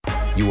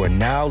You are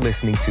now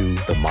listening to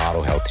The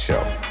Model Health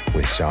Show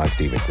with Sean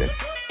Stevenson.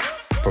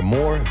 For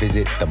more,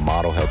 visit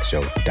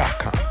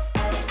themodelhealthshow.com.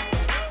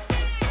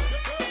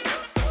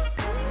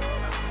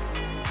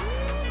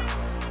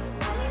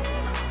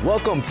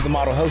 Welcome to The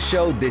Model Health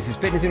Show. This is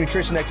fitness and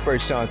nutrition expert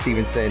Sean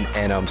Stevenson,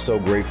 and I'm so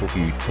grateful for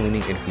you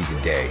tuning in with me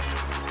today.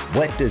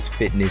 What does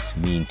fitness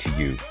mean to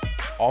you?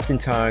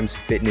 Oftentimes,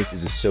 fitness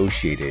is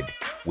associated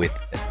with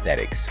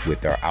aesthetics,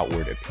 with our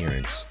outward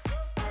appearance.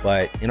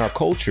 But in our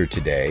culture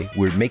today,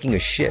 we're making a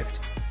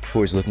shift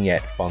towards looking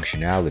at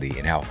functionality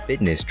and how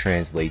fitness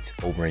translates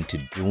over into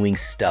doing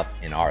stuff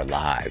in our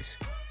lives.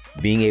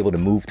 Being able to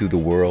move through the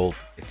world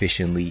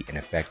efficiently and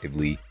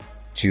effectively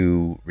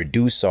to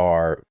reduce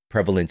our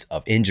prevalence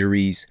of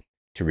injuries,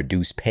 to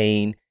reduce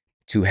pain,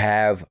 to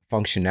have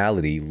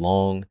functionality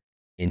long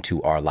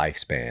into our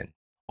lifespan.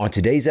 On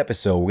today's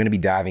episode, we're going to be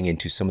diving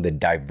into some of the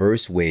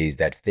diverse ways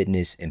that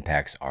fitness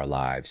impacts our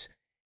lives.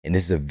 And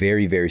this is a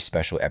very, very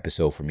special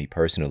episode for me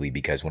personally,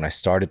 because when I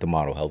started the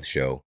Model Health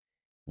Show,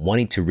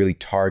 wanting to really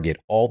target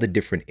all the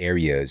different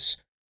areas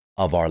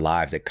of our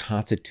lives that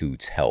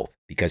constitutes health,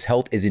 because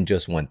health isn't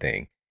just one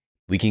thing.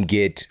 We can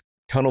get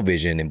tunnel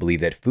vision and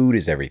believe that food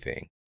is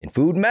everything. And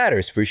food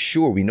matters for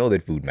sure. We know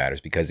that food matters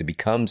because it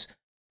becomes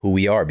who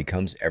we are,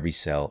 becomes every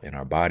cell in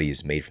our body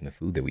is made from the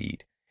food that we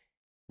eat.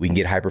 We can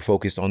get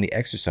hyper-focused on the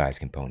exercise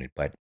component,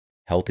 but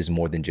health is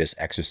more than just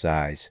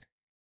exercise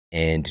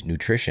and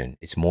nutrition.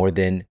 It's more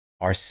than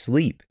our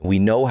sleep. We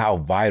know how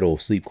vital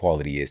sleep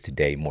quality is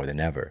today more than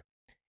ever.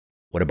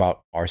 What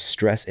about our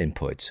stress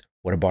inputs?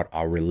 What about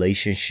our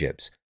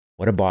relationships?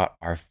 What about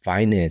our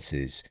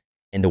finances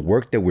and the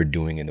work that we're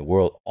doing in the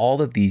world? All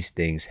of these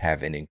things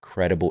have an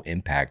incredible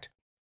impact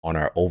on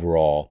our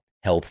overall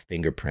health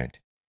fingerprint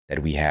that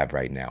we have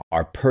right now.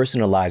 Our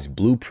personalized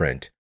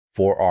blueprint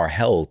for our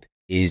health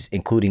is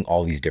including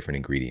all these different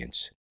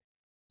ingredients.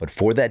 But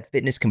for that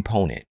fitness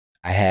component,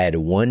 I had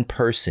one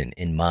person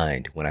in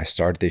mind when I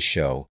started this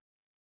show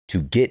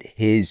to get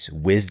his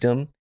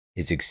wisdom,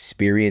 his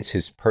experience,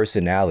 his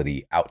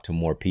personality out to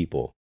more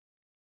people.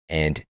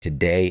 And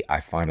today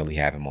I finally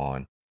have him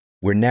on.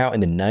 We're now in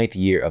the 9th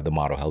year of the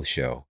Model Health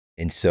Show.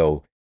 And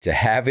so to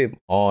have him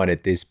on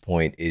at this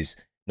point is,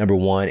 number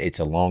one, it's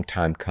a long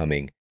time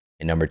coming.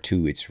 And number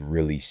two, it's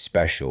really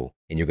special.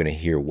 And you're going to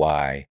hear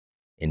why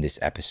in this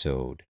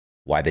episode,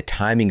 why the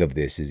timing of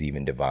this is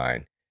even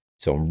divine.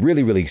 So I'm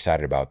really, really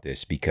excited about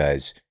this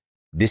because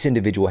this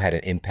individual had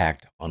an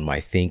impact on my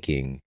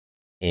thinking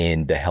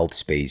in the health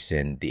space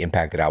and the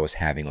impact that I was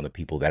having on the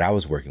people that I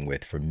was working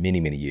with for many,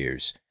 many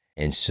years.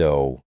 And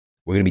so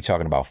we're going to be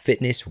talking about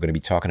fitness. We're going to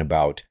be talking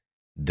about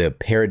the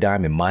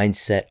paradigm and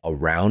mindset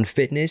around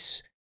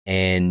fitness.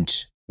 And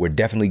we're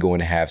definitely going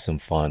to have some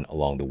fun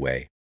along the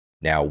way.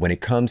 Now, when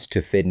it comes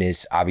to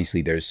fitness,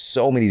 obviously there's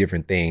so many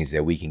different things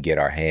that we can get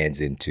our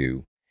hands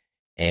into.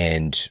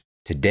 And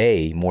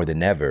today, more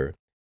than ever,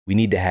 we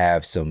need to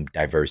have some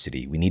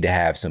diversity. We need to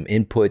have some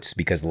inputs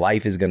because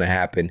life is going to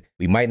happen.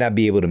 We might not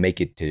be able to make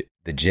it to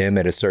the gym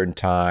at a certain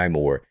time,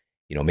 or,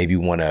 maybe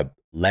we want to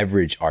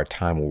leverage our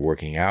time when we're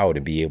working out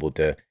and be able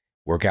to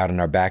work out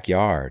in our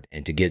backyard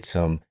and to get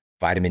some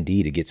vitamin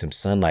D, to get some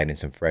sunlight and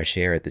some fresh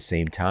air at the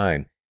same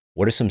time.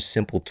 What are some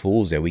simple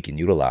tools that we can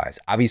utilize?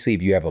 Obviously,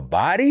 if you have a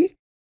body,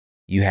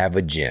 you have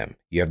a gym.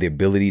 You have the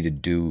ability to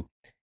do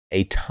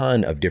a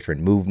ton of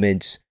different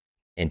movements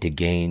and to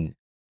gain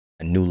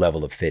a new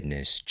level of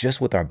fitness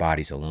just with our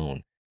bodies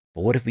alone.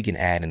 But what if we can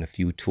add in a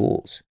few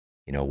tools?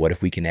 What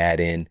if we can add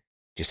in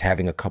just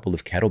having a couple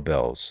of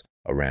kettlebells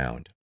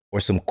around,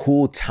 or some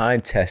cool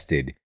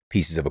time-tested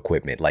pieces of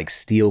equipment like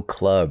steel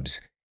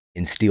clubs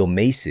and steel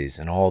maces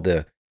and all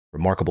the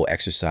remarkable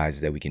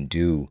exercises that we can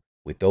do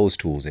with those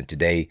tools. And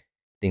today,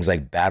 things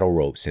like battle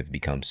ropes have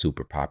become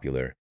super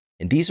popular.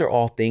 And these are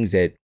all things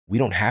that we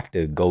don't have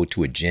to go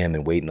to a gym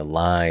and wait in a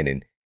line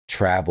and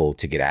travel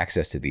to get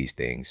access to these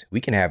things. We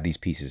can have these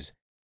pieces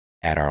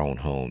at our own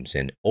homes.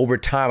 And over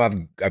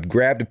time, I've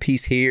grabbed a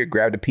piece here,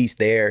 grabbed a piece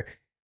there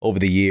over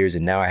the years.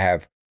 And now I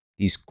have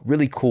these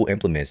really cool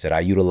implements that I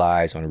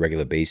utilize on a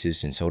regular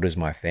basis. And so does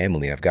my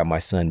family. I've got my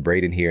son,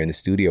 Braden, here in the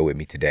studio with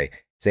me today.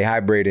 Say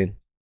hi, Braden.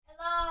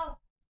 Hello.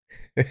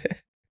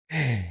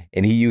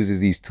 And he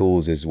uses these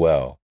tools as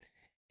well.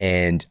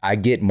 And I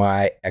get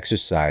my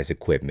exercise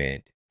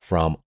equipment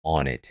from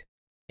Onnit.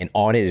 And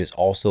Onnit is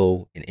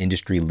also an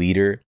industry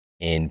leader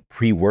in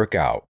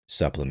pre-workout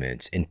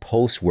supplements and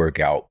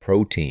post-workout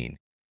protein.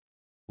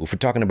 If we're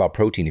talking about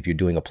protein, if you're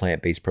doing a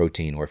plant-based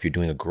protein or if you're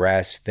doing a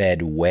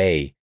grass-fed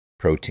whey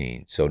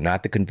protein, so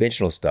not the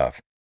conventional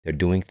stuff, they're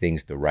doing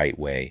things the right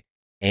way.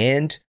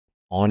 And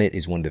Onnit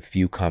is one of the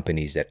few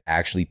companies that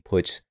actually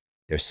puts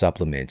their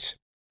supplements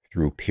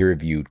through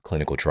peer-reviewed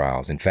clinical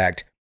trials. In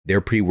fact,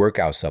 their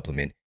pre-workout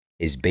supplement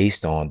is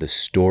based on the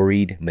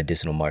storied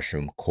medicinal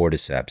mushroom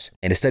cordyceps.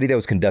 And a study that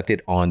was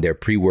conducted on their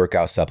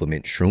pre-workout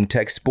supplement,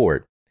 ShroomTech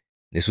Sport,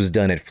 this was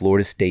done at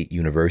Florida State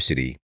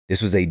University.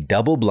 This was a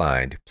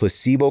double-blind,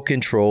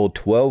 placebo-controlled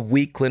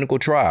 12-week clinical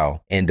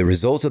trial. And the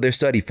results of their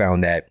study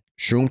found that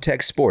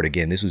ShroomTech Sport,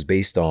 again, this was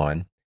based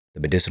on the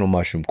medicinal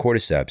mushroom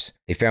cordyceps,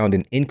 they found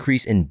an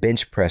increase in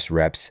bench press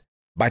reps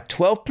by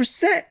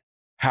 12%.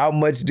 How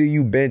much do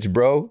you bench,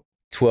 bro?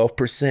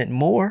 12%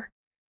 more?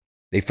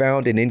 They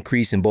found an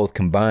increase in both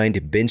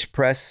combined bench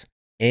press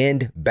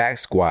and back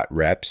squat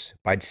reps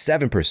by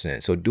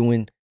 7%. So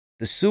doing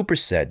the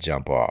superset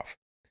jump off.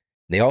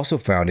 They also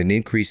found an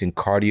increase in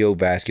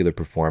cardiovascular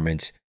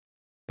performance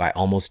by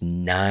almost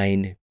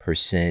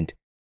 9%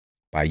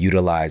 by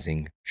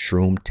utilizing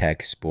Shroom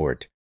Tech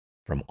Sport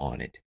from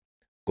Onnit.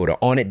 Go to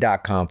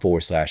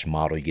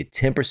onnit.com/model. You get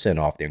 10%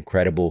 off their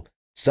incredible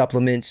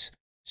supplements,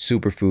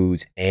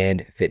 superfoods,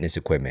 and fitness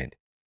equipment.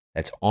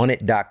 That's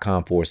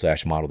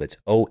onnit.com/model. That's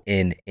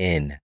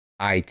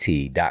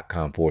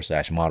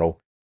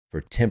ONNIT.com/model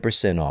for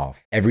 10%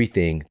 off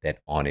everything that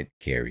Onnit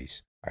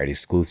carries. All right,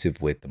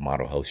 exclusive with the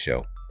Model Health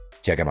Show.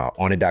 Check them out,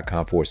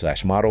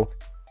 onnit.com/model.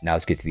 Now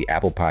let's get to the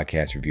Apple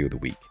Podcast review of the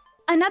week.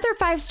 Another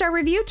 5-star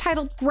review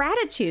titled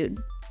Gratitude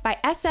by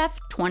SF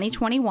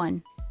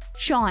 2021.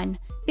 Sean,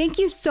 thank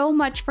you so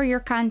much for your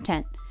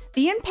content.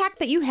 The impact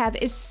that you have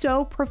is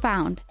so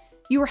profound.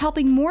 You are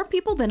helping more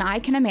people than I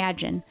can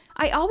imagine.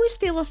 I always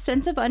feel a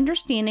sense of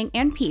understanding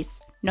and peace,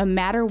 no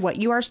matter what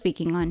you are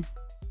speaking on.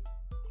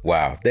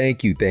 Wow.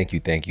 Thank you. Thank you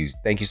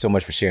so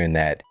much for sharing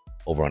that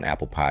over on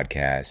Apple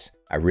Podcasts.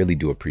 I really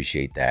do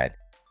appreciate that.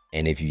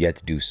 And if you've yet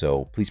to do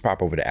so, please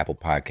pop over to Apple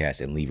Podcasts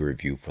and leave a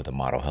review for the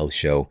Model Health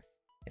Show.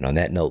 And on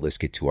that note, let's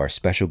get to our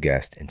special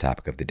guest and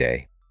topic of the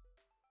day.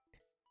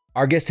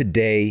 Our guest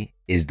today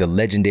is the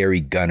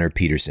legendary Gunnar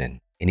Peterson,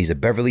 and he's a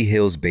Beverly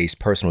Hills-based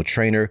personal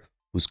trainer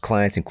whose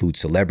clients include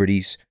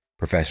celebrities,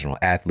 professional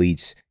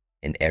athletes,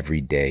 and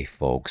everyday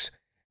folks.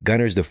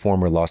 Gunnar is the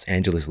former Los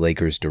Angeles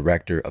Lakers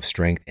Director of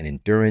Strength and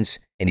Endurance,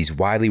 and he's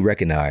widely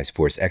recognized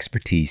for his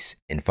expertise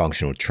in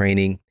functional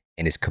training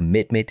and his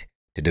commitment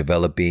to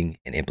developing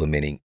and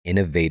implementing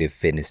innovative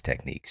fitness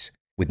techniques.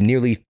 With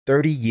nearly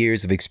 30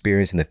 years of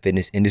experience in the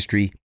fitness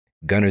industry,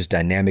 Gunnar's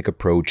dynamic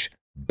approach,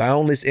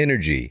 boundless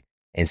energy,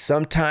 and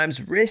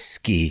sometimes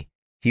risky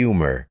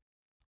humor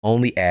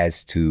only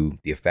adds to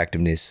the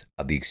effectiveness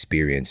of the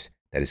experience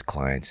that his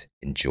clients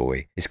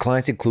enjoy. His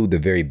clients include the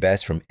very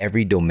best from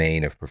every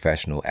domain of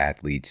professional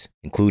athletes,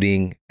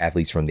 including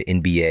athletes from the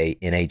NBA,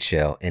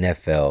 NHL,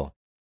 NFL,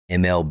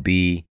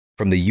 MLB,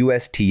 from the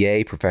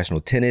USTA, professional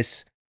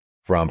tennis,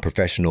 from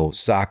professional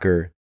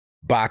soccer,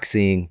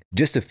 boxing.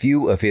 Just a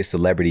few of his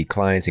celebrity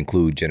clients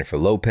include Jennifer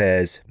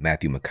Lopez,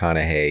 Matthew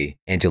McConaughey,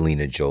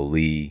 Angelina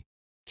Jolie,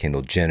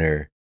 Kendall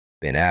Jenner,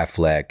 Ben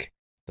Affleck.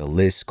 The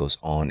list goes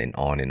on and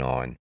on and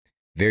on.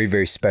 Very,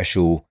 very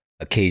special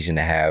occasion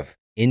to have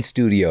in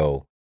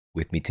studio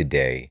with me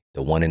today,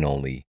 the one and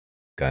only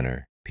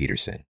Gunnar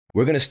Peterson.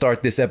 We're going to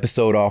start this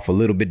episode off a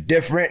little bit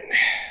different.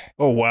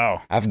 Oh,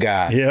 wow. I've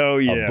got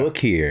a book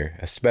here,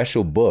 a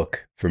special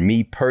book for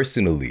me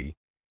personally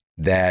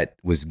that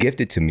was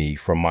gifted to me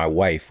from my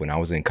wife when I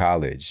was in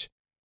college.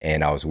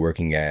 And I was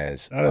working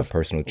as a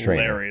personal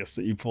trainer. Hilarious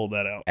that you pulled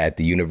that out. At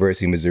the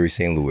University of Missouri,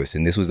 St. Louis.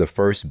 And this was the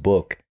first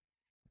book.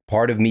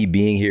 Part of me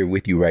being here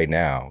with you right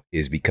now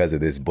is because of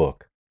this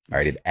book. All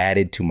right, it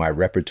added to my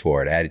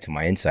repertoire. It added to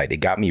my insight. It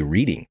got me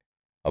reading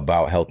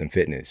about health and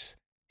fitness.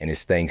 And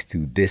it's thanks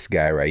to this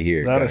guy right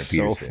here. That Gunnar is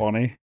Peterson. so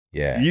funny.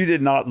 Yeah. You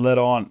did not let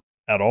on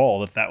at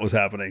all that was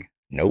happening.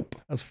 Nope.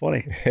 That's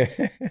funny.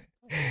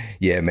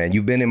 Yeah, man,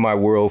 you've been in my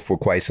world for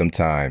quite some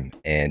time.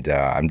 And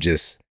I'm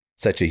just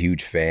such a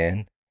huge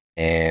fan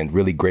and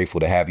really grateful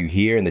to have you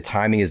here. And the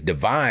timing is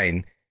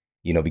divine,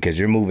 you know, because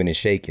you're moving and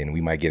shaking.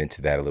 We might get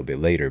into that a little bit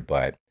later.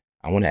 But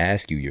I want to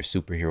ask you your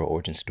superhero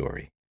origin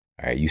story.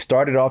 All right, you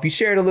started off, you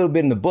shared a little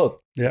bit in the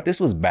book. Yeah. This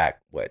was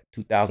back,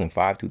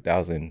 2005,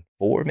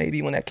 2004,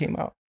 maybe when that came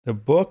out? The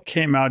book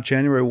came out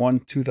January 1,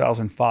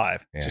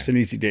 2005. Yeah. Just an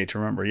easy date to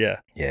remember. Yeah.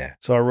 Yeah.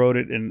 So I wrote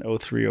it in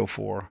 03,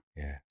 04.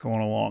 Yeah.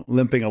 Going along,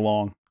 limping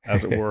along,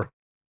 as it were.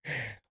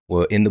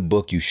 Well, in the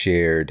book, you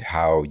shared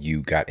how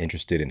you got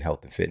interested in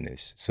health and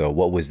fitness. So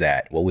what was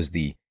that? What was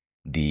the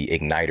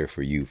igniter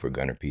for you for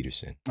Gunnar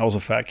Peterson? I was a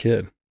fat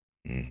kid.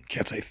 Mm.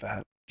 Can't say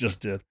fat.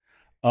 Just did.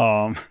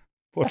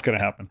 What's going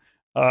to happen?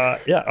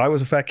 Yeah, I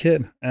was a fat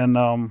kid. And,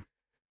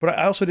 but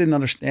I also didn't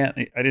understand.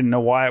 I didn't know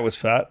why I was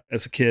fat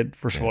as a kid.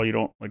 First of all, you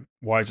don't like,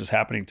 why is this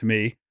happening to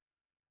me?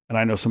 And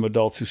I know some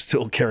adults who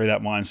still carry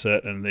that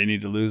mindset and they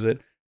need to lose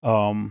it.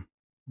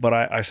 But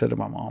I said to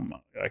my mom,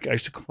 I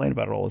used to complain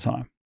about it all the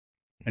time.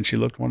 And she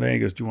looked one day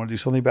and goes, do you want to do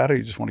something about it? Or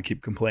you just want to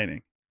keep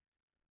complaining?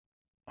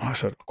 I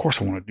said, of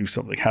course I want to do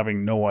something,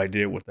 having no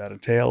idea what that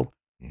entailed.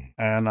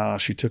 And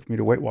she took me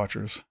to Weight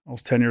Watchers. I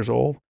was 10 years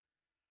old.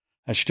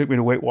 And she took me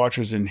to Weight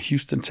Watchers in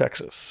Houston,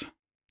 Texas.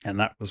 And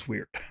that was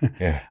weird.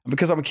 Yeah.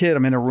 Because I'm a kid,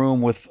 I'm in a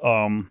room with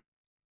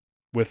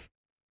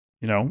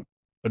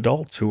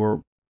adults who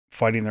are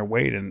fighting their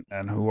weight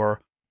and who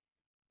are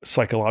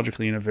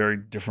psychologically in a very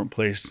different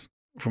place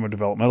from a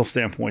developmental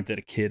standpoint that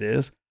a kid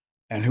is,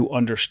 and who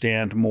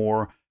understand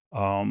more.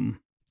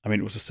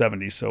 It was the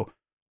 70s, so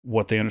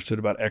what they understood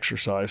about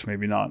exercise,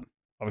 maybe not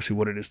obviously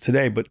what it is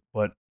today, but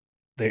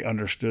they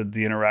understood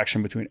the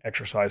interaction between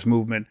exercise,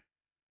 movement,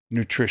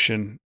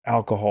 nutrition,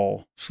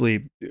 alcohol,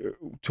 sleep,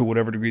 to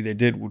whatever degree they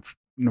did, which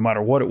no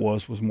matter what it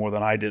was more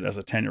than I did as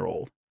a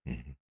 10-year-old.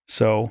 Mhm.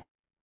 So,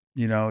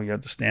 you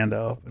had to stand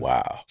up, and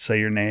Wow. say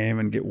your name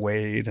and get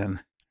weighed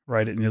and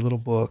write it in your little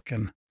book.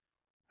 And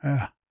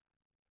yeah,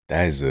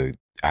 That's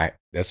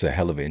a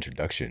hell of an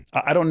introduction.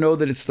 I don't know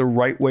that it's the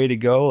right way to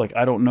go. Like,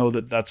 I don't know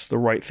that that's the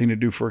right thing to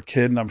do for a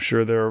kid. And I'm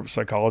sure there are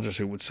psychologists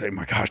who would say,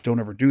 my gosh, don't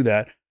ever do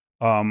that.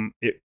 At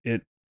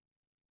the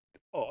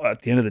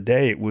end of the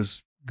day, it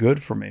was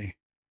good for me,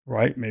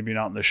 right? Maybe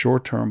not in the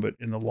short term, but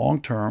in the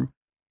long term,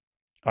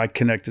 I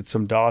connected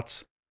some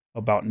dots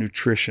about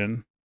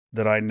nutrition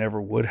that I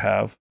never would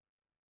have,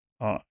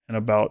 and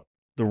about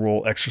the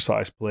role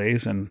exercise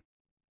plays. And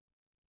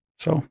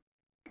so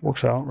it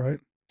works out, right?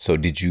 So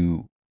did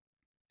you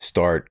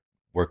start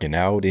working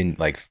out and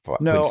like No,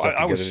 putting stuff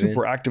I was together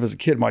super active as a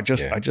kid. I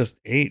just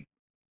ate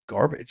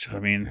garbage. I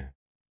mean,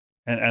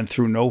 and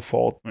through no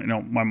fault,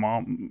 my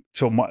mom.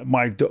 So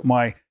my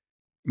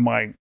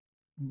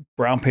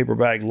brown paper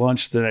bag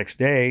lunch the next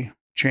day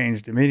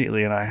changed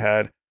immediately, and I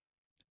had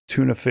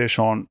tuna fish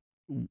on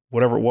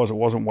whatever it was. It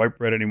wasn't white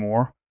bread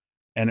anymore,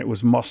 and it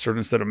was mustard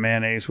instead of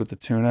mayonnaise with the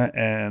tuna.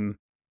 And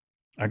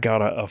I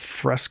got a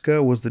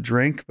Fresca was the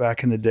drink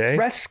back in the day.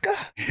 Fresca?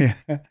 Yeah.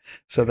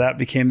 So that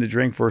became the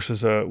drink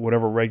versus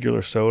whatever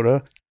regular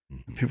soda.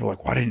 Mhm. People are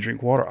like, why didn't you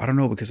drink water? I don't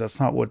know, because that's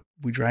not what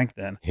we drank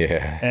then.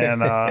 Yeah.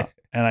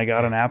 And I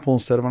got an apple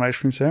instead of an ice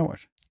cream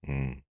sandwich.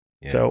 Mm,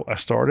 yeah. So I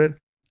started,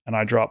 and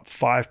I dropped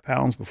 5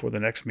 pounds before the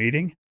next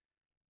meeting,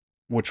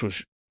 which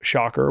was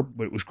shocker,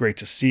 but it was great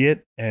to see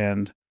it.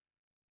 And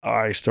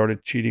I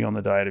started cheating on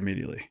the diet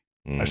immediately.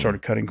 I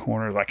started cutting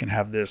corners. I can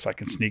have this, I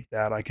can sneak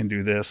that, I can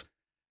do this,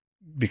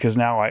 because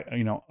now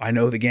I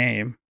know the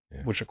game,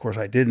 which of course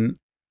I didn't.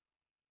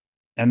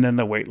 And then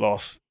the weight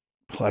loss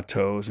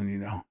plateaus,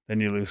 and then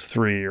you lose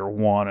 3 or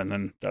 1, and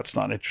then that's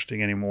not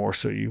interesting anymore.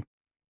 So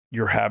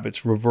your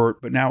habits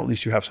revert, but now at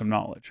least you have some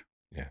knowledge.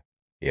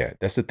 Yeah.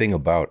 That's the thing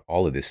about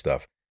all of this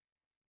stuff.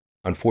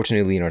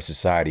 Unfortunately, in our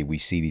society, we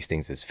see these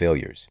things as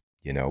failures,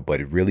 but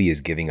it really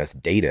is giving us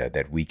data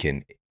that we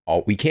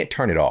can't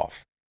turn it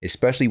off,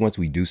 especially once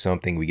we do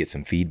something, we get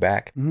some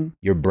feedback. Mm-hmm.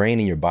 Your brain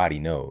and your body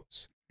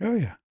knows. Oh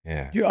yeah.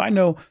 Yeah. Yeah. I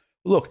know.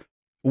 Look,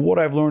 what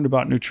I've learned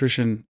about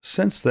nutrition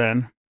since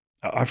then,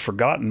 I've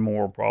forgotten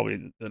more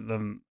probably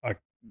than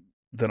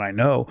I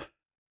know,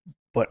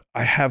 but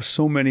I have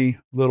so many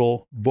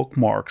little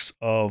bookmarks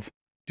of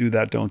do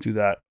that, don't do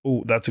that.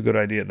 Oh, that's a good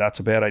idea. That's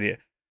a bad idea.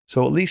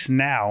 So at least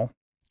now,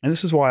 and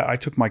this is why I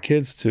took my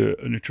kids to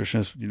a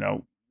nutritionist,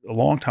 a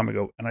long time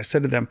ago. And I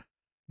said to them,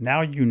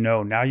 now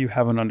you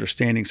have an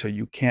understanding, so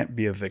you can't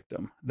be a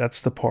victim.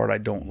 That's the part I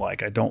don't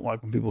like. I don't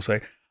like when people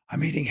say,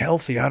 I'm eating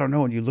healthy, I don't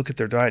know. And you look at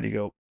their diet and you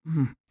go,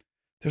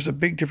 there's a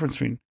big difference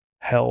between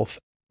health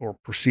or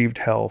perceived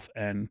health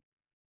and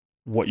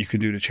what you can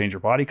do to change your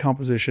body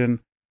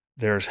composition.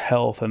 There's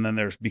health, and then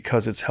there's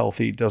because it's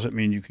healthy doesn't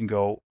mean you can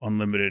go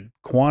unlimited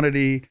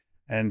quantity.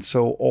 And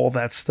so all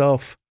that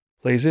stuff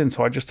plays in.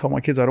 So I just tell my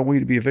kids, I don't want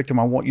you to be a victim.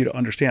 I want you to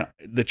understand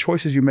the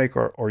choices you make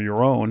are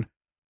your own,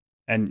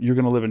 and you're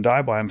going to live and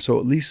die by them. So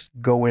at least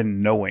go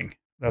in knowing.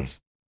 That's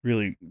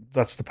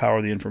the power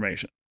of the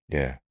information.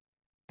 Yeah.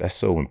 That's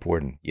so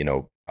important.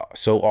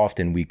 So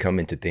often we come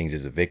into things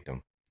as a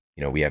victim.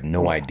 We have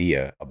no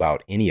idea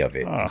about any of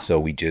it. And so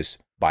we just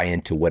buy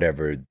into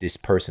whatever this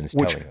person is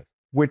telling us.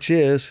 Which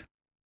is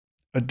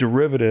a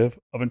derivative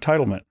of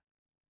entitlement,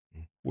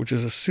 which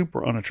is a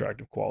super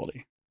unattractive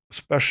quality,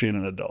 especially in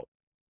an adult.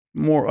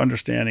 More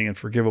understanding and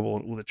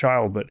forgivable with a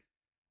child, but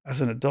as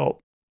an adult,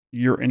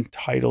 you're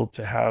entitled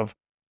to have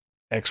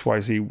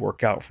XYZ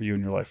work out for you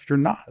in your life. You're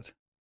not.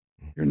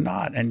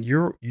 And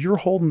you're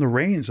holding the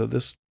reins of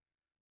this.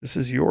 This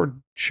is your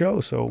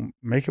show, so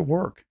make it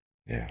work.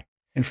 Yeah.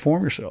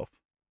 Inform yourself.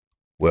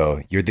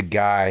 Well, you're the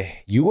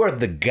guy. You are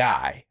the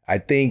guy. I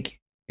think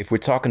if we're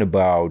talking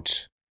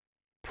about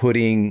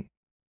putting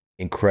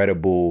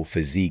incredible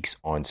physiques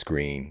on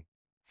screen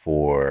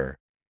for,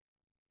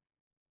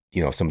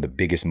 some of the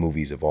biggest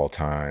movies of all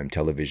time,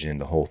 television,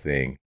 the whole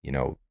thing,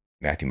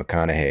 Matthew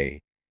McConaughey,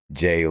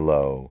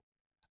 J-Lo,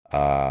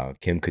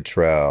 Kim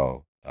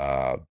Cattrall,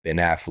 Ben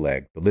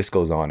Affleck, the list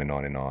goes on and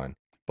on and on.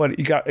 But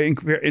you got,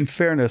 in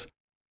fairness,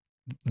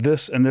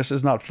 this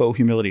is not faux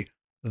humility.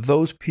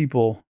 Those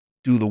people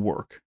do the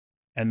work,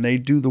 and they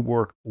do the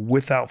work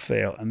without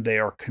fail, and they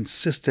are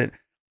consistent,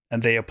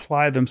 and they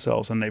apply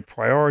themselves, and they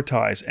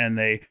prioritize, and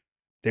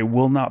they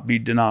will not be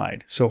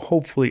denied. So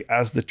hopefully,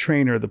 as the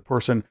trainer, the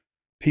person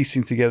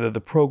piecing together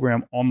the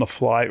program on the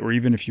fly, or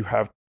even if you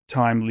have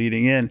time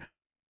leading in,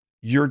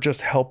 you're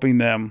just helping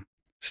them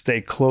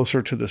stay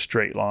closer to the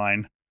straight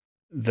line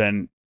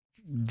than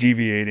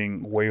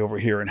deviating way over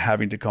here and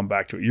having to come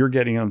back to it. You're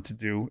getting them to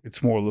do,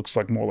 looks more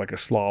like a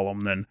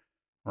slalom than,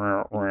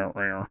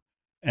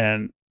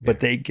 but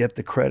they get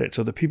the credit.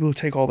 So the people who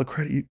take all the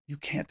credit, you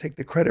can't take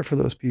the credit for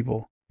those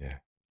people. Yeah.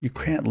 You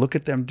can't look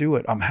at them do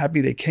it. I'm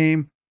happy they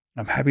came.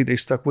 I'm happy they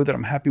stuck with it.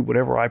 I'm happy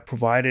whatever I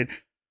provided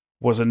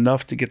was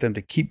enough to get them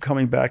to keep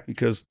coming back,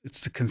 because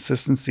it's the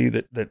consistency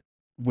that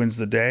wins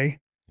the day.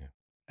 Yeah.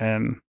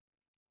 And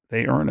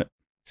they earn it.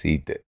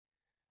 See,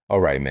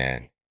 all right,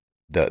 man.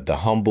 The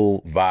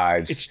humble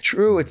vibes. It's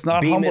true. It's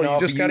not humble. You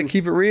just got to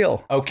keep it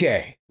real.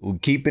 Okay. Well,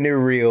 keeping it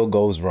real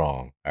goes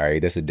wrong. All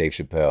right. That's a Dave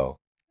Chappelle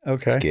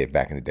skit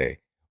back in the day.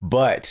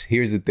 But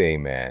here's the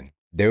thing, man.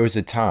 There was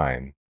a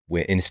time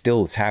when, and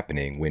still it's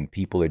happening, when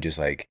people are just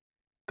like,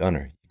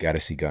 Gunnar, you got to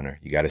see Gunnar.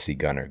 You got to see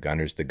Gunnar.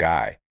 Gunnar's the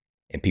guy.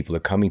 And people are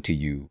coming to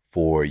you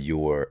for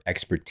your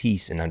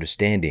expertise and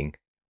understanding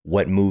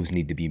what moves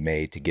need to be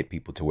made to get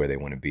people to where they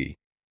want to be.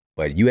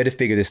 But you had to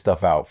figure this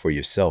stuff out for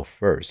yourself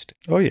first.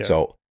 Oh, yeah.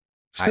 So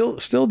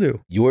still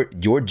do.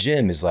 Your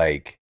gym is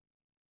like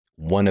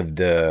one of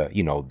the,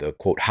 the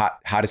quote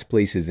hottest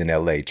places in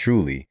LA,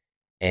 truly.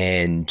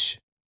 And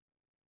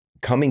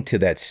coming to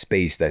that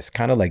space, that's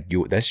kind of like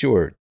that's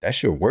your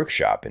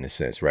workshop in a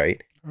sense,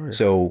 right? Oh, yeah.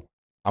 So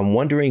I'm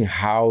wondering,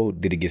 how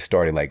did it get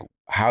started? Like,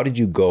 how did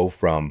you go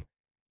from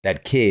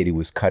that kid who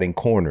was cutting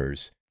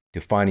corners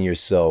to finding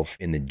yourself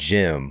in the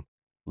gym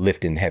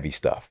lifting heavy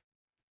stuff?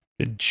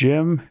 The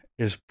gym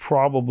is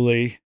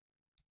probably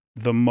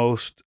the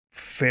most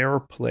fair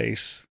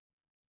place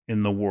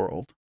in the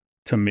world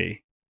to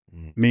me.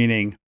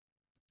 Meaning,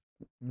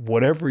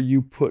 whatever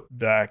you put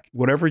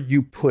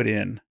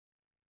in,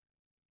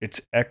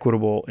 it's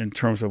equitable in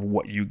terms of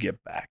what you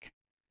get back.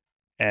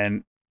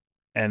 And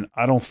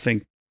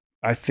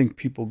I think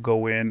people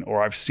go in,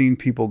 or I've seen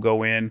people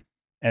go in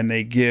and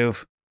they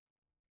give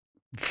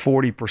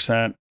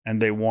 40%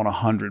 and they want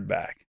 100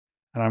 back.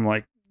 And I'm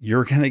like,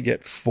 you're going to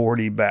get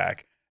 40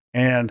 back.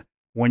 And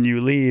when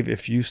you leave,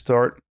 if you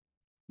start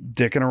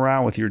dicking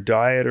around with your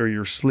diet or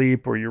your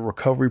sleep or your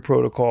recovery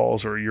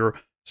protocols or your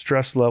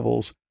stress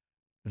levels,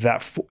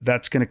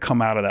 that's going to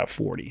come out of that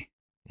 40.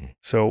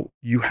 So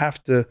you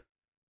have to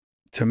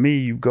me,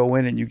 you go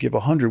in and you give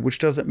 100, which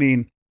doesn't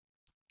mean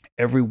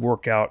every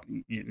workout,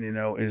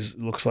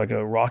 looks like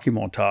a Rocky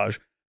montage,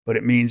 but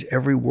it means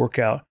every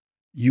workout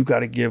you got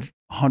to give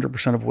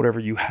 100% of whatever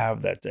you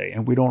have that day.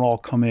 And we don't all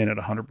come in at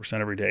 100%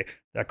 every day.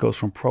 That goes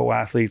from pro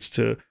athletes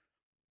to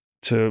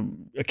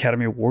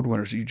Academy Award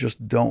winners. You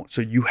just don't.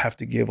 So you have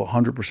to give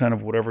 100%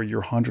 of whatever your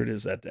 100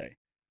 is that day.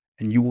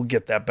 And you will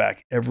get that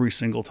back every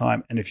single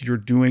time. And if you're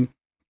doing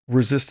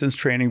resistance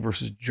training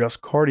versus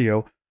just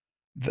cardio,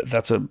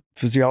 that's a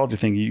physiology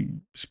thing.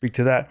 You speak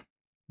to that.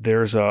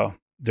 There's a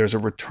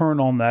return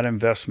on that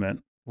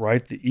investment,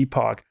 right? The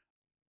epoch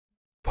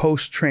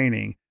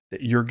post-training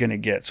that you're going to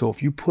get. So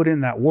if you put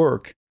in that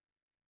work,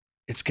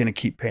 it's going to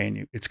keep paying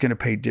you. It's going to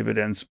pay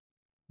dividends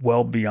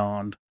well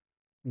beyond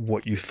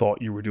what you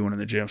thought you were doing in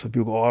the gym. So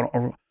people go,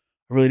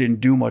 I really didn't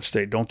do much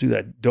today. Don't do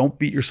that. Don't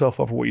beat yourself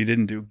up for what you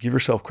didn't do. Give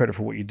yourself credit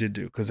for what you did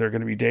do, because there are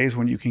going to be days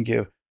when you can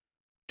give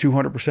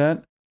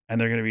 200%, and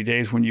there are going to be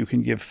days when you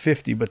can give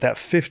 50, but that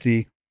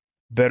 50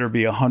 better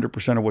be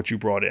 100% of what you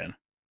brought in.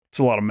 It's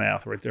a lot of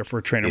math right there for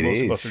a trainer.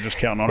 Most of us are just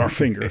counting on our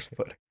fingers.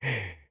 But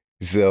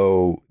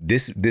so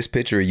this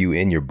picture of you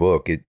in your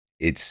book,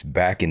 it's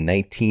back in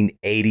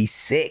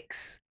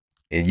 1986,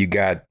 and you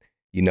got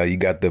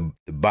the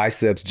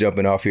biceps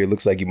jumping off here. It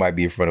looks like you might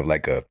be in front of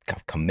like a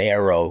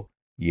Camaro.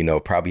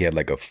 Probably had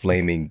like a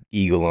flaming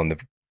eagle on the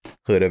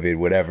hood of it,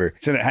 whatever.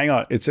 Hang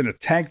on. It's in a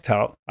tank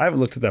top. I haven't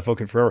looked at that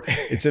photo in forever.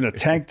 It's in a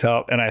tank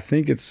top, and I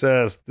think it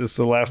says this is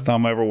the last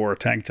time I ever wore a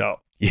tank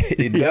top. Yeah,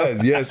 it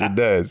does. Yes, it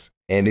does.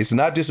 And it's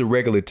not just a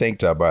regular tank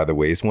top, by the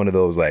way. It's one of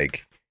those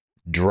like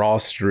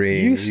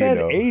drawstring. You said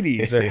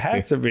 80s. It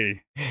had to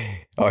be.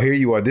 Oh, here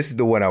you are. This is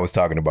the one I was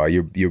talking about.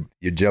 You're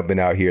jumping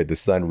out here at the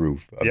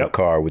sunroof of the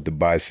car with the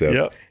biceps.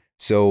 Yep.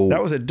 So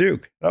that was at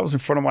Duke. That was in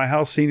front of my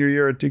house senior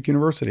year at Duke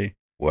University.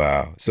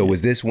 Wow. So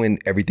was this when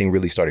everything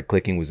really started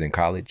clicking? Was in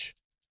college?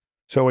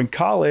 So in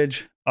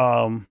college,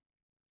 the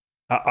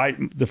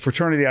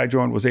fraternity I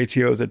joined was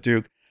ATOs at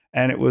Duke,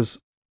 and it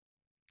was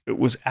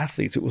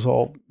athletes. It was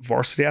all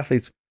varsity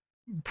athletes,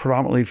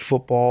 predominantly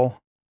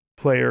football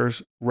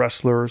players,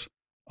 wrestlers,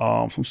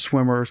 some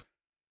swimmers.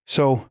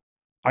 So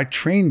I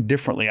trained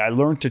differently. I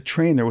learned to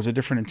train. There was a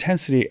different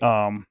intensity.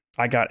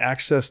 I got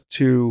access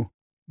to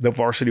the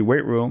varsity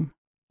weight room.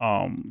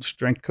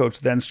 Strength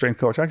coach,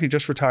 actually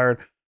just retired,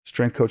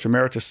 strength coach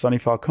emeritus Sonny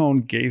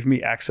Falcone gave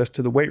me access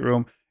to the weight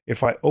room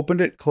if I opened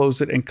it,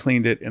 closed it, and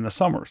cleaned it in the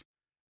summers.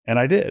 And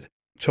I did.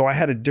 So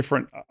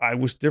I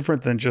was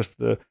different than just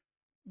the,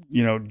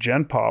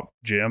 Gen Pop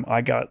gym.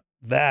 I got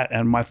that.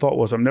 And my thought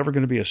was, I'm never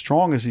going to be as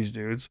strong as these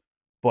dudes,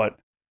 but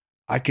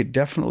I could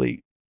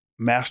definitely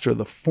master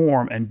the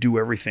form and do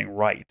everything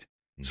right.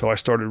 Mm-hmm. So I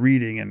started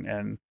reading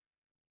and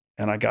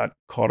I got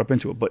caught up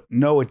into it. But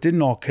no, it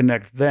didn't all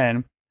connect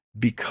then,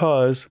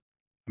 because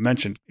I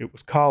mentioned it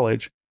was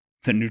college.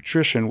 The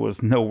nutrition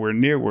was nowhere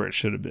near where it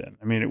should have been.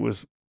 I mean, it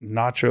was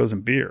nachos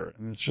and beer,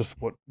 and it's just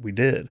what we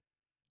did.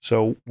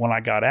 So when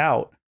I got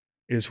out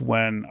is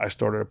when I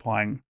started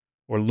applying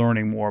or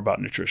learning more about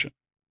nutrition.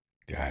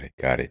 Got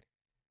it.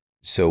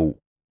 So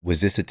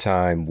was this a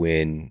time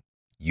when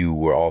you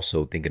were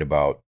also thinking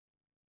about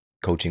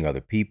coaching other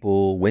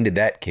people? When did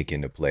that kick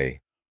into play?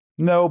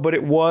 No, but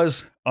it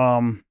was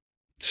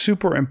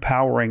super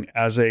empowering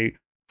as a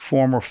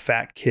former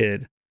fat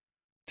kid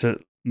to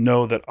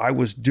know that I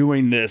was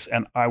doing this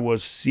and I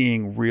was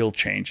seeing real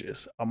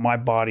changes. My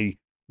body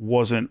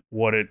wasn't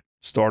what it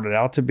started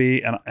out to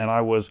be. And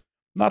I was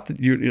not that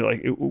you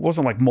like, it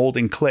wasn't like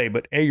molding clay,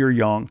 but A, you're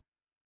young.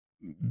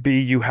 B,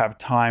 you have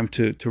time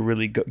to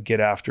really get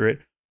after it.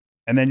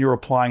 And then you're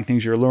applying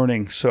things you're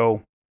learning.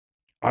 So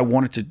I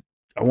wanted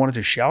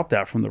to shout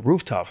that from the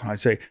rooftops. And I'd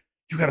say,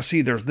 you got to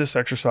see, there's this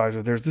exercise,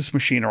 or there's this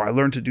machine, or I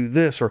learned to do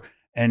this,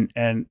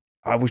 and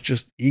I was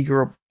just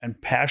eager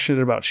and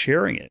passionate about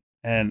sharing it.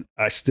 And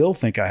I still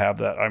think I have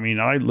that. I mean,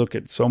 I look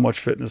at so much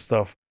fitness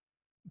stuff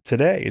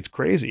today. It's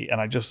crazy. And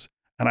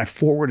I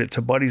forward it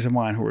to buddies of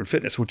mine who are in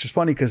fitness, which is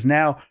funny because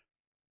now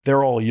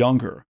they're all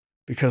younger,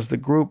 because the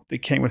group that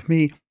came with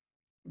me,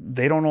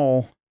 they don't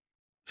all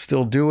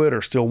still do it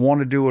or still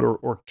want to do it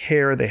or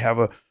care. They have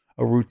a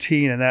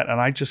routine and that. And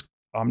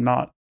I'm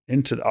not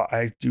into,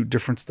 I do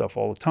different stuff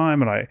all the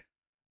time, and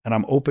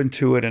I'm open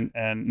to it.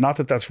 And not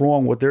that that's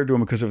wrong what they're doing,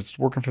 because if it's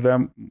working for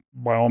them,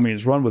 by all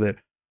means, run with it.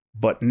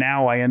 But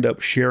now I end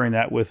up sharing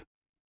that with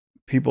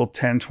people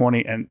 10,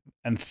 20, and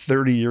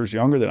 30 years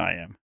younger than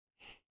I am.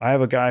 I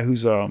have a guy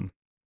who's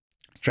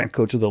strength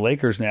coach of the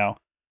Lakers now,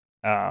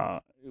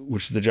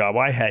 which is the job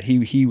I had.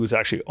 He was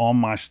actually on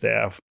my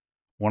staff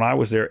when I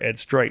was there. Ed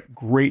Strike,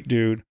 great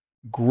dude,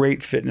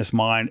 great fitness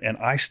mind, and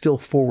I still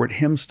forward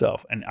him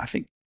stuff. And I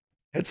think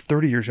Ed's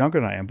 30 years younger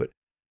than I am, but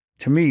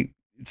to me,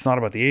 it's not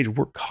about the age.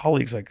 We're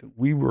colleagues. Like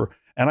we were,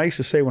 and I used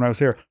to say when I was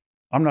there,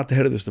 I'm not the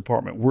head of this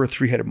department. We're a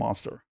three-headed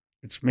monster.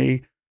 It's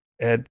me,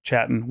 Ed,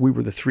 Chatton. We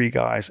were the three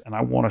guys, and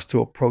I want us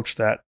to approach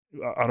that.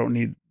 I don't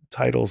need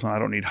titles and I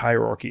don't need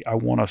hierarchy. I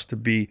want us to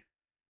be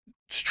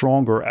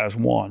stronger as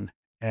one.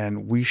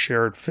 And we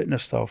shared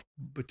fitness stuff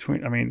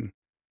between, I mean,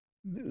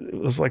 it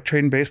was like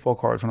trading baseball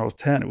cards when I was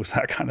 10. It was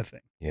that kind of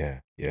thing.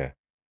 Yeah, yeah.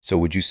 So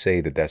would you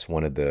say that that's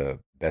one of the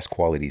best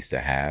qualities to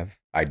have,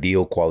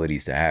 ideal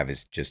qualities to have,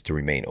 is just to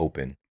remain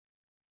open?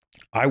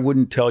 I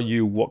wouldn't tell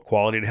you what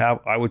quality to have.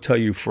 I would tell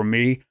you, for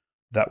me,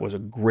 that was a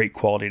great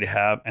quality to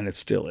have, and it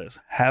still is.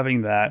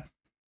 Having that,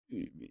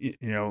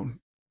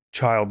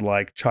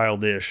 childlike,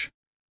 childish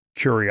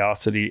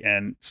curiosity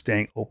and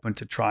staying open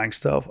to trying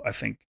stuff, I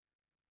think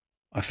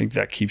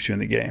that keeps you in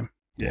the game.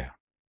 Yeah.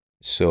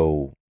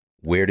 So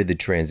where did the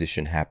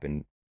transition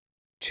happen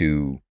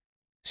to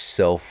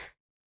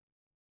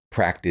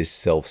self-practice,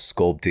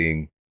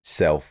 self-sculpting,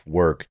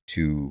 self-work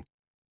to,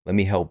 let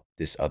me help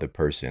this other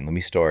person. Let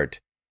me start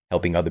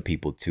helping other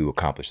people to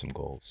accomplish some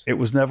goals? It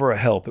was never a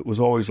help. It was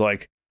always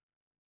like,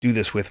 do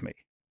this with me.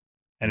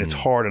 And it's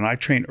hard. And I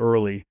train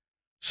early.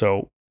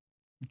 So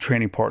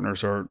training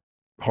partners are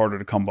harder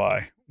to come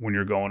by when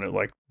you're going at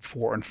like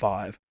 4 and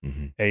 5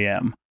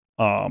 a.m.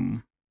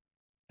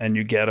 And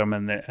you get them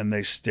and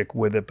they stick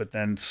with it, but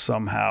then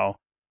somehow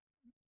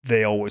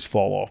they always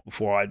fall off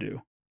before I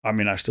do. I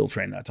mean, I still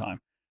train that time.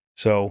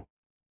 So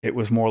it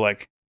was more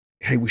like,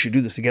 hey, we should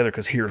do this together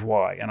because here's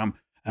why. And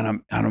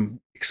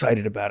I'm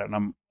excited about it. And I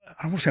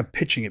don't want to say I'm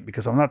pitching it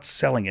because I'm not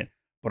selling it,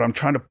 but I'm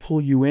trying to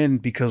pull you in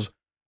because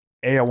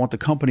A, I want the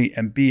company,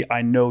 and B,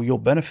 I know you'll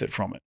benefit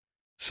from it.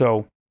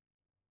 So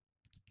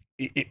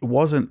it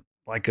wasn't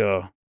like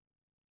a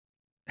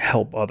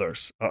help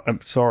others. I'm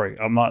sorry,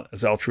 I'm not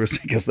as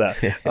altruistic as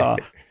that.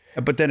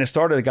 But then it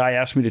started, a guy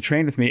asked me to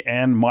train with me,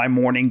 and my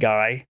morning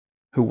guy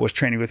who was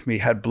training with me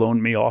had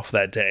blown me off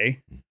that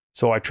day.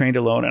 So I trained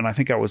alone, and I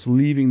think I was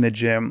leaving the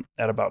gym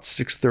at about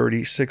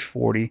 6:30,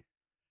 6:40,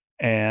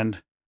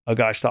 and a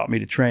guy stopped me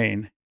to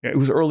train. It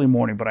was early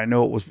morning, but I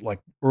know it was like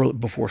early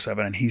before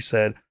 7. And he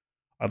said,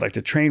 I'd like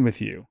to train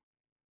with you.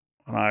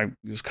 And I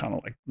was kind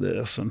of like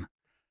this. And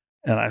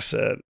I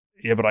said,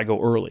 yeah, but I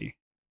go early.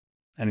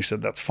 And he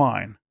said, that's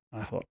fine.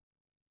 I thought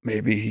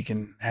maybe he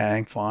can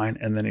hang fine.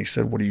 And then he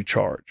said, what do you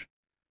charge?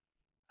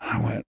 And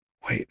I went,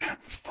 wait,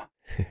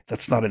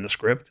 that's not in the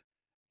script.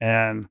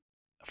 And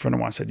a friend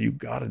of mine said, you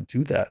got to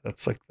do that.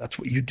 That's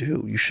what you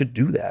do. You should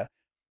do that.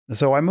 And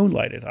so I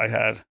moonlighted. I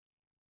had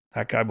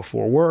that guy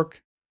before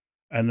work.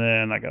 And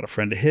then I got a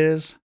friend of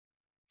his.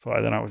 So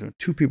I was doing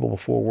 2 people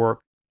before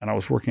work, and I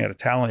was working at a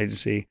talent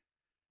agency.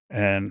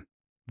 And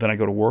then I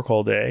go to work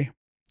all day.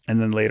 And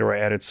then later I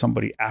added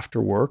somebody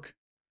after work.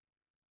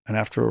 And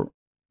after a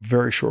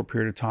very short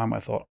period of time,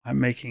 I thought, I'm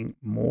making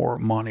more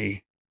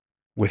money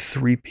with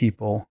 3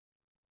 people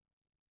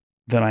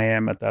than I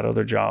am at that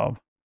other job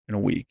in a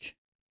week.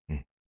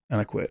 And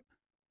I quit.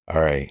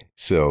 All right.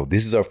 So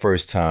this is our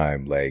first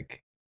time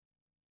like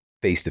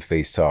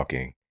face-to-face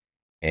talking.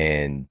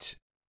 And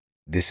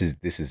this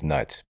is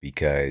nuts,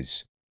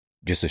 because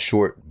just a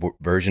short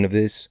version of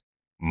this,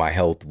 my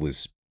health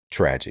was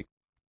tragic,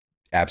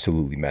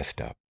 absolutely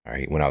messed up. All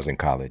right. When I was in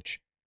college,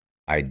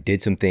 I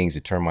did some things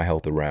to turn my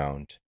health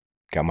around,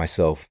 got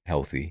myself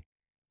healthy,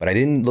 but I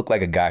didn't look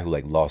like a guy who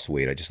like lost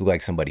weight. I just looked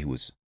like somebody who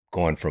was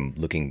going from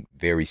looking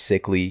very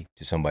sickly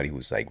to somebody who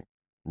was like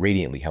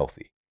radiantly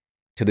healthy,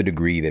 to the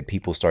degree that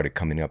people started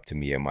coming up to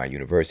me at my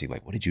university,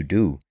 like, what did you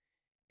do?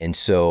 And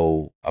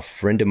so a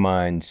friend of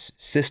mine's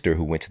sister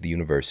who went to the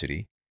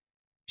university,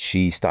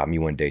 she stopped me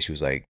one day. She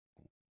was like,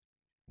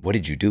 what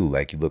did you do?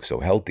 Like, you look so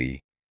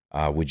healthy.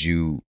 Would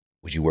you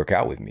work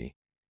out with me?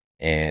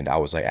 And I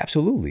was like,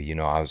 absolutely. You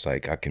know, I was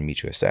like, I can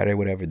meet you a Saturday,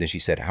 whatever. Then she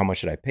said, how much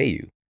should I pay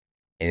you?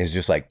 And it's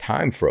just like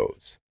time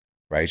froze,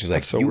 right? She's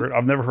like, That's so weird.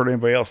 I've never heard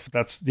anybody else, but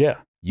that's,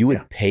 you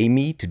would pay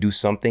me to do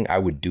something I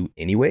would do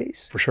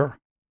anyways? For sure.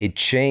 It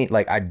changed.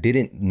 Like, I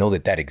didn't know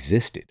that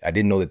existed. I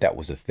didn't know that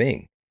was a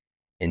thing.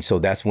 And so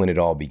that's when it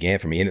all began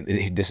for me. And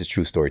this is a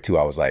true story too.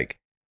 I was like,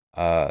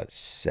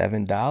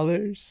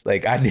 $7?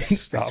 Like, I didn't,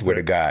 I swear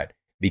to God,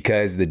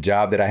 because the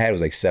job that I had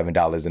was like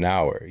 $7 an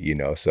hour, you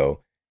know?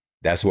 So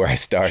that's where I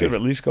started. Should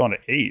have at least gone to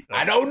 8.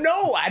 I don't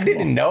know. I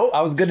didn't know.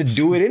 I was going to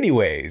do it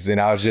anyways.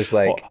 And I was just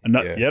like,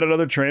 yet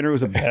another trainer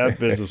who's a bad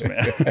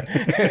businessman.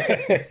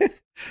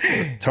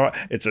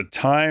 It's a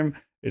time.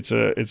 It's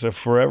a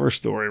forever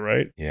story,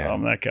 right? Yeah.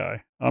 I'm that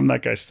guy. I'm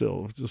that guy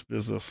still. It's just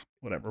business,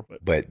 whatever.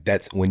 But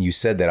that's when you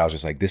said that, I was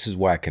just like, this is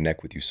why I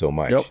connect with you so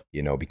much,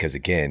 you know, because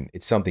again,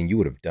 it's something you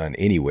would have done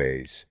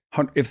anyways.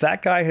 If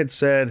that guy had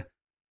said,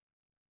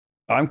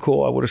 I'm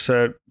cool, I would have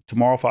said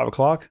tomorrow,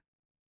 5:00.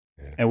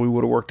 Yeah. And we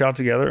would have worked out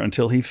together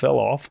until he fell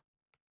off.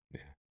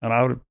 Yeah. And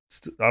I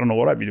don't know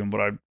what I'd be doing, but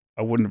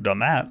I wouldn't have done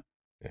that.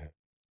 Yeah.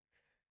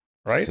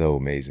 Right. So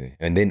amazing.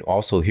 And then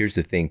also here's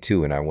the thing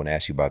too, and I want to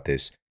ask you about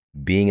this.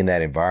 Being in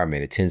that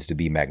environment, it tends to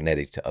be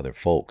magnetic to other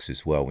folks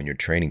as well when you're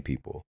training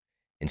people.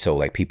 And so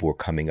like people were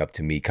coming up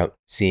to me,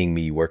 seeing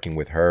me working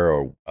with her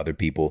or other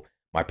people.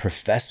 My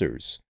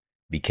professors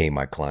became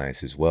my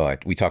clients as well.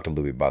 We talked a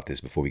little bit about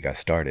this before we got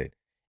started.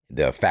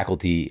 The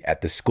faculty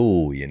at the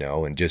school, you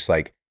know, and just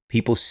like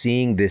people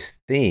seeing this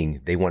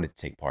thing, they wanted to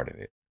take part in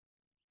it.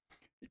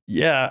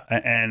 Yeah.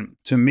 And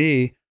to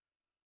me,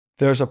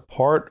 there's a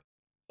part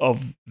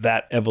of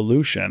that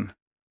evolution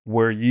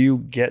where you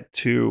get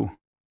to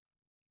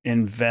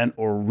invent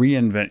or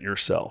reinvent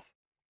yourself.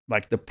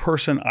 Like the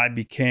person I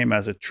became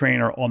as a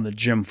trainer on the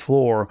gym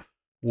floor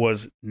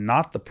was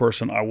not the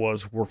person I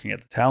was working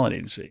at the talent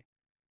agency.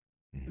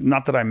 Mm-hmm.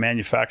 Not that I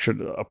manufactured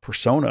a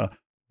persona,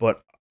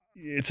 but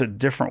it's a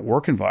different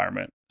work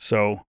environment.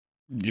 So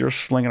you're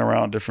slinging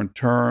around different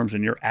terms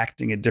and you're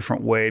acting a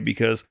different way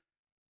because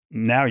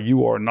now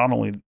you are not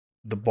only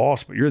the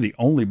boss, but you're the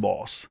only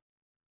boss.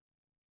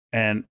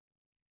 And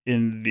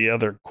in the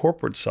other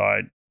corporate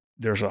side,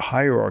 there's a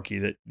hierarchy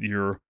that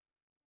you're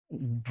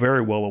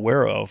very well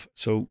aware of.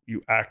 So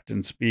you act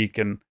and speak,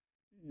 and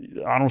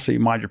I don't say you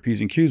mind your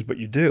P's and Q's, but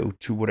you do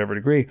to whatever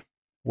degree.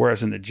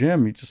 Whereas in the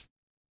gym,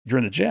 you're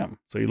in the gym,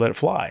 so you let it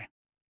fly.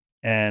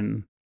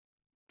 And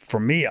for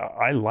me,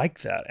 I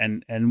like that.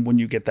 And when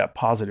you get that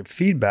positive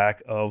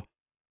feedback of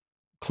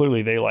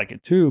clearly they like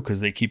it too,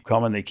 because they keep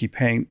coming, they keep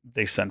paying,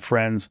 they send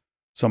friends,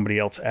 somebody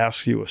else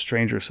asks you, a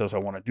stranger says, I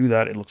want to do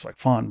that. It looks like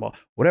fun. Well,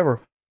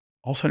 whatever.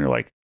 All of a sudden you're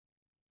like,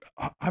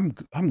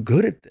 I'm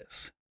good at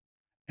this.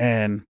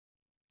 And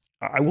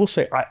I will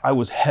say I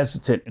was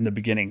hesitant in the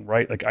beginning,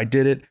 right? Like I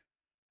did it.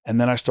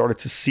 And then I started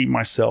to see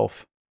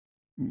myself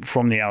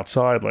from the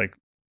outside, like,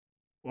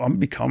 well, I'm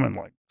becoming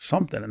like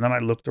something. And then I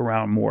looked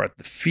around more at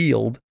the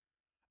field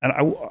and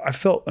I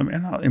felt,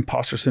 not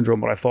imposter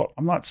syndrome, but I thought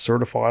I'm not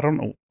certified. I don't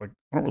know, like,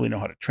 I don't really know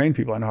how to train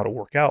people. I know how to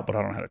work out, but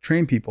I don't know how to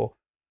train people.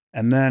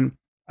 And then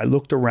I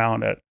looked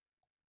around at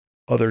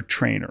other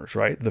trainers,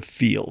 right? The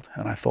field.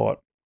 And I thought,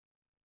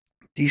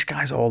 these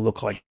guys all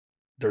look like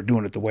they're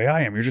doing it the way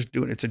I am. You're just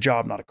doing it. It's a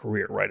job, not a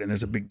career, right? And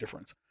there's a big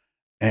difference.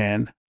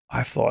 And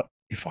I thought,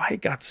 if I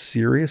got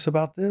serious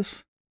about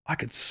this, I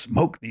could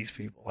smoke these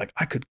people. Like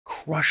I could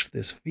crush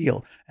this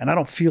field. And I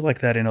don't feel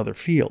like that in other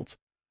fields.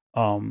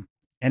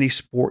 Any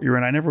sport you're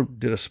in, I never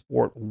did a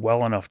sport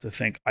well enough to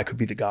think I could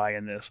be the guy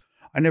in this.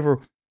 I never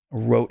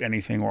wrote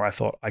anything where I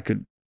thought I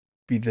could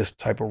be this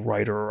type of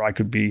writer, or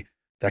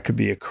that could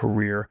be a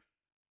career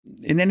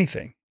in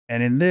anything.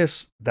 And in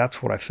this,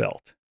 that's what I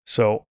felt.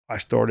 So I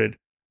started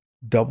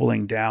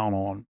doubling down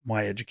on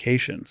my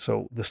education.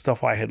 So the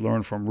stuff I had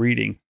learned from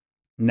reading,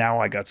 now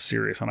I got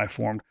serious and I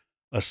formed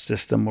a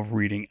system of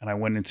reading, and I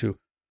went into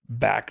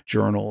back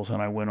journals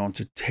and I went on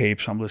to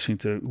tapes. I'm listening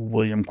to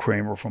William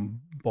Kramer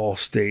from Ball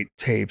State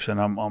tapes, and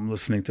I'm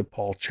listening to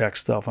Paul Chek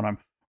stuff, and I'm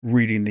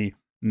reading the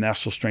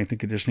National Strength and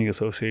Conditioning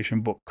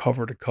Association book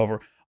cover to cover.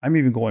 I'm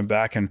even going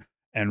back and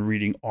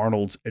reading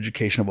Arnold's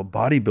Education of a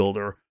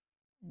Bodybuilder,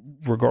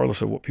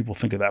 regardless of what people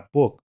think of that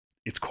book.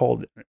 It's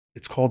called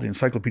the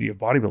Encyclopedia of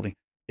Bodybuilding.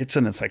 It's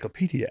an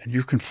encyclopedia, and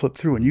you can flip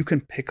through and you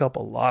can pick up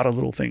a lot of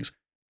little things,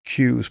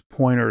 cues,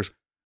 pointers,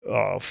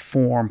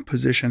 form,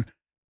 position.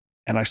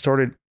 And I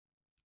started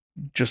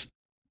just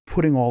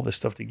putting all this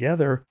stuff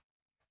together.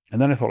 And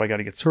then I thought I got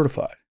to get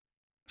certified.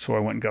 So I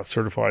went and got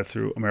certified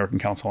through American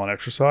Council on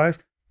Exercise.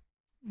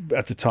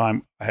 At the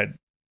time, I had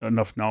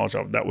enough knowledge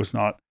of it. That was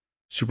not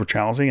super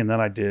challenging. And then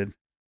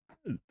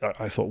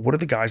I thought, what do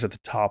the guys at the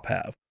top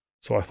have?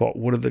 So I thought,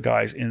 what do the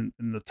guys in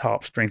the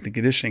top strength and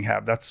conditioning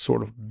have? That's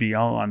sort of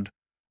beyond,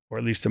 or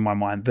at least in my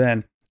mind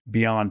then,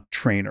 beyond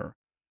trainer.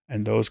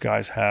 And those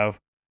guys have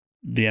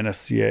the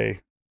NSCA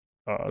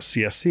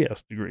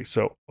CSCS degree.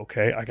 So,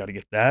 okay, I got to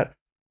get that.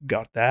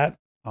 Got that.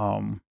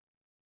 And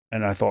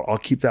I thought I'll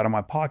keep that in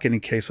my pocket in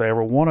case I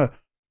ever want to,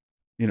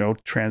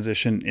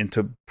 transition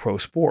into pro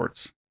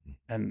sports.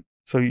 And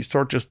so you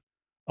start just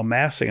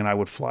amassing, and I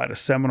would fly to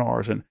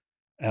seminars and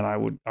I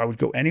would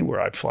go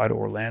anywhere. I'd fly to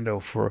Orlando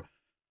for,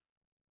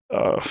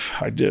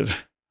 I did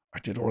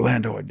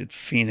Orlando, I did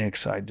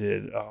Phoenix, I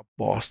did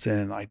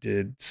Boston, I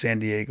did San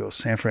Diego,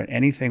 San Fran,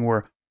 anything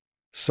where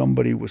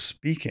somebody was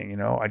speaking, you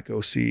know. I'd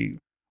go see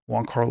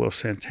Juan Carlos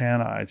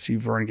Santana, I'd see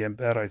Vern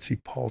Gambetta, I'd see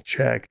Paul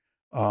Chek,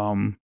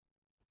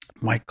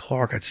 Mike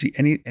Clark, I'd see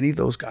any of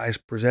those guys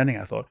presenting.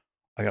 I thought,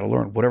 I got to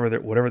learn whatever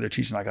they're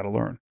teaching. I got to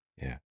learn.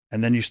 Yeah.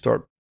 And then you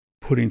start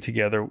putting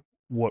together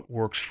what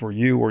works for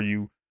you, or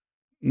you,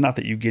 not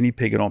that you guinea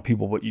pig it on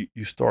people, but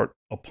you start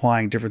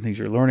applying different things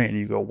you're learning, and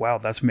you go, wow,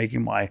 that's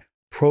making my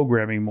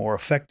programming more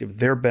effective.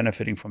 They're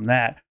benefiting from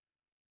that.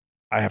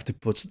 I have to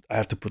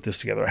put this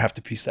together. I have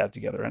to piece that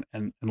together.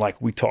 And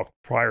like we talked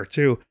prior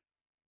to,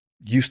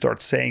 you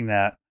start saying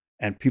that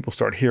and people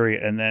start hearing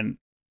it, and then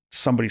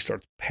somebody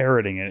starts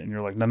parroting it, and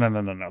you're like, no,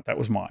 that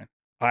was mine.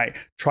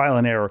 Trial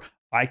and error.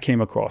 I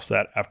came across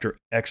that after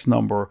X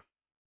number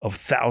of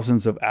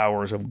thousands of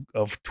hours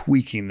of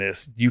tweaking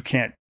this. You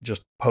can't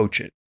just poach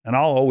it. And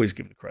I'll always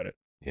give the credit.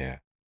 Yeah.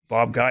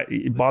 Bob Guy,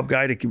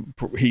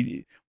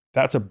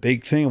 that's a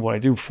big thing of what I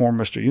do.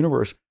 Former Mr.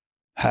 Universe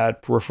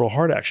had peripheral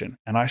heart action.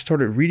 And I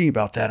started reading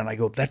about that, and I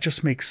go, that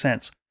just makes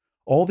sense.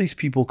 All these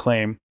people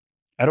claim,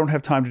 I don't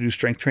have time to do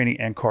strength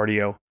training and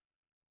cardio.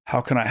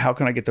 How can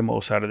I get the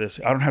most out of this?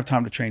 I don't have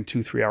time to train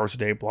 2-3 hours a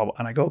day, blah, blah.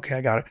 And I go, okay,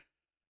 I got it.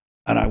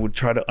 And I would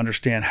try to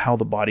understand how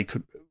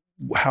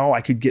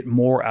I could get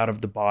more out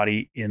of the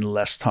body in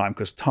less time,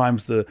 because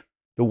time's the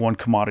one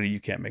commodity you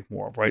can't make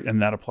more of, right? And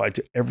that applied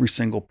to every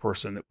single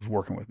person that was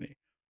working with me.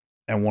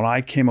 And when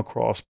I came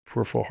across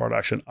peripheral heart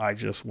action, I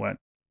just went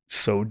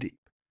so deep.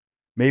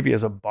 Maybe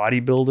as a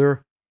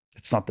bodybuilder,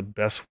 it's not the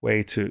best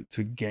way to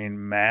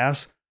gain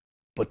mass,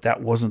 but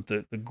that wasn't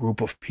the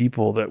group of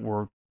people that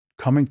were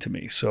coming to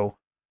me. So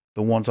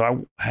the ones I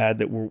had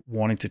that were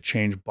wanting to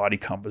change body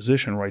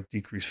composition, right?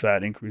 Decrease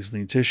fat, increase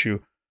lean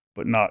tissue,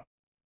 but not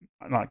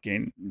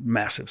gain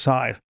massive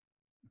size.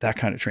 That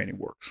kind of training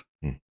works.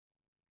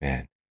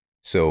 Man.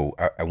 So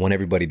I want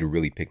everybody to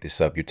really pick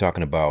this up. You're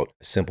talking about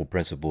a simple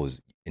principle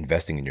is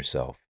investing in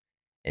yourself,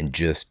 and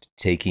just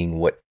taking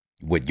what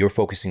you're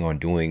focusing on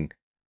doing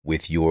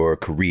with your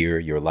career,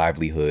 your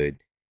livelihood,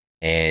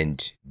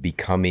 and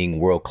becoming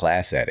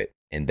world-class at it.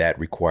 And that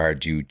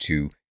required you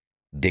to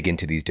dig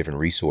into these different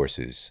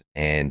resources.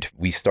 And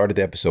we started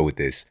the episode with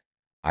this.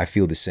 I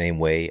feel the same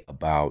way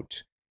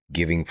about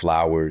giving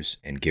flowers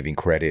and giving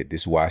credit.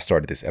 This is why I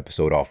started this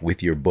episode off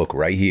with your book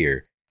right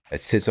here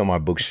that sits on my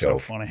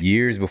bookshelf. So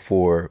years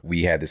before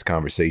we had this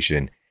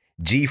conversation.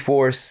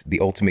 G-Force, the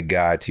ultimate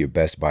guide to your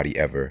best body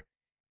ever.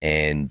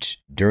 And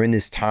during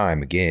this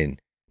time, again,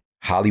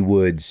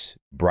 Hollywood's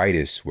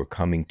brightest were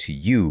coming to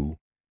you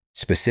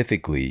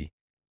specifically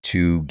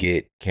to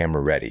get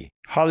camera ready.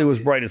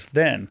 Hollywood's brightest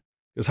then,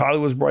 because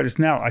Hollywood's brightest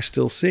now, I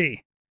still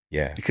see.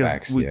 Yeah,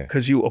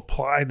 because you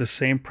apply the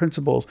same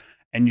principles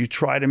and you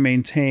try to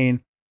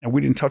maintain, and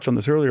we didn't touch on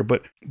this earlier,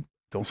 but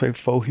don't say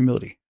faux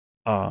humility.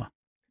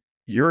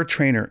 You're a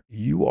trainer.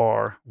 You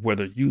are,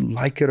 whether you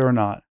like it or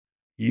not,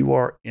 you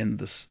are in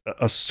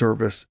a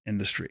service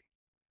industry.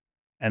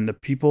 And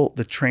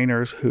the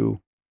trainers who,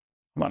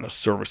 I'm not in a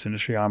service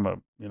industry.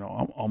 I'm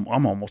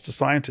almost a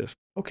scientist.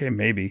 Okay,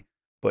 maybe,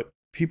 but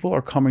people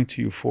are coming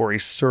to you for a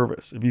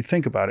service. If you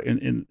think about it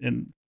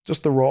in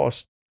just the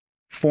rawest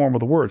form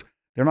of the words,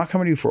 they're not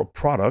coming to you for a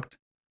product.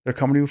 They're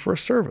coming to you for a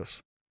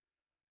service.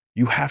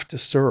 You have to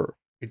serve.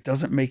 It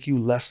doesn't make you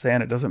less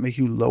than. It doesn't make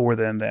you lower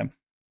than them.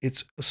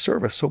 It's a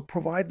service. So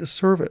provide the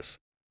service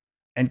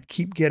and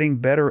keep getting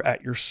better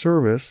at your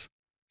service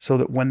so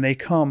that when they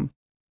come,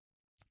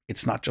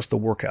 it's not just a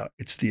workout.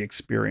 It's the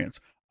experience.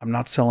 I'm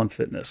not selling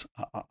fitness.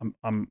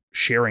 I'm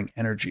sharing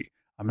energy.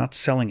 I'm not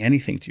selling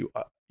anything to you.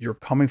 You're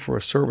coming for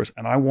a service,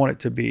 and I want it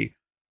to be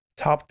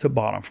top to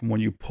bottom, from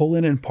when you pull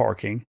in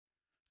parking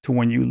to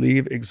when you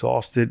leave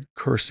exhausted,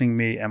 cursing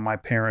me and my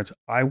parents.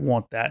 I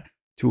want that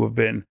to have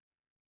been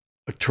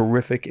a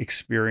terrific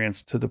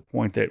experience, to the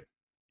point that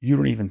you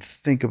don't even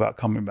think about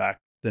coming back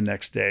the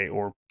next day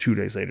or 2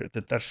 days later.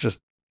 That's just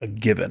a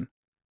given.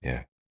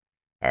 Yeah.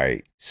 All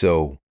right.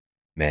 So,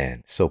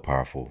 man, so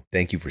powerful.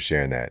 Thank you for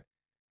sharing that.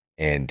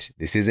 And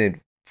this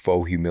isn't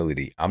faux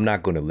humility. I'm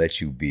not going to let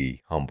you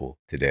be humble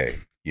today.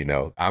 You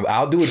know,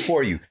 I'll do it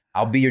for you.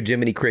 I'll be your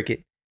Jiminy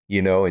Cricket,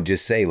 you know, and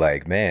just say,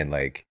 like, man,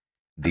 like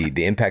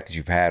the impact that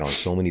you've had on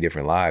so many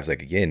different lives.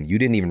 Like, again, you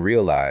didn't even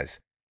realize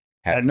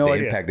the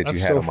impact that you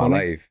had on my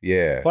life.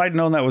 Yeah. If I'd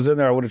known that was in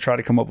there, I would have tried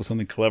to come up with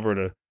something clever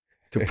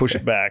to push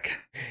it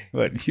back.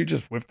 But you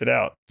just whipped it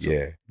out. So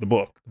yeah. The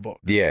book.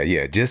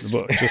 Yeah. Just the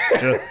book.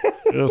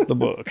 Just the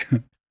book.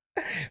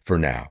 For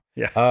now.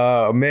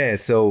 Yeah. Man.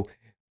 So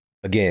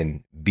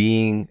again,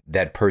 being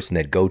that person,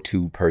 that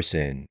go-to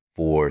person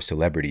for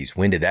celebrities,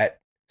 when did that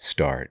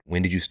start?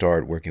 When did you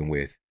start working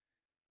with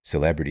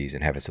celebrities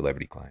and having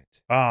celebrity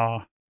clients?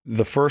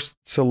 The first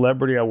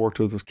celebrity I worked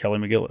with was Kelly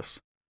McGillis.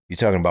 You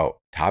talking about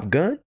Top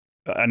Gun?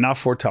 Not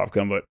for Top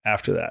Gun, but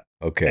after that.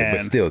 Okay, but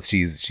still,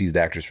 she's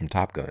the actress from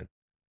Top Gun.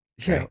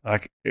 Yeah,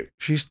 right?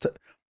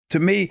 to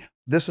me,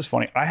 this is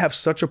funny. I have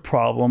such a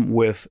problem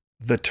with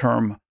the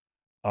term,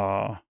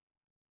 and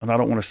I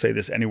don't want to say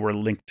this anywhere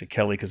linked to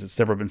Kelly because it's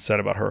never been said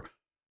about her.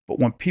 But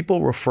when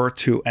people refer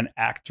to an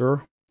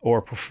actor or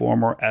a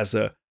performer as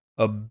a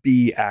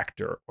B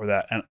actor or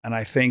that, and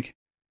I think,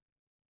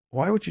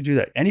 why would you do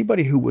that?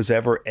 Anybody who was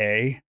ever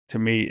A, to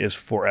me, is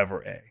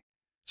forever A.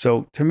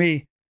 So to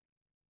me,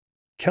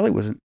 Kelly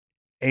was an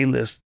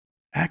A-list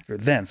actor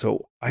then.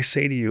 So I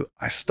say to you,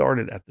 I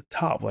started at the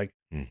top. Like,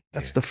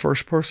 that's the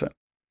first person.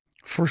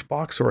 First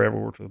boxer I ever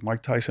worked with,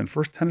 Mike Tyson.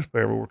 First tennis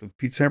player I ever worked with,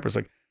 Pete Sampras.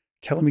 Like,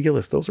 Kelly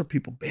McGillis. Those are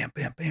people, bam,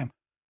 bam, bam.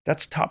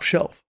 That's top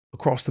shelf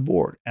across the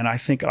board. And I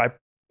think I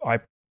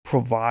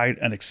provide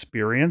an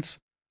experience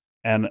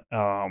and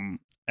an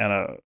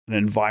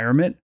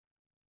environment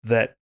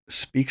that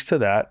speaks to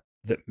that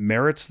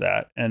merits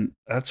that. And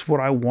that's what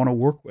I want to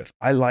work with.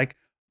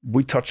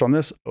 We touched on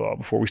this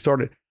before we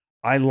started.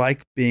 I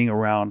like being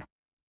around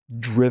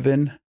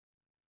driven,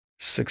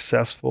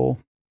 successful.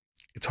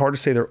 It's hard to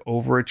say they're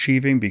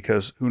overachieving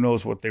because who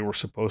knows what they were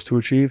supposed to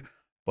achieve,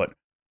 but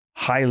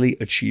highly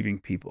achieving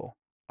people.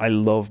 I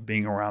love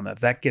being around that.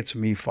 That gets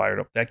me fired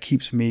up. That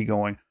keeps me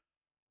going,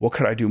 what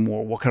could I do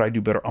more? What could I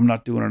do better? I'm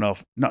not doing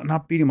enough.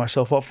 Not beating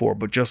myself up for it,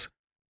 but just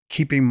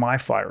keeping my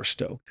fire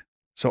stoked.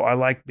 So I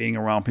like being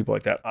around people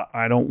like that.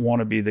 I don't want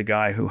to be the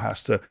guy who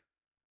has to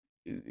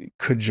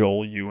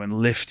cajole you and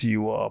lift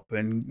you up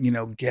and,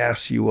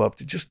 gas you up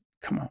to just,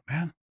 come on,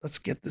 man, let's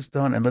get this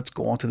done and let's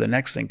go on to the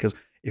next thing. Because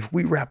if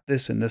we wrap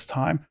this in this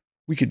time,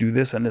 we could do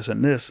this and this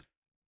and this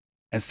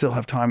and still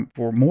have time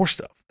for more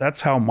stuff.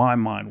 That's how my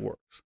mind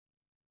works.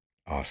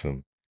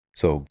 Awesome.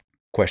 So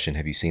question,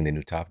 have you seen the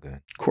new Top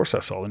Gun? Of course I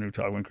saw the new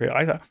Top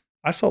Gun.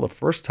 I saw the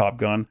first Top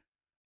Gun.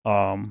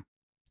 I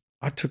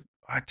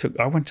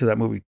went to that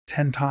movie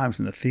 10 times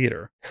in the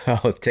theater.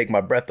 Oh, take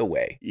my breath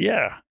away.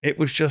 Yeah. It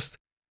was just,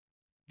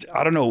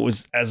 I don't know. It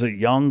was as a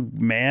young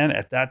man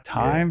at that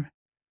time. Yeah.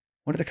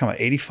 When did it come out?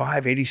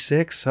 85,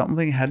 86,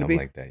 something had something to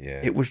be. Like that.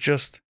 Yeah.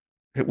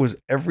 It was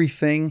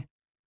everything.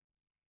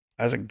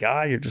 As a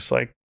guy, you're just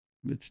like,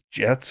 it's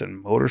jets and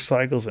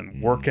motorcycles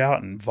and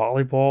workout and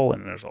volleyball.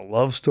 And there's a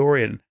love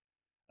story and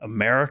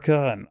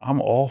America. And I'm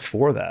all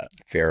for that.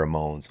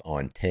 Pheromones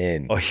on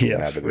 10. Oh,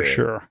 yes, for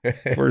sure.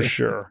 For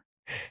sure.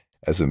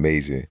 That's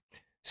amazing.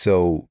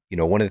 So,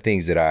 one of the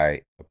things that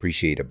I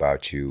appreciate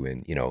about you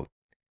and,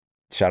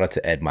 shout out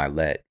to Ed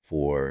Milet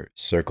for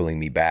circling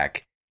me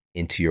back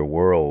into your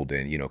world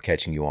and,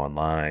 catching you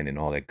online and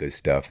all that good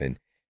stuff. And,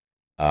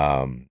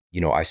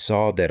 I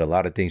saw that a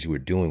lot of things you were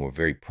doing were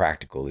very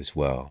practical as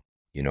well,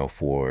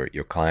 for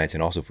your clients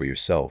and also for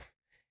yourself.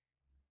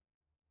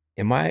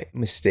 Am I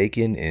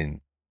mistaken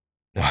in,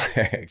 no,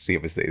 actually,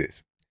 I'm going to say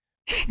this.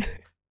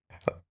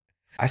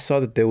 I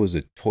saw that there was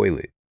a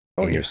toilet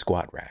in your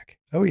squat rack.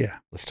 Oh, yeah.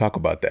 Let's talk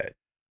about that.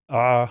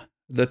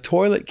 The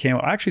toilet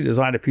I actually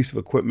designed a piece of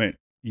equipment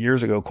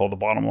years ago called the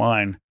Bottom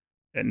Line.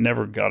 It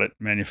never got it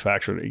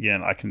manufactured.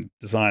 Again, I can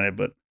design it,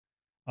 but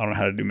I don't know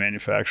how to do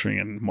manufacturing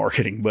and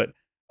marketing. But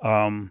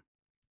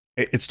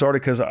it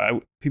started because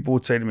people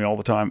would say to me all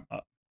the time,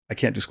 I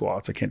can't do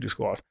squats. I can't do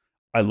squats.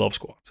 I love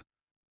squats.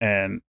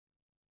 And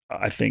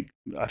I think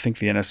the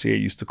NSCA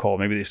used to call,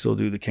 maybe they still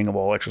do, the king of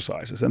all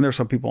exercises. And there's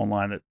some people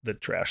online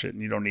that trash it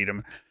and you don't need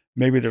them.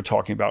 Maybe they're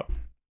talking about,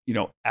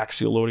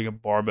 axial loading a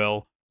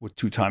barbell with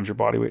 2 times your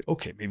body weight.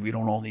 Okay, maybe we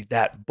don't all need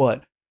that,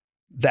 but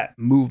that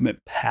movement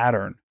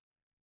pattern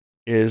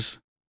is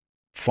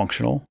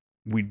functional.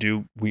 We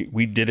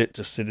did it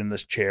to sit in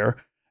this chair.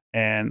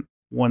 And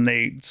when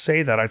they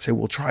say that, I'd say,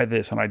 well, try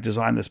this. And I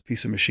designed this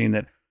piece of machine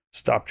that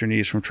stopped your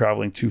knees from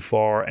traveling too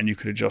far. And you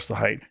could adjust the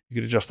height. You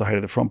could adjust the height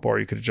of the front bar.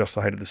 You could adjust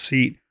the height of the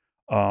seat.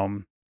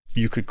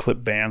 You could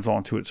clip bands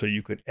onto it so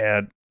you could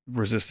add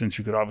resistance.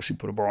 You could obviously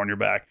put a bar on your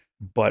back,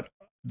 but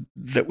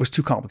that was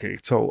too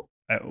complicated. So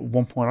at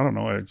one point, I don't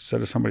know, I said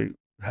to somebody,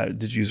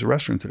 did you use the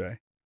restroom today?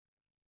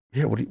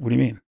 Yeah. What do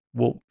you mean?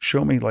 Well,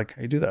 show me like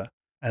how you do that.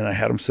 And I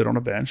had them sit on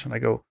a bench and I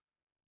go,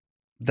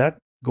 that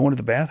going to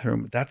the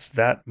bathroom, that's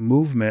that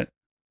movement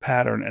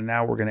pattern. And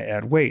now we're going to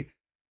add weight.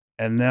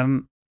 And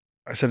then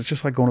I said, it's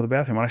just like going to the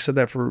bathroom. And I said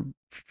that for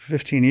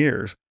 15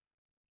 years.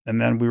 And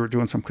then we were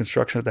doing some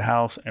construction at the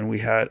house and we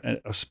had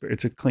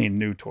it's a clean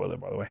new toilet,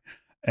 by the way.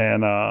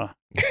 And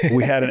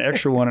we had an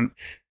extra one. And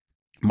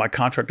my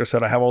contractor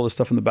said, I have all this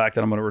stuff in the back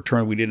that I'm going to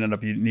return. We didn't end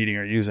up needing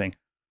or using.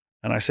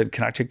 And I said,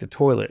 can I take the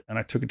toilet? And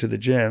I took it to the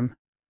gym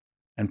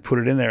and put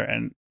it in there.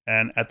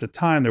 And at the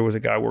time there was a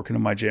guy working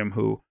in my gym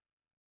who,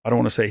 I don't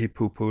want to say he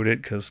poo-pooed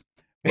it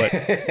but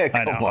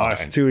I know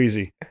it's too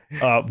easy.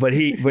 But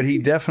he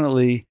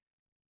definitely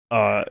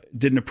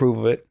didn't approve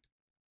of it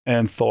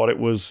and thought it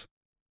was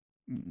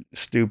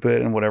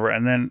stupid and whatever.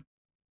 And then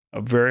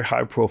a very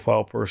high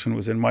profile person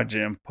was in my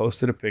gym,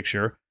 posted a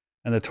picture,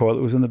 and the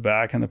toilet was in the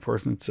back. And the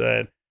person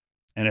said,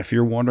 and if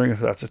you're wondering if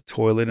that's a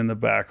toilet in the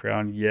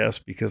background, yes,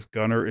 because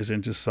Gunnar is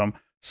into some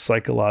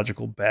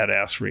psychological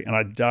badassery. And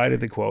I died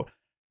at the quote.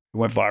 It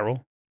went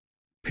viral.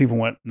 People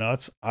went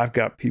nuts. I've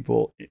got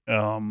people,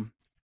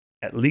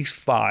 at least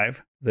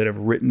 5 that have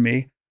written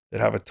me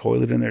that have a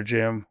toilet in their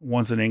gym.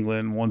 One's in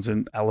England, one's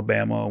in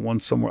Alabama,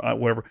 one's somewhere,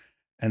 wherever.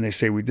 And they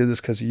say, we did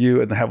this because of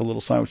you. And they have a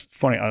little sign, which is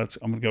funny.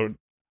 I'm going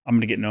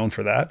to get known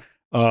for that.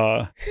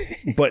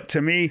 But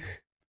to me,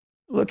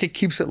 look, it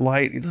keeps it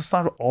light. Let's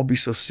not all be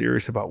so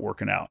serious about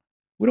working out.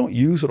 We don't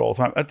use it all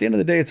the time. At the end of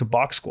the day, it's a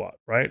box squat,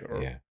 right?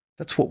 Or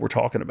that's what we're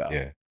talking about.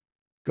 Yeah.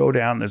 Go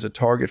down. There's a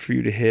target for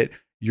you to hit.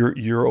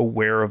 You're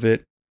aware of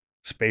it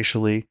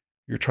spatially.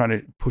 You're trying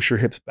to push your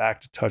hips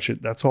back to touch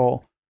it. That's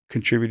all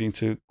contributing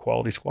to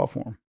quality squat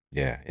form.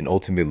 Yeah. And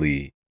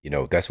ultimately,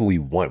 that's what we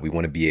want. We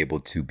want to be able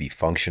to be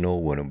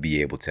functional. We want to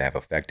be able to have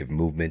effective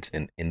movements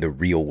in the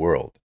real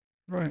world.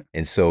 Right.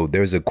 And so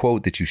there's a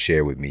quote that you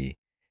share with me.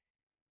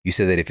 You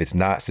said that if it's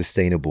not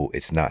sustainable,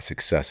 it's not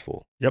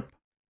successful. Yep.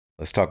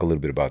 Let's talk a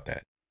little bit about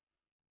that.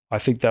 I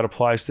think that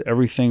applies to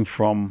everything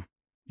from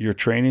your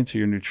training to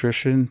your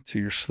nutrition, to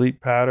your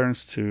sleep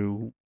patterns,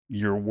 to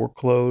your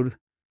workload,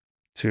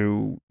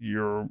 to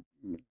your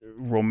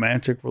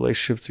romantic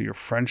relationships, to your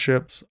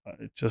friendships.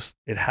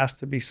 It has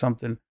to be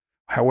something,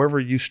 however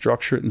you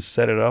structure it and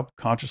set it up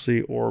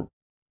consciously or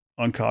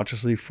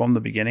unconsciously from the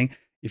beginning.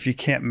 If you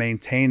can't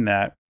maintain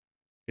that,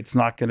 it's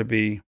not going to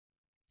be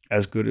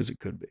as good as it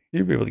could be.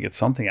 You'll be able to get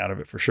something out of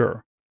it for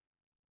sure.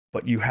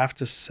 But you have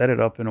to set it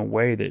up in a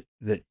way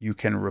that you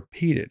can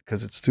repeat it,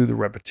 because it's through the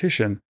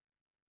repetition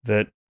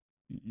that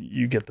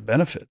you get the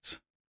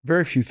benefits.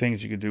 Very few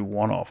things you could do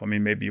one-off. I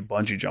mean, maybe you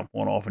bungee jump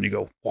one-off and you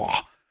go,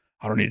 wow,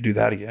 I don't need to do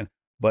that again.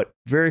 But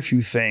very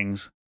few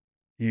things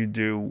you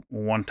do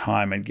one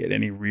time and get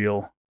any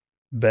real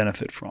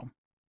benefit from.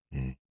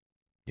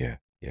 Yeah.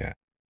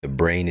 The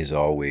brain is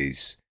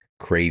always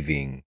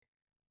craving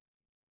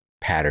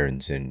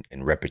patterns and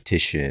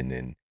repetition,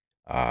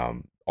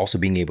 and also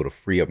being able to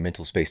free up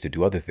mental space to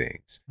do other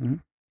things. Mm-hmm.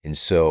 And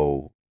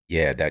so,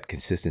 that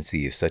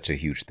consistency is such a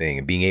huge thing,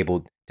 and being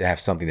able to have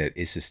something that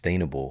is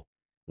sustainable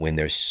when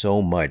there's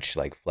so much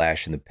like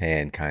flash in the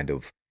pan kind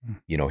of,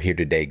 here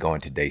today, gone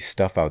today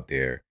stuff out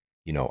there.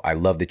 I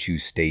love that you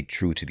stayed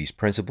true to these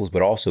principles,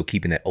 but also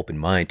keeping that open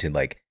mind to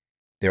like,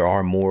 there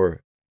are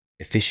more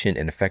efficient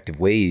and effective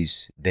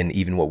ways than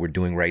even what we're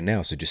doing right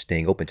now. So just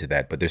staying open to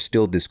that, but there's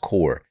still this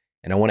core.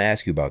 And I want to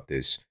ask you about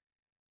this.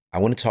 I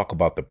want to talk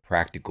about the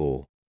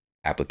practical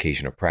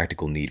application or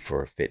practical need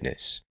for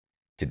fitness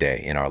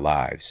today in our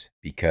lives,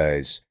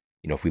 because,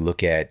 if we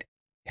look at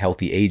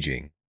healthy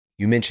aging,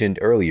 you mentioned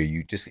earlier,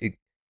 you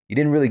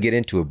didn't really get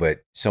into it,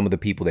 but some of the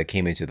people that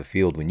came into the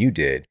field when you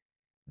did,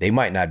 they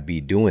might not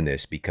be doing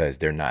this because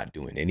they're not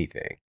doing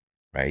anything,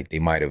 right? They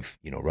might have,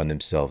 run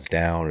themselves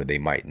down, or they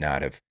might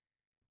not have,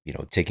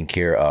 taken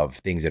care of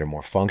things that are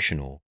more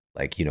functional.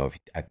 Like,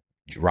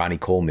 Ronnie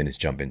Coleman is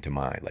jumping to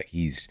mind. Like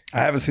I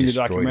haven't seen the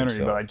documentary,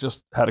 himself. but I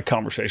just had a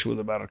conversation with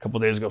him about it a couple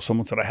of days ago.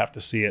 Someone said I have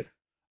to see it.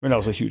 I mean, I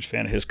was a huge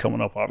fan of his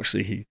coming up.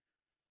 Obviously,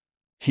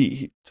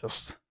 he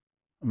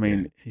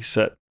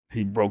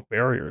broke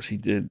barriers.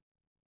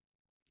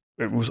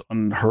 It was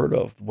unheard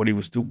of what he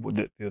was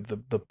doing,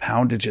 the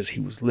poundages he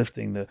was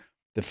lifting, the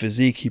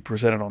physique he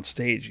presented on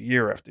stage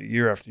year after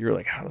year after year.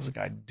 Like, how does a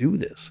guy do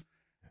this?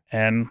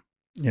 And,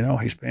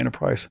 he's paying a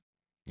price.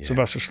 Yeah.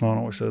 Sylvester Stallone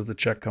always says the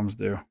check comes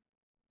due.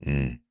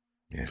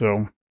 Yeah.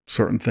 So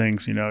certain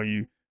things,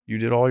 you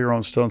did all your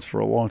own stunts for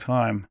a long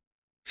time.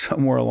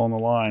 Somewhere along the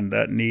line,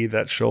 that knee,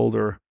 that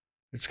shoulder,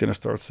 it's going to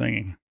start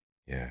singing.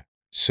 Yeah.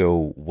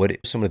 So what are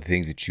some of the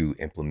things that you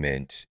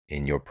implement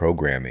in your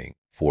programming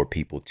for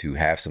people to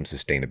have some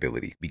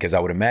sustainability? Because I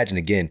would imagine,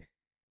 again,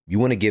 you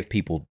want to give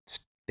people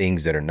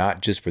things that are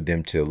not just for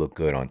them to look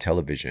good on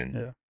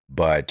television,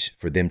 but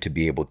for them to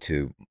be able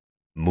to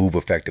move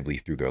effectively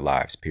through their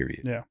lives,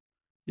 period. Yeah.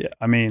 Yeah.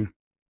 I mean,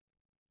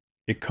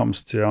 it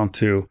comes down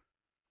to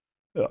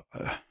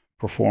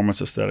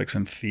performance, aesthetics,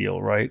 and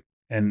feel, right?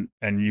 And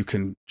you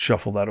can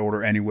shuffle that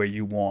order any way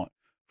you want.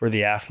 For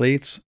the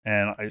athletes,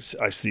 and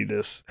I see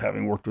this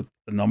having worked with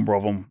a number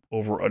of them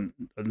over a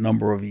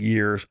number of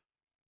years,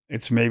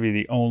 it's maybe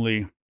the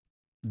only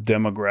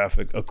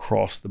demographic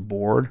across the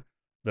board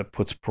that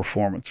puts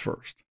performance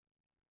first.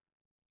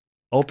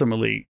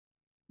 Ultimately,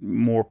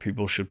 more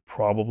people should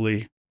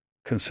probably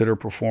consider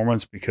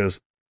performance,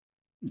 because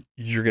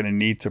you're going to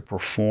need to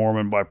perform.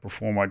 And by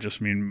perform, I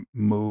just mean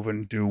move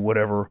and do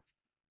whatever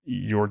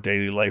your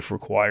daily life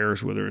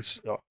requires, whether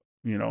it's,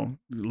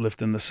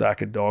 lifting the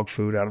sack of dog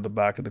food out of the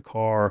back of the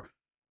car,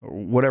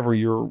 or whatever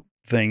your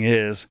thing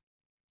is,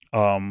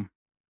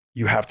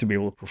 you have to be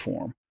able to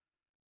perform.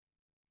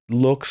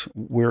 Looks,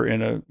 we're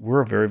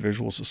a very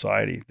visual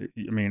society.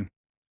 I mean,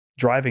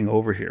 driving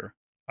over here,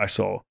 I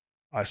saw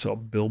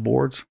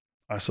billboards,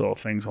 I saw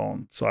things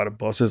on the side of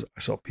buses,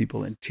 I saw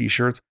people in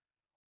t-shirts,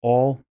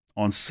 all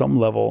on some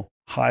level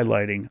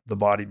highlighting the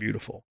body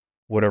beautiful,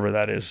 whatever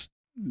that is,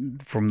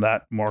 from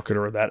that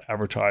marketer or that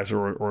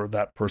advertiser or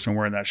that person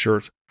wearing that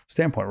shirt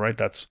standpoint, right?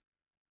 That's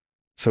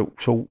so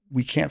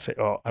we can't say,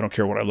 oh, I don't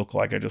care what I look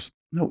like.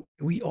 No,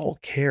 we all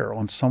care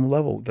on some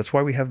level. That's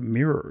why we have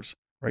mirrors,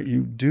 right?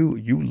 You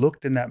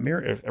looked in that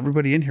mirror.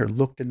 Everybody in here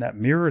looked in that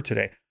mirror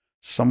today.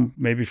 Some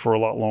maybe for a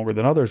lot longer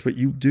than others, but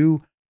you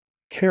do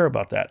care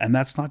about that. And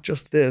that's not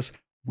just this.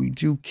 We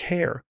do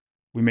care.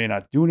 We may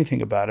not do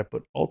anything about it,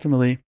 but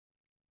ultimately,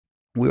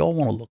 we all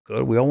want to look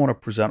good. We all want to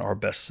present our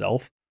best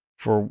self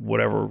for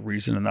whatever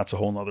reason, and that's a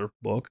whole nother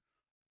book.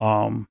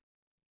 And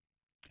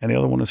the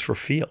other one is for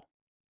feel.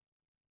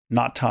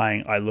 Not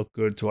tying I look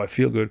good to I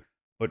feel good,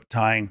 but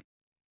tying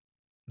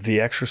the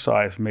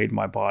exercise made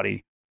my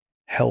body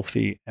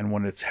healthy. And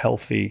when it's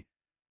healthy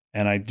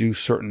and I do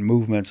certain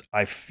movements,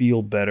 I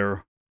feel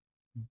better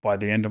by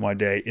the end of my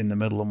day, in the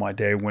middle of my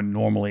day, when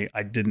normally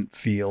I didn't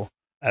feel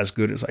as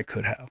good as I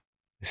could have.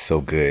 It's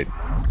so good.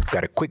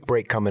 Got a quick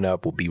break coming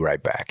up. We'll be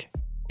right back.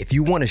 If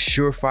you want a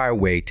surefire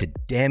way to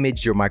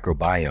damage your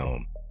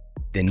microbiome,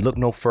 then look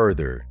no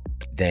further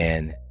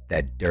than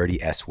that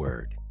dirty S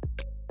word,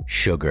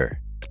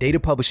 sugar. Data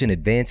published in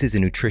Advances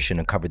in Nutrition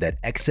uncovered that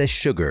excess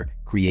sugar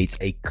creates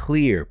a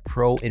clear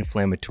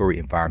pro-inflammatory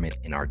environment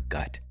in our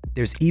gut.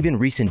 There's even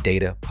recent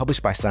data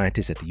published by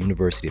scientists at the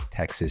University of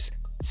Texas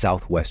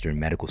Southwestern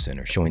Medical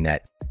Center showing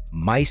that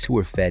mice who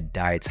were fed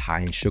diets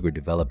high in sugar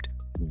developed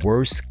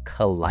worse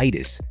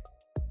colitis.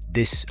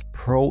 This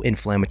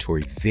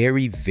pro-inflammatory,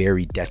 very,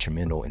 very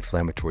detrimental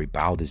inflammatory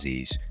bowel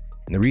disease.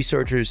 And the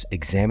researchers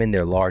examined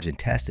their large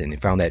intestine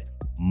and found that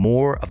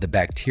more of the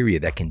bacteria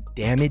that can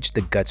damage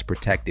the gut's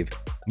protective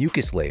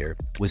mucus layer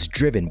was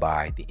driven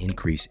by the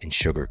increase in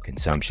sugar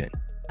consumption.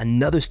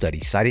 Another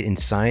study cited in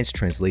Science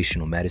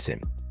Translational Medicine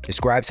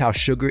describes how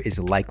sugar is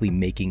likely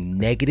making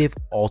negative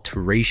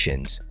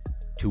alterations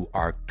to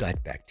our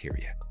gut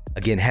bacteria.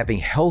 Again, having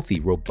healthy,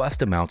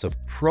 robust amounts of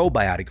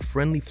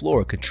probiotic-friendly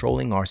flora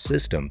controlling our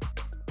system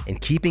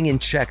and keeping in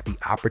check the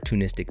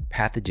opportunistic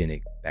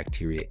pathogenic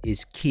bacteria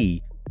is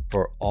key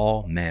for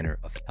all manner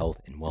of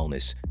health and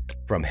wellness,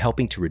 from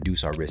helping to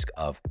reduce our risk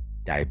of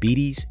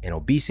diabetes and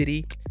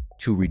obesity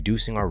to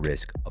reducing our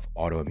risk of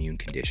autoimmune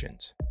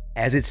conditions.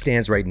 As it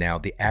stands right now,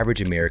 the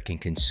average American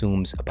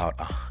consumes about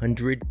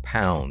 100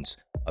 pounds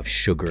of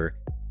sugar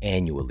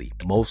annually,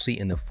 mostly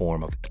in the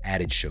form of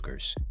added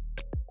sugars.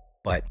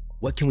 But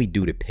what can we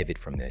do to pivot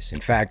from this?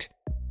 In fact,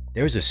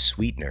 there's a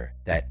sweetener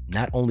that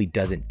not only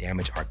doesn't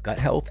damage our gut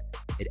health,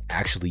 it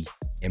actually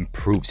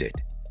improves it.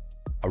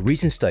 A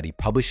recent study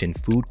published in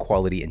Food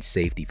Quality and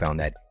Safety found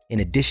that in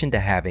addition to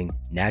having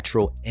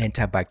natural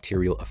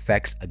antibacterial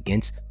effects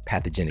against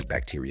pathogenic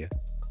bacteria,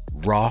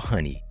 raw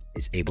honey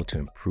is able to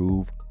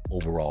improve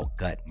overall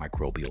gut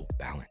microbial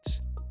balance.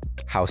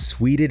 How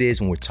sweet it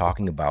is when we're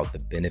talking about the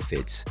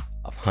benefits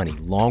of honey,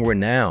 long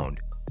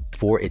renowned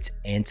for its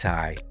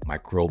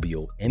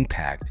antimicrobial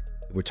impact.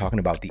 We're talking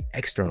about the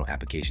external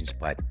applications,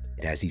 but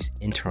it has these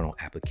internal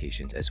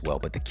applications as well.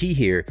 But the key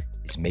here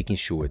is making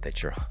sure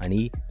that your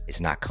honey is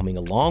not coming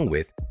along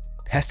with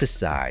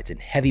pesticides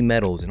and heavy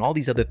metals and all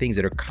these other things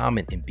that are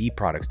common in bee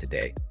products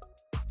today.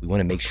 We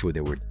want to make sure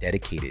that we're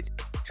dedicated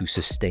to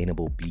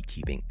sustainable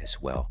beekeeping as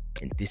well.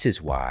 And this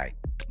is why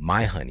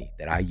my honey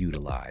that I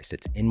utilize,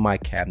 that's in my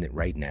cabinet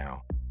right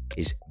now,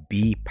 is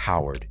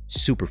bee-powered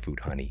superfood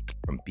honey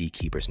from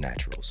Beekeepers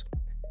Naturals.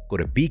 Go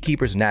to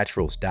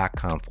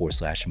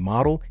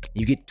beekeepersnaturals.com/model and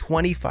you get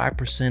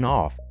 25%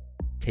 off,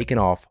 taken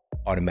off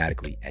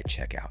automatically at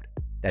checkout.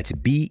 That's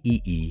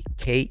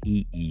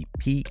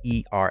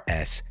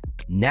BEEKEEPERS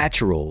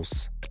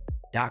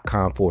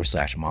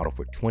naturals.com/model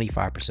for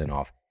 25%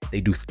 off. They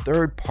do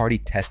third-party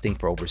testing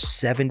for over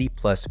 70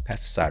 plus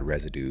pesticide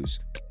residues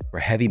for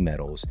heavy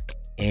metals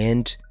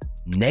and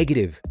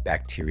negative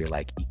bacteria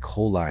like E.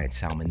 coli and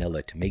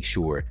salmonella to make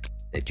sure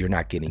that you're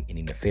not getting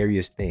any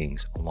nefarious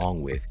things,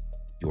 along with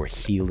your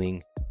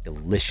healing,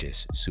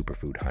 delicious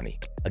superfood honey.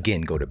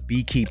 Again, go to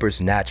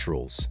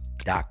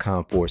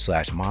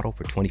beekeepersnaturals.com/model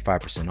for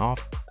 25%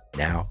 off.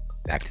 Now,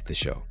 back to the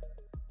show.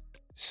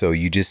 So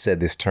you just said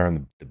this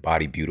term, the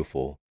body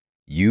beautiful.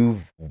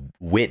 You've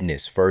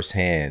witnessed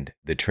firsthand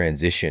the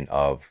transition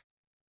of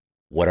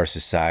what our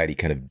society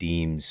kind of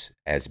deems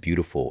as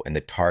beautiful and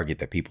the target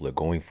that people are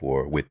going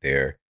for with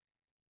their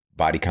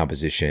body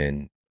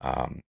composition,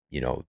 the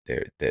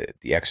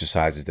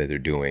exercises that they're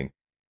doing.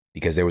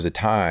 Because there was a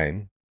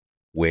time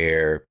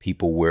where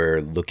people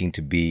were looking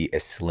to be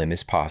as slim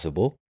as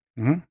possible,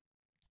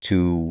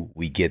 to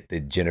we get the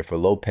Jennifer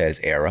Lopez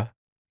era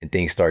and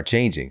things start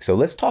changing. So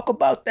let's talk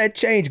about that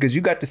change, because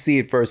you got to see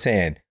it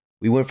firsthand.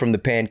 We went from the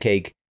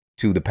pancake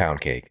to the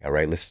pound cake. All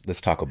right, let's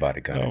talk about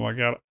it, Gunnar. Oh my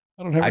God.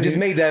 I just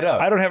made that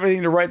up. I don't have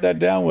anything to write that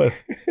down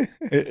with.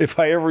 If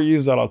I ever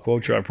use that, I'll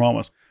quote you, I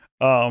promise.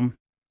 I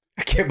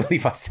can't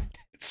believe I said that.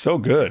 It's so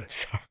good.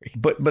 Sorry.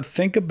 But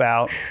think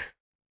about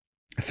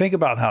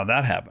how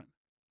that happened.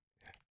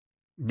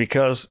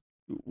 Because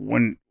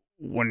when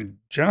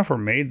Jennifer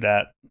made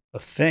that a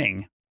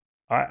thing,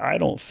 I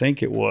don't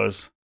think it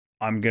was,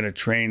 I'm going to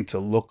train to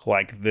look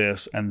like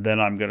this and then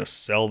I'm going to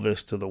sell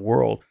this to the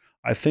world.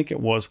 I think it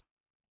was,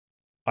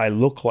 I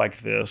look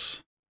like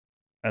this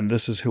and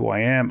this is who I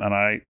am and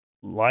I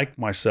like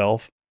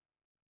myself,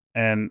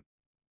 and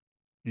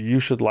you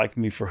should like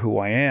me for who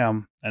I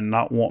am and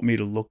not want me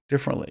to look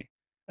differently.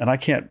 And I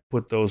can't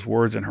put those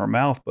words in her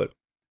mouth, but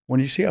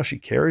when you see how she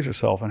carries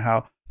herself and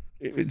how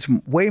it's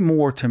way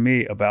more to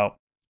me about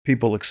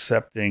people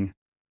accepting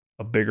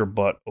a bigger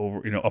butt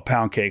over, a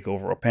pound cake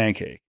over a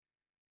pancake.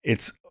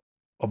 It's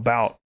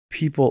about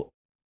people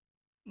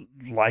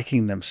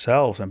liking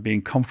themselves and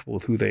being comfortable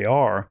with who they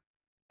are,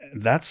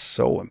 that's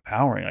so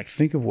empowering. Like,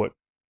 think of what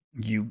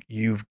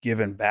you've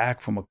given back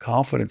from a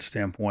confidence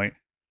standpoint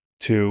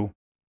to,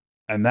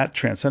 and that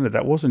transcended.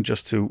 That wasn't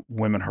just to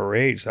women her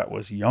age. That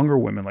was younger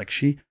women. Like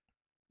she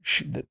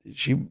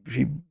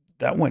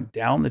that went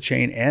down the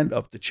chain and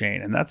up the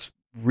chain, and that's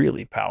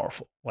really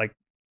powerful. Like,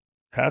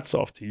 hats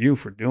off to you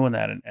for doing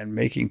that and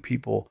making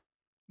people,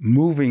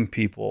 moving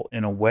people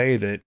in a way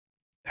that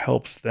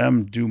helps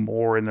them do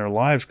more in their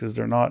lives because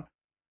they're not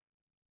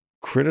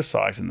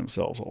criticizing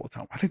themselves all the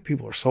time. I think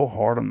people are so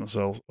hard on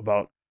themselves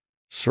about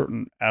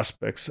certain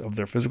aspects of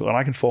their physical, and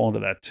I can fall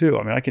into that too.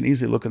 I mean, I can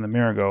easily look in the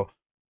mirror and go,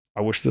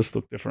 I wish this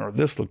looked different or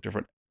this looked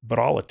different, but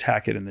I'll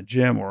attack it in the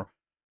gym or,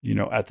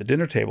 at the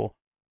dinner table.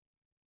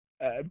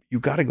 You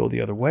got to go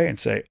the other way and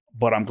say,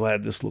 but I'm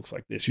glad this looks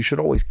like this. You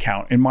should always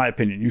in my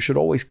opinion, you should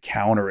always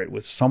counter it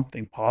with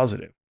something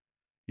positive.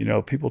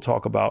 People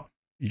talk about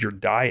your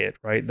diet,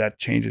 right? That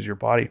changes your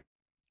body.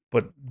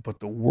 But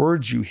the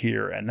words you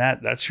hear, and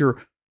that's your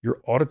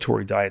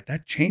auditory diet,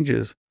 that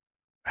changes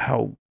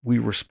how we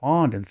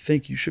respond and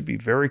think. You should be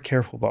very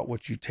careful about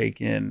what you take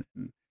in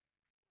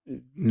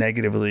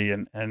negatively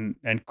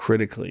and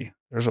critically.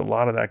 There's a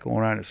lot of that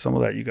going on. And some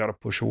of that you got to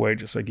push away,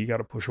 just like you got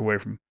to push away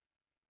from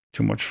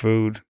too much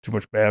food, too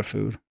much bad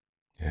food.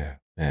 Yeah,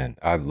 man,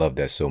 I love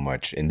that so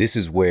much. And this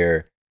is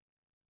where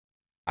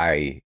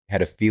I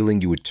had a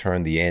feeling you would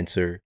turn the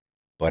answer,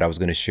 but I was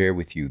going to share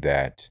with you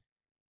that,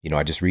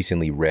 I just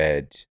recently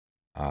read,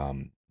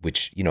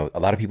 which, a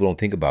lot of people don't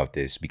think about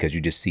this because you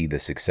just see the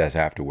success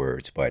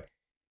afterwards, but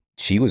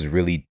she was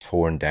really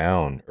torn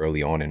down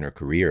early on in her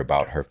career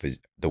about her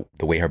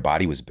the way her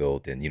body was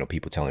built, and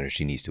people telling her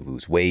she needs to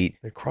lose weight.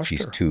 They crushed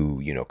She's her. too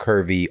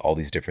curvy, all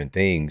these different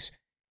things.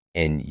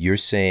 And you're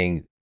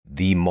saying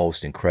the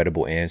most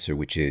incredible answer,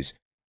 which is,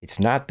 it's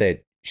not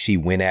that she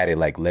went at it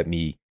like, let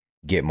me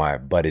get my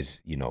butt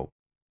as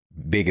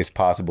big as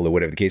possible or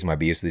whatever the case might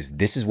be. It's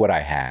this is what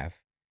I have,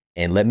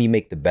 and let me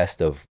make the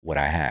best of what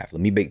I have. Let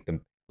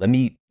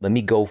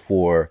me go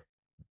for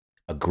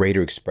a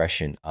greater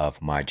expression of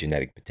my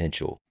genetic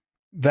potential.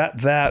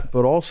 That,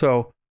 but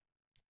also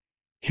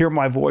hear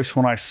my voice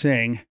when I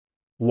sing,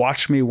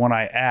 watch me when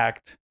I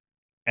act,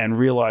 and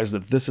realize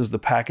that this is the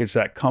package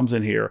that comes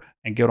in here,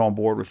 and get on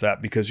board with that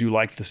because you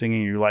like the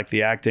singing, you like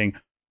the acting.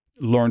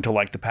 Learn to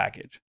like the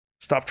package.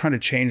 Stop trying to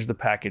change the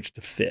package to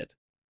fit,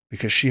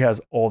 because she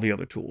has all the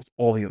other tools,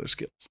 all the other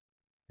skills.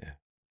 Yeah.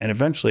 And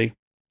eventually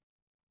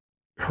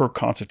her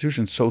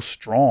constitution's so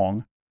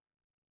strong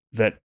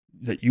that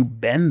you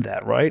bend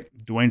that, right?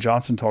 Dwayne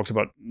Johnson talks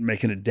about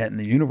making a dent in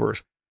the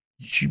universe.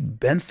 She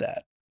bent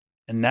that,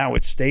 and now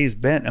it stays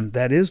bent, and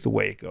that is the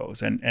way it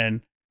goes.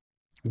 And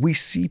we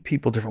see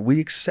people different. We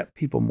accept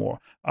people more.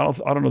 I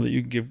don't know that you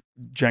can give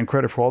Jen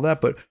credit for all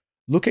that, but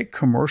look at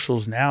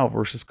commercials now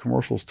versus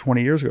commercials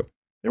 20 years ago.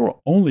 There were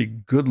only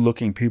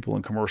good-looking people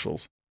in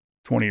commercials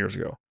 20 years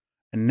ago,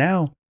 and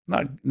now,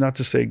 not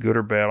to say good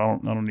or bad. I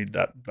don't need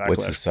that backlash.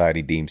 What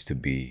society deems to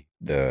be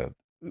the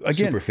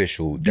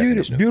superficial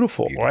definition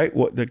beautiful, of beauty. right?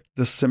 What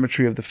the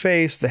symmetry of the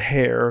face, the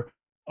hair,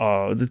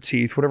 the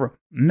teeth, whatever.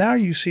 Now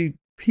you see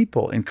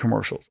people in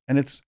commercials,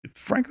 and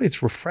frankly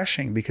it's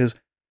refreshing because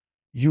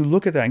you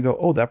look at that and go,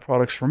 oh, that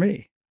product's for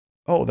me.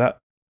 Oh, that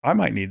I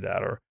might need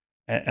that.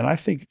 And I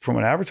think from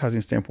an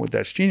advertising standpoint,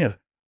 that's genius.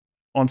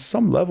 On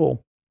some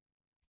level,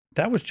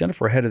 that was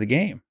Jennifer ahead of the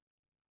game.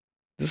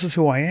 This is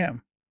who I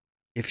am.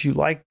 If you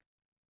like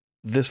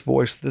this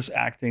voice, this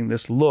acting,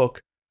 this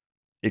look,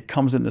 it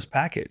comes in this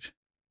package.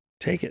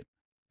 Take it.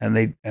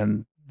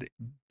 And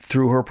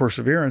through her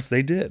perseverance,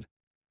 they did.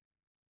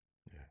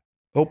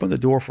 Open the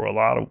door for a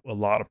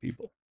lot of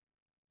people.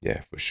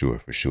 Yeah, for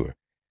sure.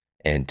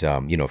 And,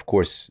 of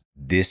course,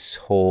 this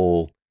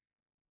whole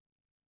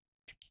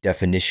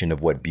definition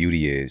of what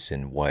beauty is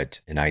and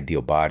what an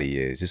ideal body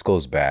is, this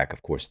goes back,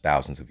 of course,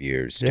 thousands of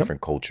years,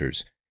 different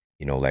cultures,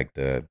 like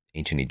the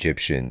ancient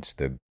Egyptians,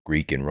 the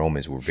Greek and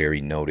Romans were very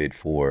noted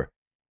for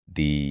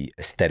the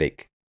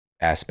aesthetic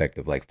aspect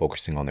of like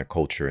focusing on their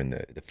culture and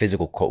the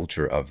physical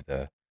culture of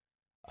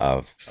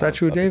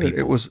Statue of David.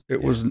 people.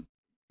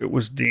 It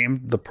was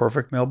deemed the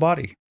perfect male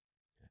body.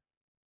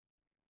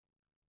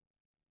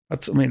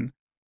 That's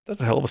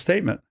a hell of a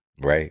statement.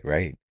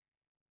 Right.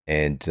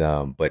 And,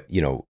 but,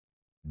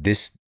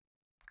 this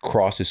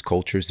crosses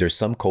cultures. There's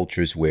some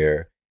cultures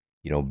where,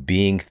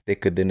 being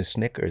thicker than a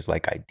Snicker is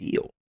like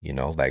ideal,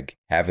 like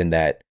having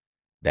that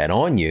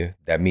on you,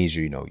 that means,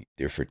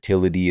 your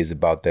fertility is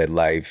about that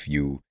life.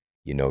 You're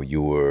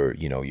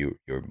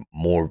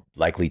more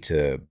likely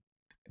to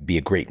be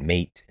a great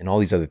mate and all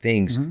these other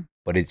things. Mm-hmm.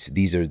 But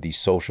these are these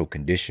social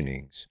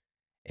conditionings.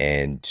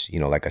 And,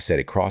 like I said,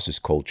 it crosses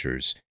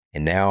cultures.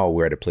 And now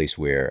we're at a place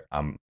where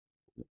I'm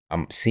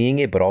seeing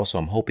it, but also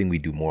I'm hoping we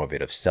do more of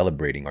it, of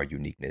celebrating our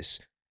uniqueness,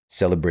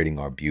 celebrating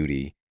our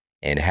beauty,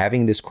 and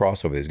having this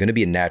crossover. There's going to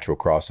be a natural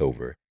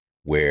crossover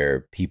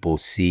where people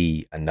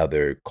see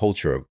another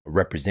culture, a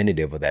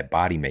representative of that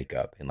body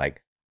makeup, and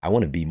like, I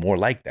want to be more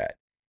like that.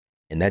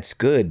 And that's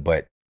good,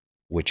 but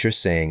what you're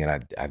saying,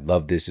 and I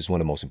love this, is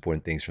one of the most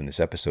important things from this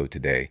episode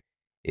today,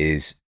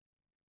 is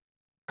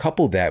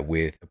couple that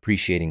with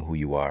appreciating who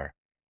you are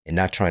and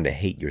not trying to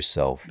hate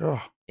yourself Ugh.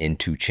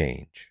 into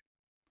change.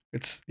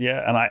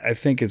 And I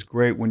think it's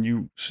great when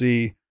you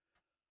see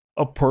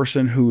a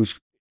person who's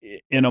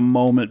in a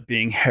moment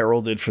being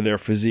heralded for their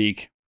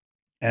physique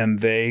and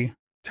they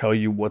tell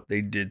you what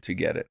they did to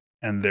get it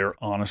and they're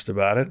honest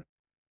about it,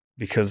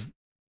 because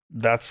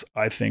that's,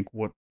 I think,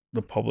 what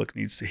the public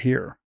needs to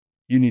hear.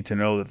 You need to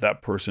know that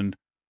that person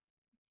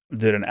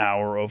did an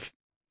hour of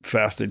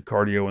fasted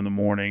cardio in the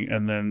morning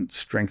and then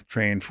strength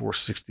trained for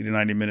 60 to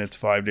 90 minutes,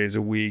 5 days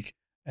a week.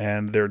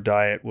 And their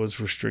diet was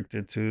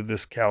restricted to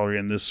this calorie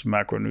and this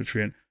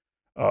macronutrient.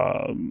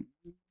 That's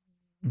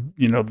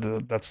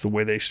the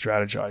way they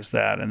strategize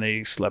that. And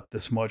they slept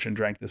this much and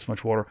drank this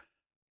much water.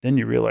 Then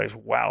you realize,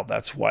 wow,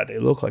 that's why they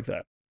look like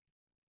that.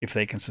 If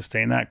they can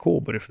sustain that, cool.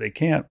 But if they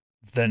can't,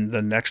 then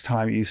the next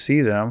time you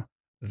see them,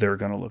 they're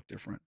going to look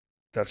different.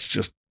 That's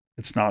just,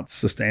 it's not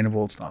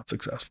sustainable. It's not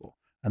successful.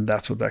 And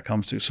that's what that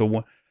comes to.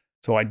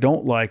 So I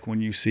don't like when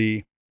you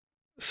see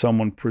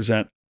someone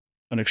present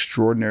an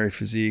extraordinary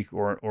physique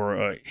or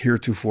a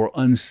heretofore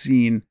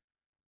unseen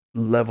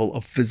level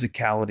of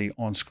physicality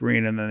on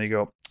screen. And then they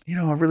go,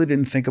 I really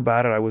didn't think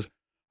about it.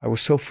 I was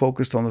so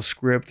focused on the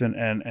script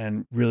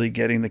and really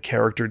getting the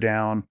character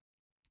down.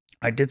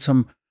 I did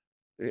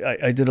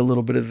a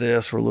little bit of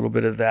this or a little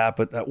bit of that,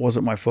 but that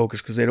wasn't my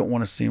focus, because they don't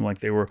want to seem like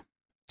they were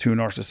too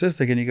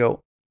narcissistic. And you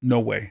go,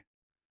 no way.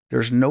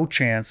 There's no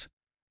chance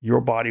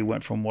your body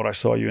went from what I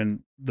saw you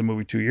in the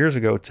movie 2 years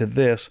ago to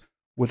this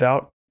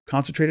without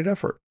concentrated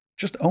effort.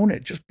 Just own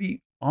it. Just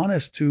be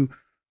honest to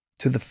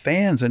the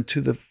fans and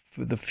to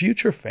the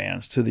future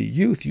fans, to the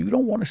youth. You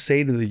don't want to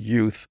say to the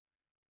youth,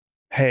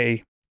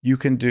 hey, you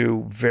can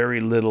do very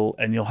little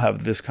and you'll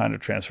have this kind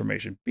of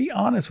transformation. Be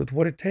honest with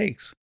what it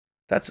takes.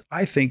 That's,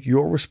 I think,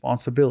 your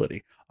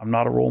responsibility. I'm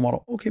not a role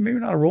model. Okay, maybe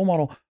not a role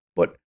model,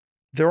 but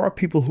there are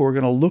people who are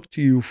going to look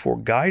to you for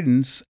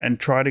guidance and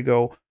try to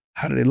go,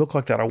 how do they look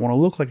like that? I want to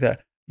look like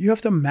that. You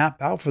have to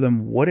map out for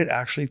them what it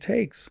actually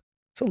takes.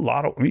 It's a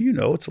lot of,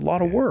 it's a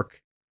lot of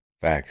work.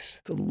 Facts.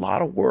 It's a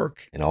lot of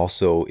work. And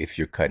also, if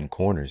you're cutting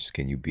corners,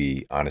 can you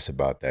be honest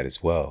about that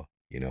as well?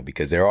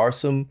 Because there's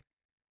some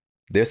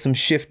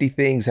shifty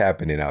things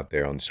happening out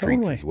there on the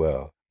streets as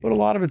well. But a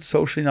lot of it's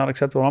socially not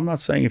acceptable. I'm not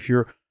saying if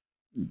you're,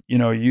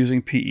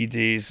 using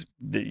PEDs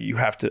that you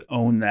have to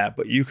own that,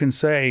 but you can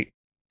say,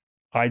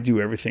 I do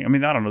everything. I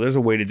mean, I don't know. There's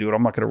a way to do it.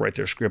 I'm not going to write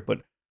their script,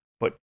 but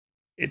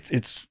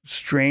it's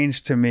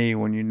strange to me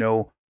when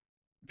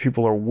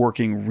people are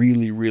working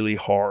really, really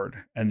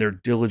hard and they're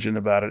diligent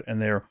about it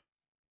and they're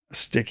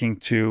sticking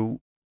to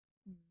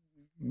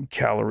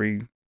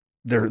they're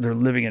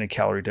living in a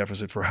calorie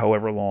deficit for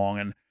however long,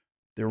 and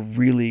they're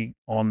really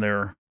on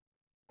their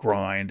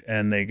grind,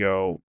 and they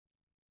go,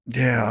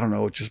 yeah, I don't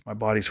know, it's just my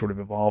body sort of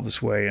evolved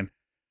this way, and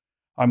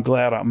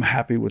I'm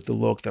happy with the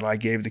look that I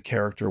gave the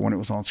character when it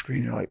was on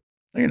screen. You're like,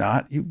 no, you're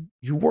not.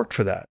 You worked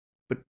for that.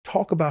 But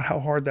talk about how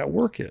hard that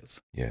work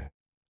is. Yeah.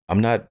 I'm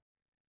not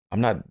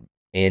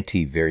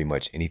anti very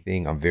much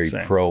anything. I'm very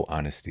pro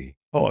honesty.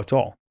 Oh, it's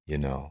all.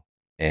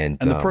 And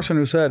the person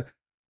who said,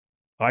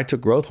 I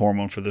took growth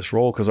hormone for this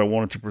role because I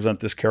wanted to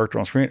present this character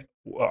on screen.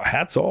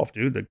 Hats off,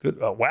 dude.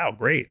 Wow,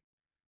 great.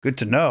 Good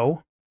to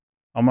know.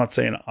 I'm not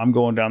saying I'm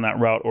going down that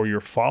route or your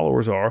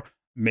followers are.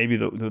 Maybe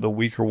the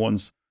weaker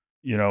ones,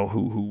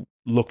 who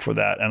look for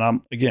that. And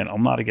I'm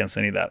not against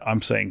any of that.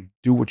 I'm saying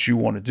do what you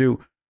want to do,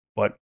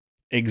 but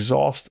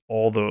exhaust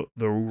all the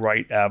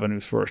right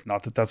avenues first.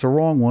 Not that that's a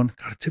wrong one.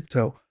 Got to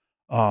tiptoe.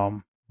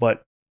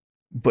 But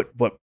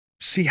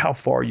see how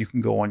far you can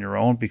go on your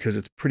own, because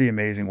it's pretty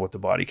amazing what the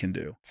body can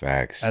do.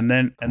 Facts. And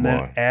then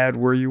add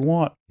where you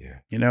want.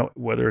 Yeah.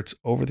 Whether it's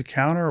over the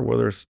counter or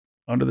whether it's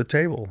under the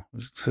table.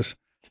 It's just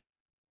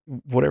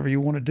whatever you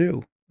want to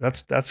do.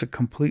 That's a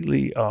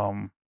completely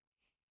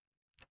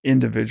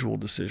individual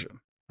decision.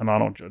 And I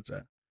don't judge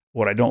that.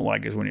 What I don't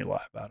like is when you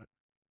lie about it.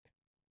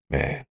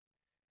 Man.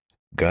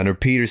 Gunnar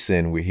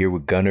Peterson. We're here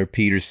with Gunnar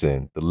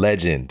Peterson, the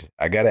legend.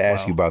 I got to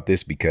ask you about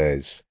this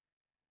because,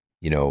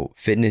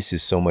 fitness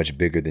is so much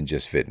bigger than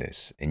just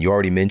fitness. And you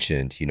already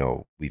mentioned,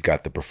 we've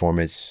got the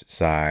performance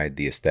side,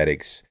 the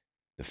aesthetics,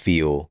 the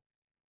feel,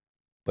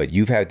 but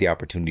you've had the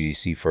opportunity to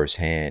see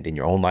firsthand in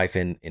your own life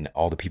and in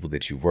all the people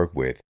that you've worked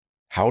with.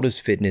 How does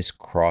fitness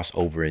cross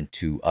over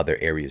into other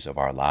areas of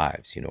our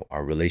lives,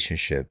 our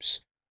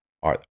relationships,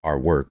 our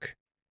work,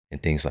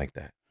 and things like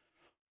that?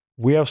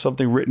 We have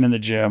something written in the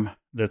gym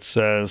that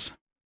says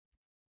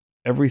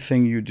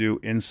everything you do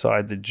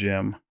inside the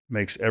gym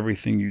makes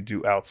everything you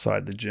do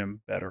outside the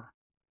gym better.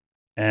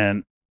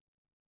 And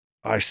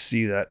I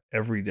see that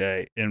every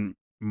day in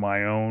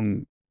my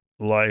own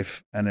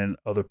life and in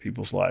other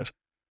people's lives.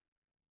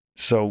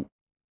 So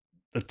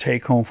the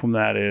take home from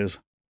that is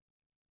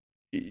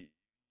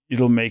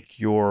it'll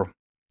make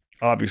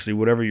obviously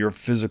whatever your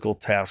physical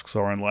tasks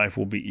are in life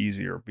will be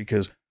easier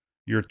because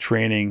you're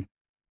training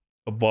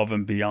above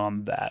and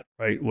beyond that,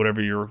 right?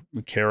 Whatever you're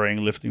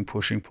carrying, lifting,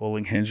 pushing,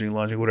 pulling, hinging,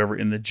 lunging, whatever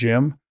in the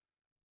gym,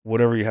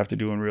 whatever you have to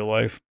do in real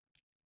life,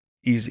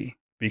 easy,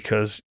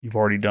 because you've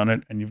already done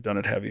it and you've done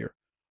it heavier.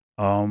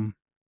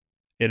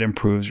 It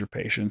improves your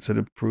patience. It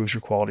improves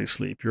your quality of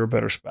sleep. You're a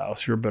better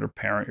spouse. You're a better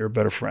parent. You're a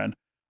better friend.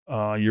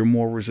 You're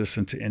more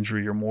resistant to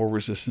injury. You're more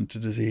resistant to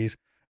disease,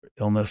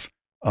 illness.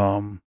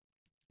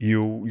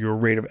 Your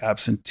rate of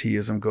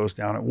absenteeism goes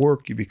down at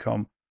work. You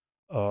become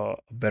a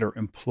better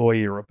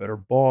employee or a better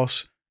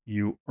boss.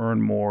 You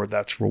earn more.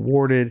 That's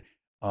rewarded.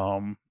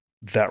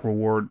 That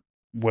reward,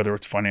 whether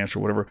it's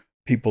financial or whatever,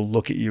 people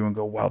look at you and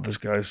go, wow, this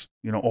guy's,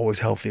 always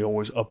healthy,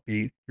 always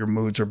upbeat. Your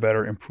moods are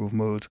better, improve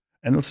moods.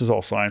 And this is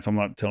all science. I'm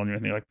not telling you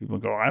anything like people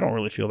go, I don't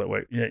really feel that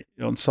way. Yeah,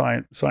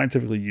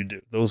 scientifically you do.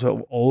 Those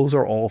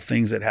are all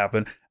things that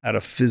happen at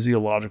a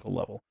physiological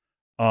level.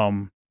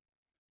 And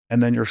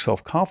then your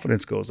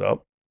self-confidence goes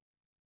up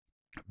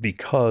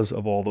because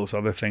of all those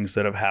other things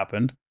that have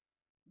happened,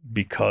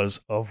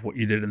 because of what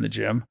you did in the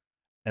gym.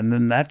 And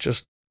then that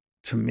just,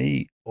 to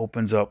me,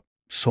 opens up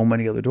so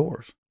many other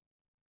doors.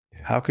 Yeah.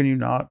 How can you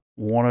not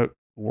want to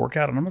work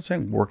out? And I'm not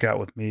saying work out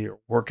with me or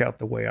work out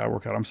the way I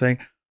work out. I'm saying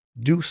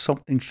do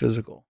something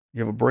physical.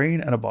 You have a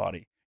brain and a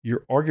body.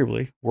 You're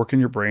arguably working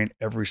your brain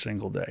every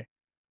single day.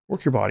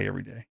 Work your body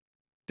every day.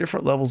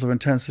 Different levels of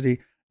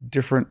intensity,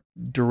 different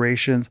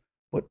durations,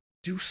 but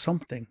do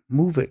something.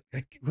 Move it.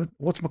 Like,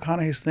 what's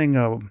McConaughey's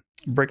thing?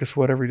 Break a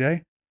sweat every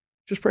day.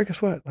 Just break a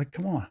sweat. Like,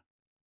 come on.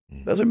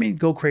 Doesn't mean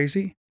go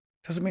crazy.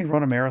 Doesn't mean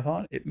run a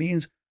marathon. It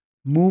means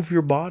move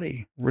your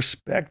body.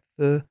 Respect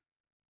the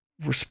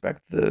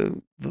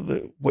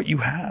what you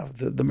have,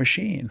 the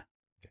machine.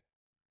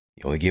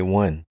 You only get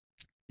one.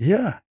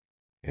 Yeah.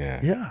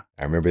 I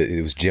remember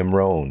it was Jim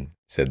Rohn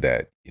said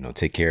that,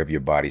 take care of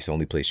your body. It's the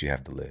only place you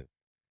have to live.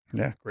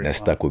 Yeah. Great. And that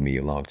stuck with me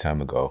a long time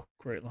ago.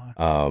 Great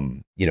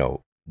line.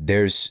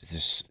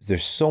 There's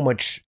so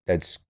much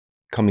that's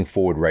coming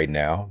forward right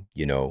now.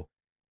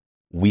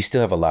 We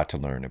still have a lot to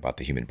learn about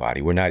the human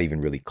body. We're not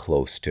even really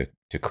close to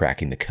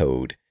cracking the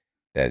code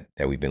that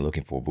we've been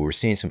looking for, but we're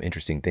seeing some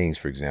interesting things.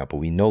 For example,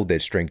 we know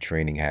that strength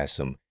training has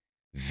some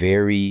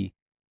very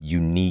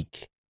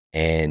unique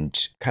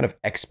and kind of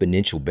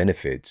exponential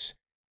benefits.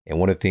 And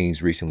one of the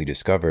things recently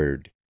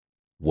discovered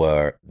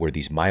were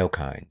these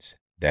myokines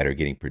that are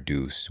getting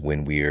produced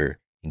when we're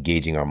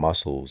engaging our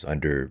muscles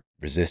under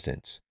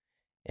resistance.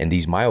 And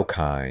these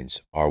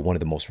myokines are one of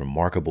the most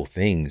remarkable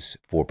things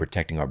for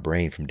protecting our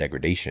brain from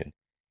degradation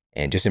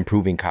and just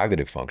improving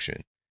cognitive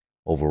function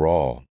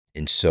overall.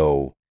 And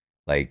so,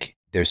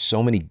 there's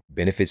so many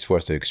benefits for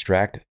us to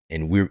extract,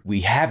 and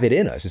we have it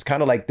in us. It's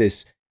kind of like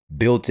this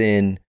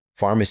built-in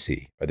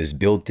pharmacy or this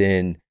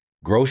built-in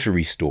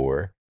grocery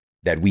store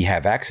that we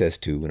have access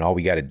to, and all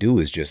we got to do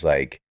is just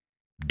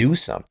do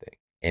something,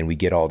 and we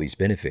get all these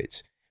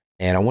benefits.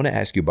 And I want to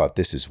ask you about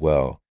this as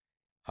well.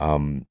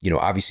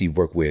 Obviously you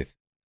work with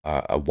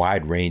a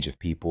wide range of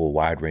people, a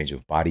wide range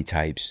of body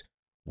types.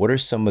 What are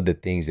some of the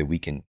things that we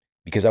can,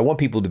 because I want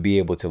people to be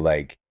able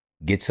to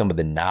get some of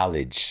the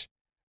knowledge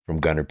from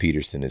Gunnar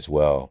Peterson as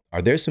well.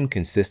 Are there some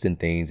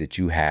consistent things that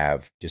you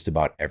have just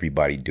about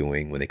everybody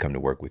doing when they come to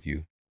work with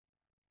you?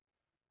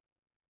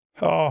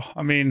 Oh,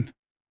 I mean,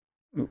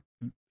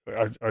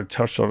 I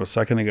touched on it a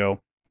second ago.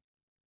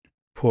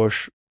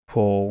 Push,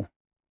 pull,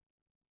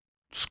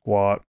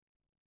 squat,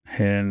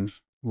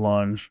 hinge,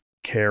 lunge,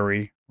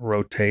 carry,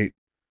 rotate,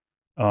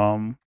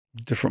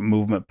 different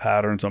movement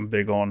patterns. I'm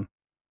big on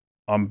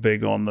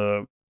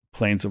the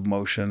planes of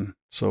motion.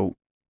 So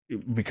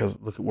because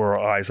look at where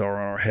our eyes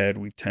are on our head,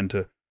 we tend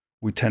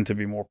to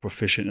be more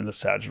proficient in the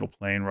sagittal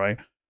plane, right?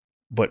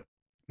 But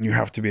you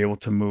have to be able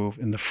to move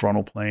in the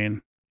frontal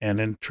plane and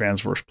in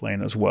transverse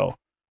plane as well.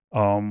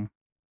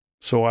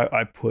 So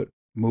I put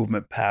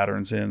movement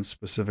patterns in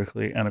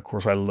specifically, and of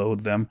course I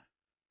load them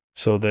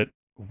so that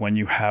when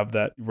you have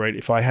that, right,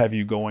 if I have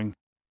you doing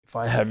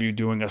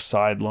a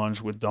side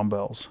lunge with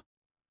dumbbells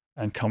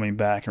and coming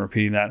back and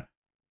repeating that,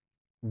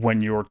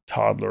 when your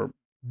toddler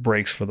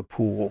breaks for the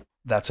pool,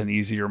 that's an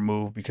easier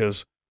move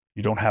because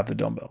you don't have the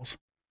dumbbells.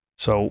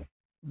 So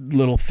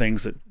little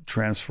things that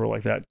transfer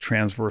like that,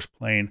 transverse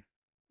plane,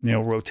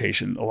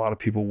 rotation. A lot of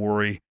people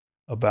worry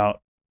about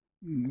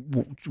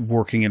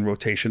working in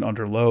rotation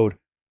under load.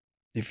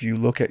 If you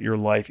look at your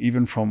life,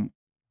 even from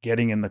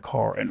getting in the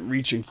car and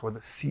reaching for the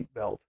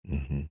seatbelt,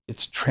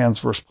 it's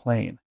transverse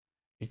plane.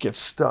 It gets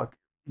stuck.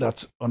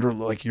 That's under,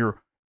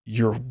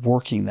 you're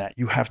working that.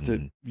 You have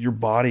to, your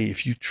body,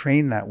 if you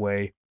train that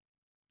way,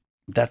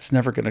 that's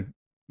never going to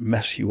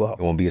mess you up.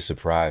 It won't be a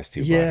surprise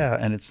to you. Yeah.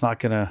 And it's not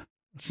going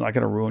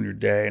to ruin your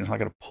day, and it's not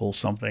going to pull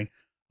something.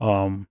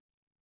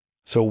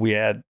 So we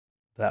add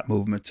that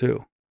movement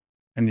too.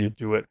 And you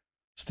do it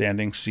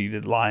standing,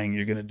 seated, lying.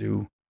 You're going to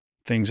do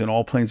things in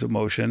all planes of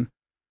motion.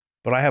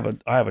 But I have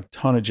a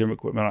ton of gym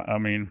equipment. I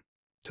mean,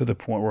 to the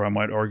point where I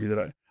might argue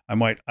that I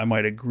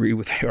might agree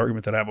with the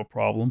argument that I have a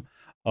problem,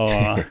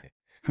 but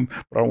I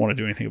don't want to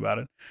do anything about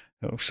it.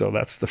 So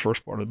that's the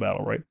first part of the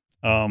battle, right?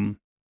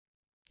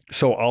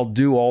 So I'll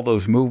do all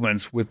those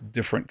movements with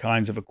different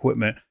kinds of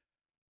equipment.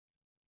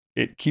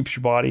 It keeps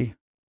your body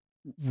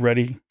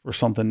ready for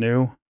something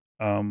new.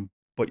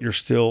 but you're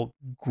still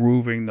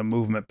grooving the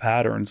movement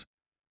patterns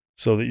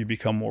so that you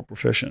become more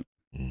proficient.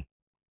 Mm.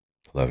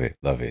 Love it.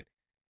 Love it.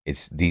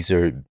 These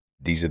are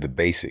the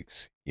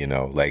basics,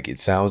 like it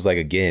sounds like,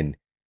 again,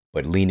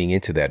 but leaning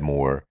into that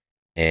more.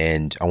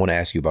 And I want to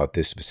ask you about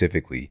this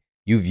specifically.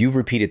 You've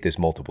repeated this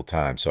multiple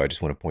times, so I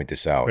just want to point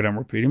this out. But I'm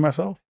repeating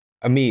myself.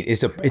 I mean,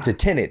 it's a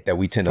tenet that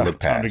we tend to look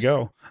past.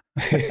 Time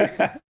to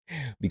go.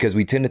 Because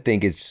we tend to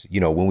think it's,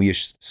 when we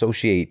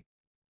associate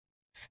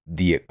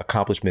the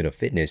accomplishment of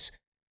fitness,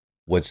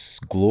 what's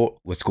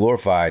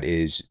glorified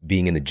is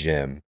being in the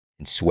gym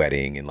and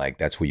sweating, and like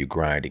that's where you're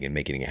grinding and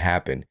making it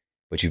happen.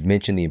 But you've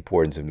mentioned the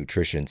importance of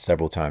nutrition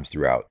several times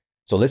throughout.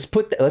 So let's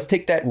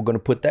take that. We're going to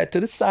put that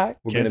to the side.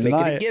 We're going to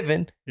make it a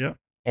given. Yeah.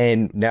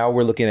 And now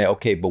we're looking at,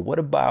 okay, but what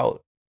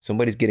about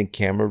somebody's getting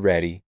camera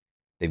ready?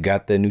 They've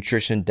got the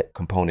nutrition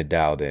component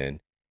dialed in,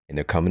 and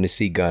they're coming to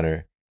see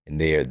Gunnar,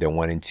 and they're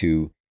wanting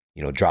to,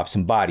 drop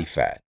some body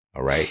fat.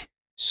 All right.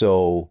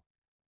 So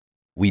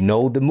we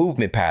know the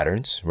movement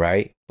patterns,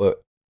 right?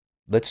 But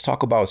let's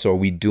talk about, so are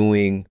we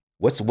doing,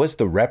 what's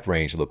the rep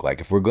range look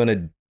like? If we want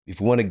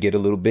to get a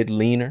little bit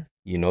leaner,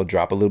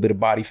 drop a little bit of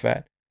body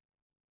fat,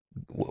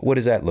 what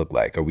does that look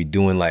like? Are we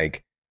doing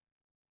like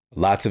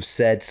lots of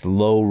sets,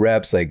 low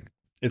reps? Like,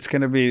 it's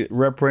going to be,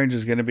 rep range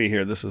is going to be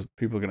here.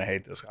 People are going to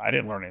hate this. I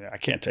didn't learn anything. I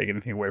can't take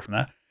anything away from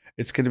that.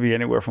 It's going to be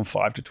anywhere from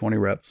 5 to 20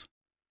 reps.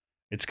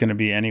 It's going to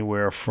be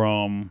anywhere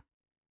from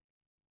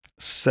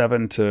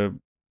 7 to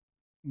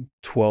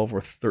 12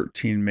 or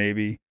 13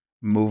 maybe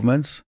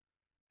movements.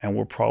 And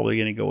we're probably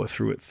going to go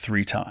through it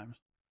 3 times.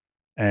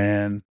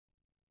 And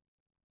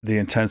the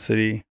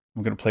intensity,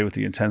 I'm going to play with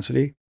the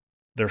intensity.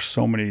 There's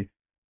so many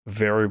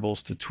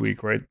variables to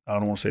tweak, right? I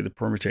don't want to say the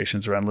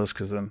permutations are endless,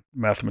 because then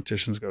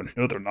mathematicians go,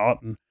 no, they're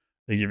not. And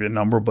they give you a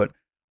number, but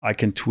I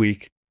can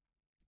tweak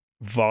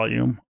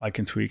volume. I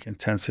can tweak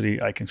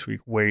intensity. I can tweak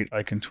weight.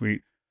 I can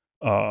tweak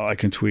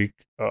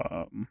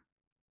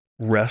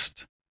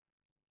rest.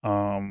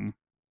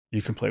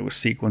 You can play with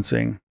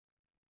sequencing.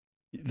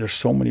 There's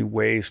so many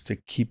ways to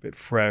keep it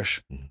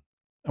fresh.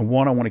 And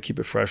 1, I want to keep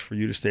it fresh for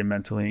you to stay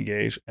mentally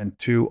engaged. And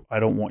 2, I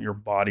don't want your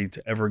body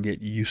to ever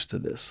get used to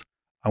this.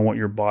 I want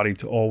your body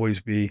to always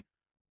be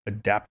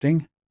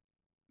adapting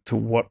to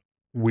what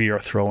we are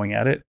throwing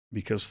at it,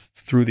 because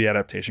through the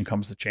adaptation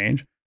comes the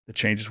change. The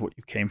change is what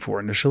you came for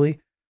initially.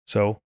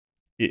 So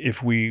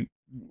if we,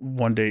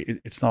 one day,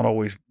 it's not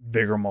always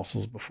bigger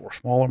muscles before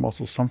smaller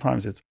muscles.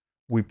 Sometimes it's,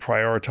 we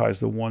prioritize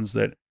the ones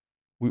that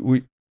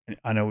we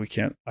I know we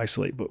can't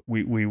isolate, but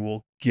we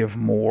will give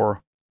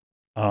more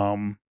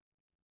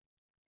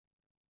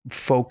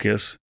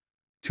focus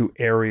to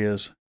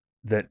areas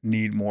that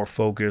need more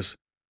focus,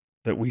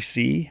 that we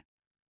see,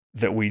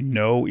 that we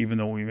know, even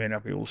though we may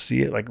not be able to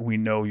see it. Like, we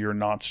know you're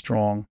not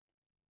strong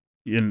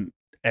in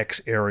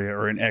X area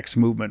or in X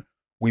movement.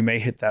 We may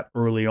hit that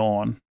early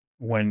on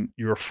when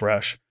you're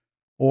fresh,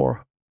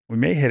 or we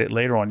may hit it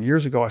later on.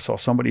 Years ago, I saw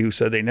somebody who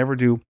said they never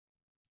do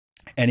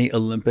any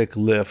Olympic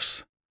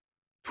lifts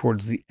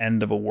towards the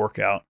end of a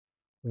workout,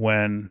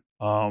 when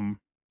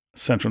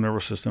central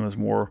nervous system is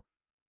more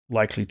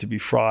likely to be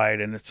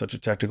fried and it's such a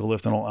technical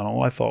lift. And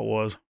all I thought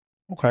was,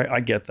 okay, I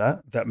get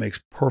that. That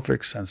makes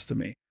perfect sense to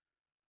me.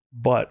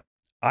 But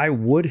I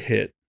would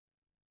hit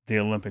the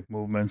Olympic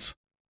movements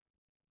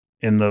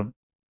in the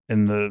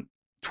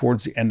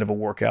towards the end of a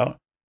workout,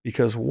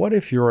 because what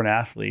if you're an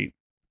athlete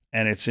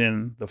and it's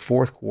in the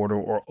 4th quarter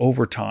or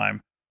overtime,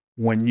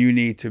 when you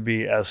need to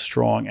be as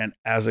strong and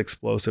as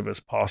explosive as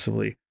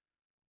possibly?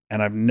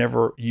 And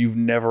you've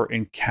never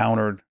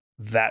encountered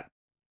that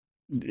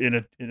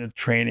in a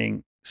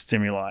training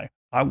stimuli.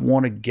 I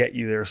want to get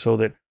you there so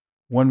that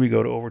when we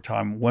go to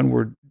overtime, when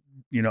we're,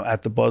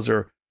 at the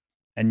buzzer,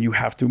 and you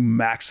have to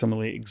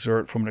maximally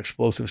exert from an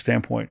explosive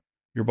standpoint,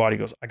 your body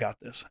goes, I got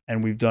this.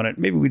 And we've done it.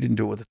 Maybe we didn't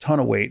do it with a ton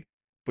of weight,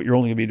 but you're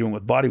only going to be doing it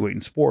with body weight in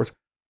sports.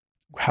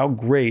 How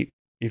great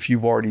if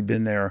you've already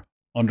been there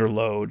under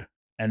load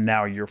and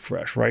now you're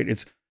fresh, right?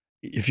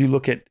 If you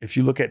look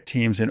at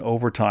teams in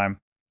overtime,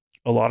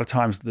 a lot of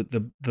times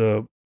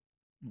the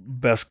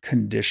best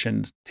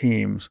conditioned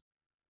teams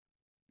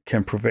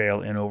can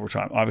prevail in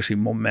overtime. Obviously,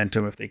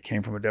 momentum, if they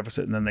came from a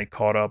deficit and then they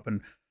caught up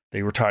and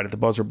they were tied at the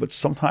buzzer, but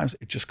sometimes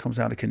it just comes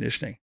down to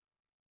conditioning.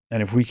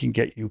 And if we can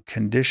get you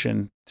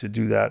conditioned to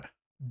do that,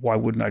 why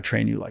wouldn't I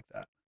train you like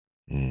that?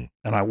 And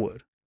I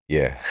would.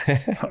 Yeah.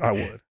 I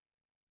would.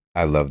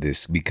 I love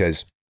this,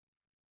 because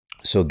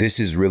so this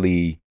is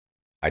really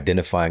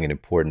identifying an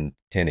important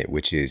tenet,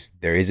 which is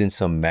there isn't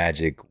some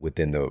magic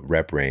within the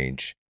rep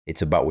range.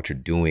 It's about what you're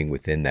doing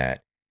within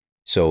that.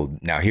 So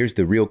now here's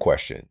the real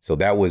question. So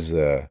that was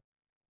a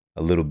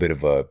little bit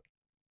of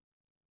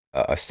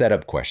a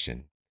setup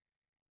question.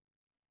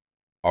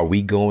 Are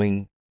we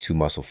going to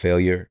muscle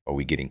failure? Are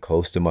we getting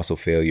close to muscle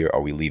failure?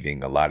 Are we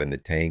leaving a lot in the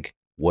tank?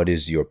 What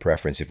is your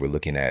preference if we're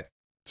looking at?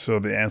 So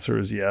the answer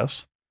is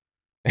yes,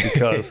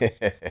 because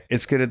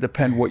it's going to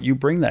depend what you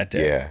bring that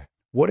day. Yeah.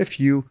 What if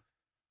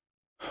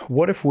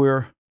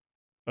we're,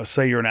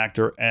 say you're an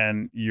actor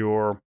and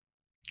you're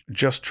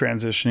just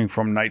transitioning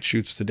from night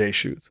shoots to day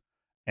shoots,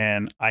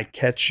 and I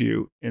catch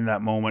you in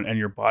that moment and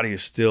your body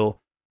is still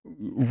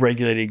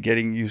regulating,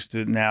 getting used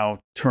to now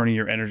turning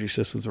your energy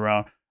systems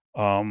around.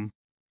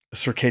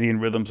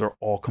 Circadian rhythms are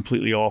all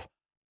completely off.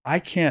 I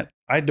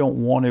don't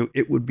want to,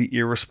 it would be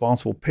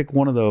irresponsible. Pick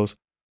one of those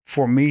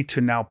for me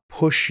to now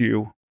push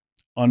you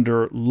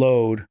under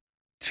load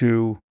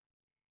to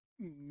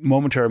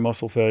momentary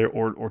muscle failure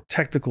or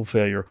technical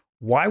failure.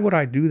 Why would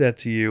I do that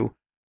to you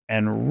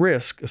and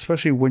risk,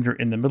 especially when you're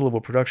in the middle of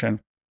a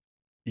production,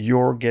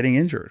 you're getting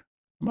injured?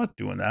 I'm not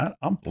doing that.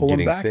 I'm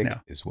pulling back sick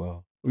now as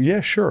well.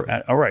 Yeah, sure.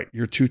 All right.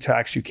 You're too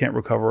taxed. You can't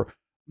recover.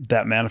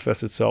 That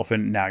manifests itself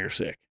and now you're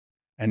sick.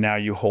 And now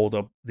you hold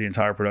up the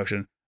entire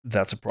production.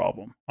 That's a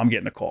problem. I'm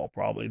getting a call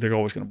probably. They're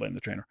always going to blame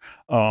the trainer.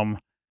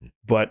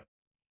 But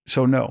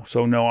so no,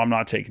 I'm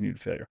not taking you to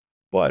failure.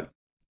 But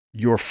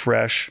you're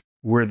fresh.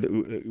 We're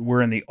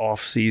in the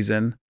off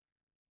season.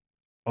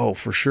 Oh,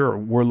 for sure.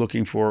 We're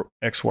looking for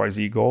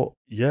XYZ goal.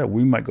 Yeah,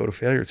 we might go to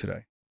failure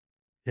today.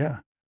 Yeah.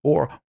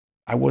 Or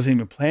I wasn't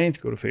even planning to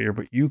go to failure,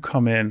 but you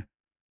come in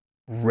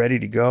ready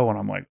to go. And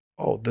I'm like,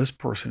 oh, this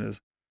person is,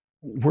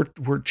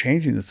 we're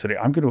changing this today.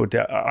 I'm going to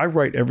adapt. I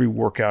write every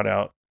workout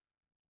out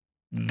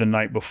the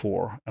night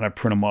before and I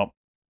print them up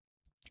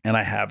and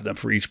I have them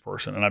for each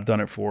person. And I've done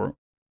it for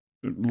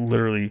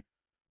literally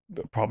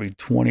probably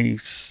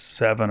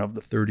 27 of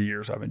the 30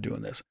 years I've been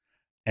doing this.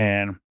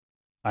 And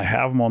I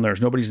have them on there.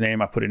 There's nobody's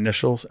name. I put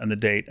initials and the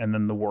date and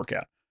then the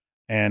workout.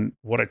 And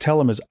what I tell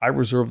them is I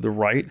reserve the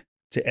right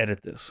to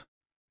edit this.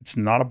 It's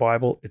not a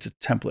Bible. It's a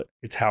template.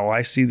 It's how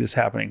I see this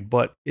happening.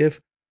 But if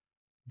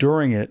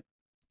during it,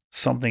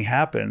 something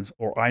happens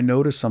or I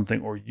notice something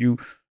or you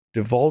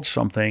divulge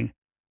something,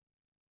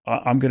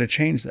 I'm going to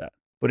change that.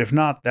 But if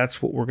not,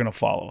 that's what we're going to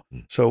follow.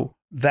 So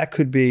that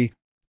could be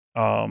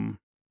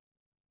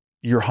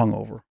you're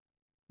hungover.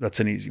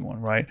 That's an easy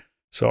one, right?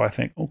 So I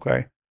think,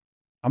 okay,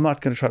 I'm not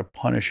going to try to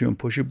punish you and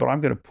push you, but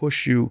I'm going to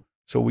push you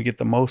so we get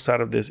the most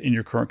out of this in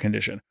your current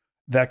condition.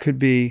 That could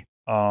be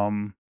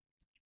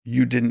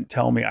you didn't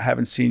tell me, I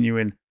haven't seen you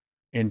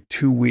in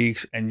 2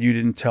 weeks, and you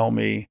didn't tell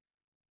me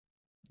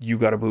you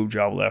got a boob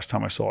job last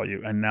time I saw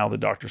you. And now the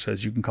doctor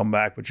says you can come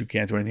back, but you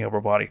can't do anything upper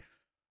body.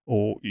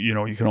 Or, you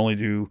can only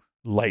do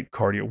light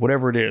cardio,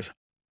 whatever it is.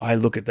 I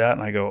look at that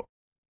and I go,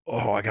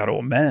 oh, I got to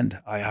amend.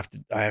 I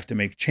have to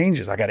make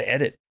changes. I got to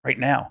edit right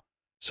now.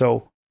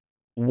 So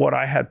what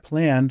I had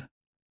planned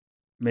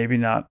may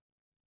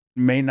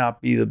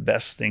not be the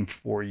best thing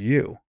for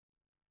you.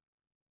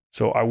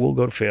 So I will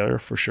go to failure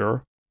for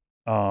sure.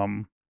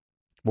 What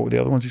were the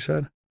other ones you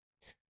said?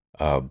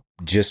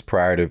 Just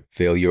prior to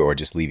failure or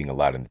just leaving a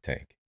lot in the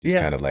tank. Just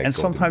kind of like, and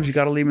sometimes you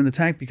got to leave them in the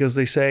tank because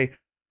they say,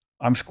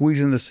 I'm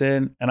squeezing this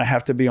in and I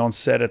have to be on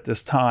set at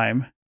this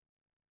time.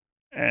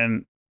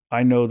 And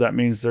I know that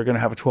means they're going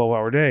to have a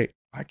 12-hour day.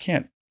 I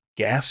can't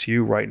gas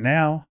you right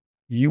now.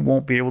 You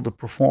won't be able to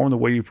perform the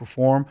way you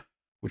perform,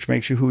 which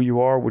makes you who you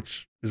are,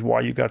 which is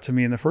why you got to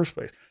me in the first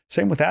place.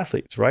 Same with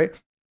athletes, right?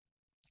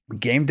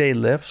 Game day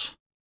lifts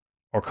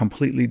are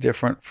completely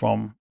different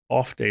from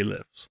off day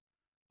lifts.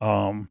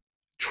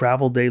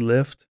 Travel day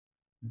lift,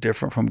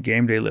 different from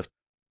game day lift.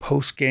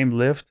 Post game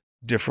lift,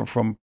 different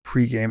from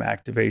pre-game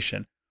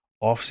activation.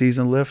 Off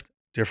season lift,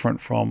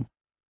 different from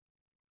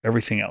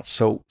everything else.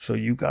 So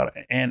you got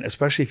to, and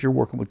especially if you're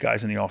working with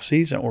guys in the off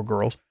season or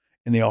girls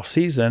in the off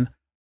season,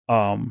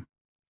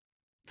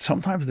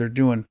 sometimes they're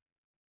doing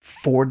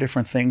 4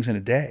 different things in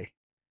a day.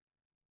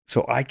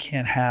 So I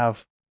can't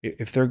have,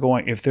 if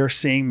they're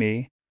seeing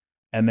me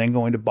and then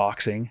going to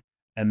boxing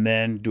and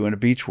then doing a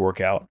beach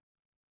workout,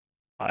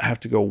 I have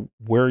to go,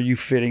 where are you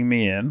fitting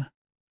me in?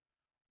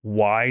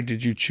 Why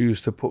did you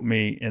choose to put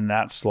me in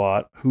that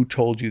slot? Who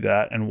told you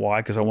that and why?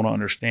 Because I want to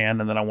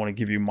understand and then I want to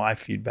give you my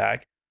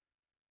feedback.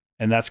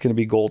 And that's going to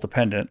be goal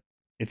dependent.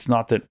 It's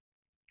not that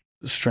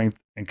strength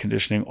and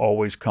conditioning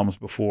always comes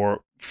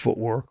before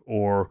footwork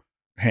or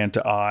hand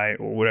to eye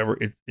or whatever.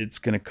 It's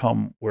going to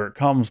come where it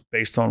comes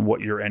based on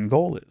what your end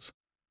goal is.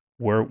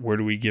 Where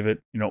do we give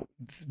it? Do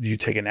you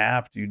take a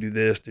nap? Do you do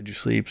this? Did you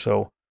sleep?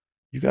 So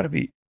you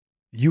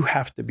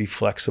have to be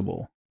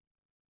flexible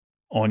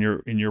in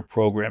your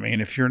programming.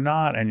 And if you're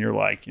not, and you're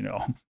like,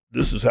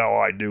 this is how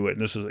I do it,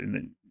 and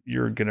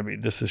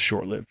this is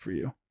short-lived for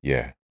you.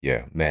 Yeah,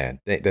 man.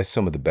 That's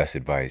some of the best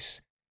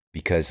advice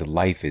because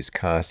life is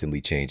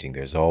constantly changing.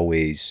 There's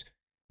always,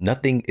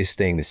 nothing is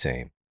staying the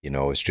same.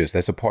 It's just,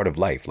 that's a part of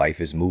life. Life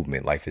is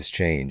movement. Life is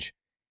change.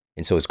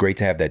 And so it's great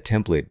to have that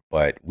template,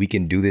 but we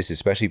can do this,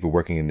 especially if we're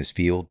working in this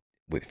field,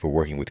 for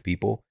working with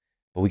people,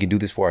 but we can do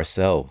this for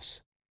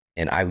ourselves.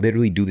 And I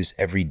literally do this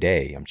every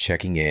day. I'm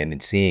checking in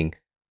and seeing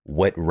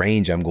what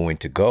range I'm going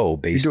to go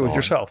based on. You do it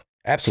yourself.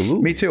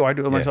 Absolutely. Me too. I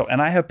do it myself.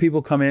 And I have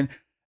people come in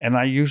and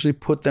I usually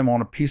put them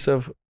on a piece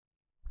of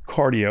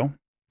cardio,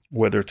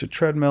 whether it's a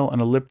treadmill,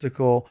 an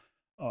elliptical.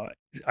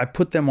 I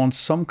put them on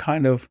some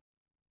kind of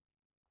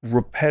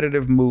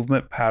repetitive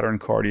movement pattern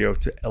cardio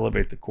to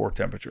elevate the core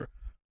temperature.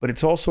 But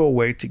it's also a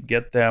way to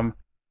get them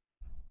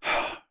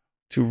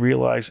to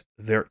realize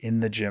they're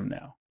in the gym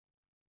now.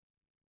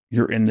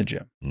 You're in the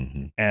gym.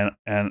 Mm-hmm.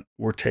 And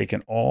we're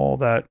taking all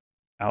that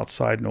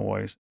outside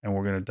noise, and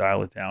we're going to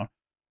dial it down.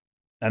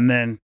 And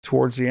then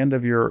towards the end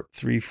of your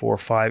 3, 4,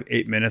 5,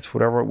 8 minutes,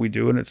 whatever we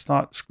do, and it's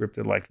not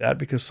scripted like that,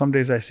 because some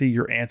days I see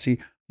you're antsy.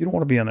 You don't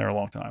want to be on there a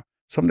long time.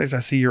 Some days I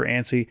see you're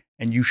antsy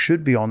and you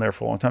should be on there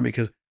for a long time,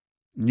 because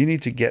you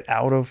need to get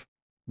out of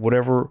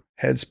whatever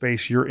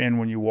headspace you're in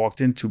when you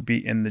walked in to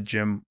be in the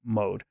gym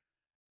mode.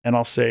 And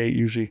I'll say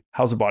usually,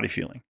 how's the body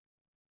feeling?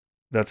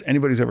 That's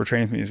anybody's ever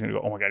trained with me is going to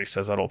go, oh my God, he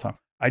says that all the time.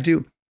 I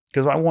do,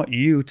 because I want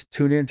you to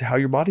tune in to how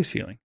your body's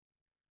feeling.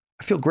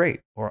 I feel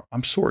great, or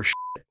I'm sore as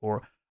shit,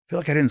 or I feel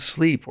like I didn't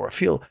sleep, or I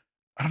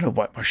don't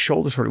know, my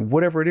shoulder's hurting,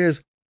 whatever it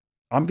is.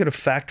 I'm going to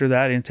factor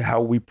that into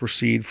how we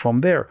proceed from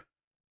there.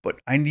 But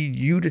I need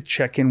you to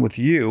check in with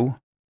you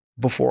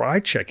before I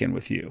check in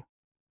with you.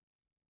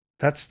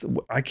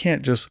 I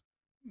can't just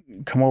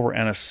come over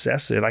and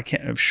assess it.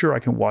 I'm sure I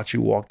can watch you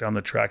walk down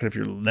the track. And if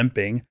you're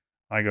limping,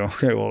 I go,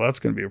 okay, well, that's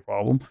going to be a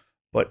problem.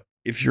 But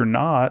if you're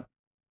not,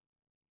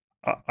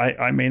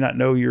 I may not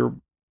know you're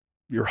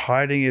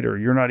hiding it, or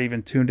you're not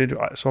even tuned into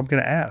it. So I'm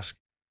going to ask,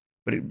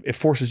 but it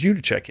forces you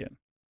to check in.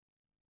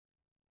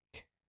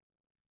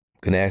 I'm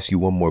going to ask you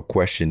one more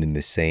question in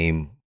the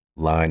same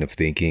line of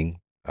thinking.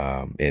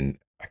 And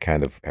I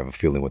kind of have a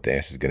feeling what the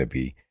answer is going to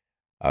be.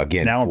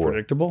 Again, now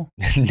unpredictable?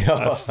 No,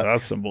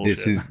 that's some bullshit.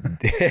 This is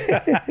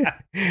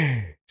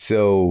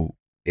so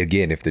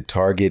again, if the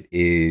target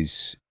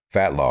is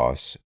fat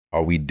loss,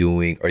 or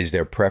is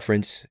there a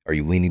preference? Are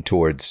you leaning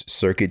towards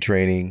circuit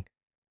training,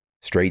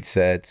 straight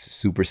sets,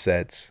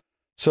 supersets?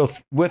 So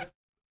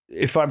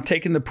if I'm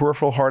taking the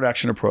peripheral hard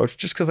action approach,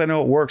 just because I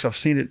know it works, I've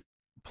seen it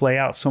play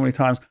out so many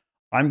times,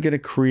 I'm going to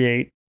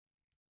create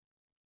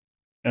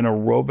an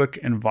aerobic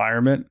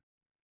environment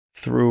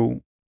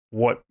through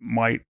what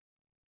might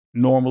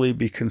normally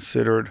be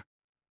considered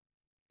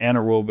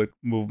anaerobic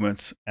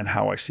movements and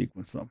how I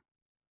sequence them.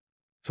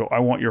 So I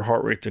want your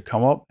heart rate to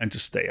come up and to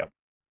stay up,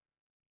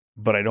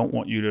 but I don't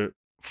want you to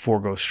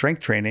forego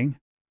strength training.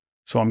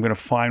 So I'm going to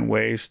find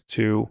ways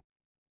to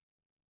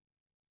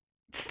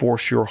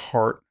force your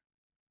heart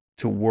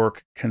to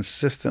work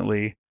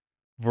consistently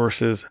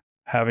versus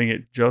having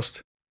it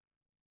just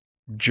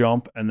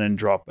jump and then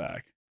drop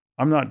back.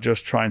 I'm not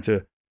just trying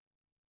to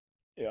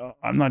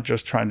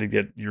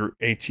get your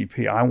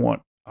ATP. I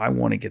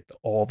want to get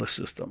all the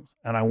systems,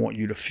 and I want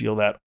you to feel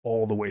that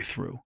all the way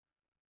through.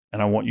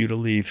 And I want you to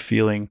leave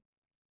feeling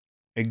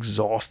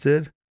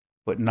exhausted,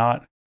 but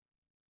not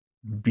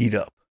beat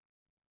up.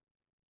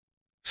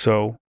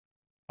 So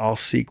I'll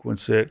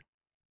sequence it.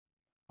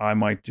 I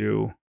might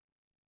do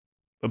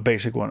a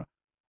basic one.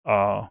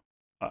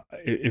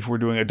 If we're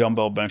doing a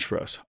dumbbell bench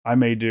press, I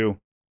may do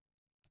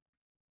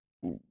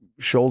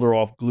shoulder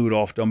off, glute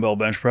off dumbbell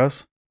bench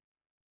press,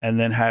 and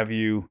then have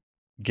you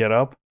get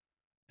up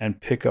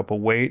and pick up a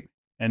weight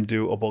and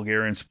do a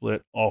Bulgarian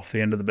split off the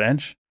end of the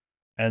bench,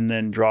 and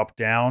then drop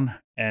down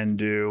and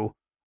do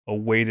a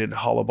weighted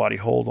hollow body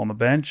hold on the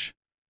bench,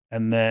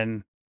 and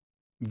then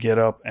get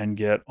up and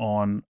get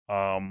on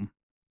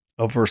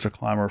a Versa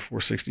climber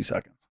for 60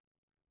 seconds.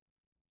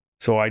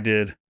 So I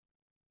did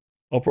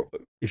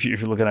if you're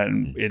looking at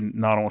it in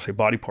not, I don't want to say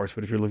body parts,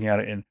 but if you're looking at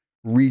it in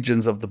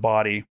regions of the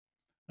body,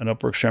 an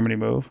upper extremity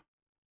move,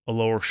 a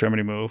lower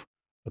extremity move,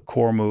 a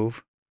core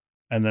move,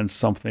 and then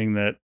something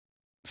that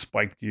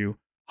spiked you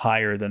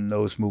higher than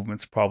those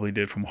movements probably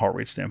did from a heart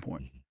rate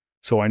standpoint.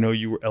 So I know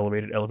you were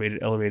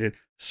elevated,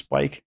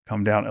 spike,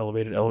 come down,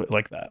 elevated,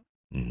 like that.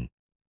 Mm-hmm.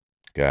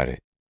 Got it.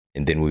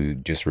 And then we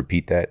just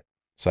repeat that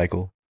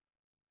cycle?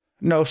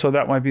 No, so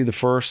that might be the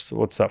first,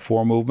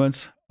 4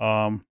 movements.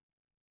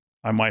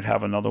 I might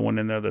have another one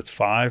in there that's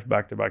 5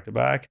 back to back to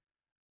back.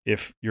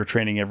 If you're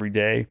training every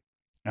day,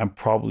 I'm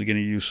probably going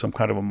to use some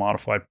kind of a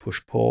modified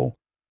push-pull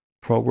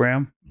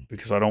program,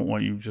 because I don't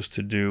want you just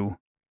to do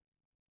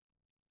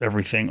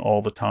everything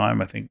all the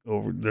time. I think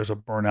there's a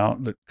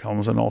burnout that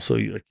comes, and also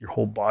your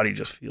whole body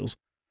just feels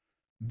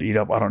beat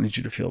up. I don't need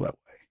you to feel that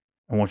way.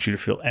 I want you to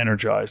feel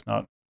energized,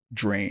 not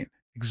drained,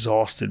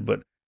 exhausted,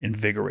 but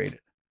invigorated.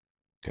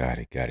 Got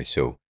it.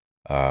 So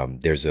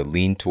there's a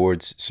lean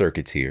towards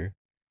circuits here.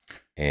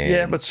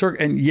 Yeah, but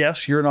and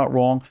yes, you're not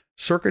wrong.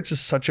 Circuits is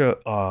such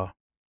a,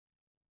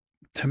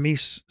 to me,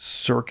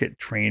 circuit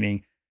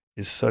training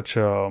is such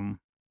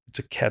it's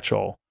a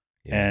catch-all,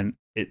 and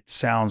it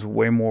sounds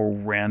way more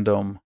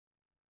random.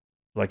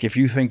 Like if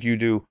you think you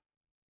do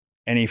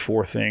any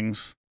 4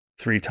 things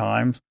 3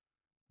 times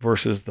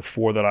versus the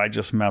 4 that I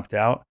just mapped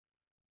out,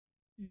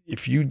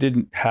 if you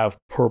didn't have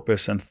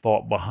purpose and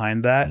thought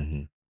behind that,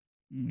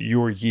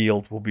 your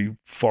yield will be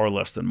far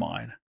less than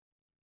mine.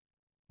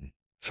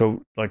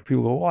 So like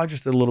people go, well, I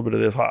just did a little bit of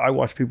this. I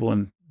watch people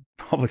in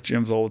public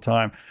gyms all the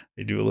time.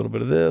 They do a little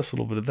bit of this, a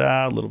little bit of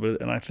that, a little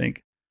bit. And I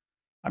think,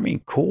 I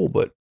mean, cool.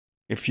 But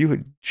if you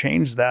had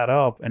changed that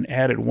up and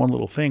added one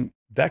little thing,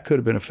 that could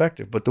have been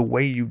effective. But the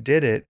way you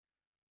did it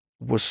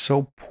was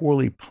so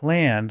poorly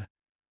planned,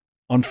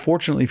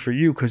 unfortunately for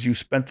you, because you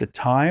spent the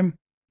time,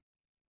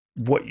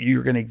 what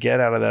you're going to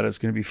get out of that is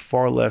going to be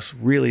far less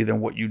really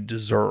than what you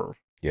deserve.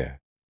 Yeah.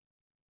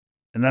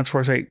 And that's where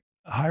I say,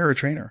 hire a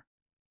trainer.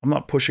 I'm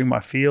not pushing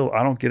my field.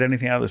 I don't get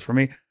anything out of this for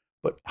me.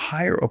 but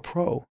hire a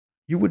pro.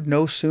 You would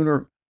no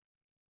sooner,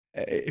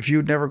 if you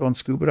had never gone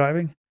scuba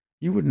diving,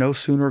 you would no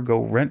sooner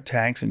go rent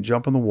tanks and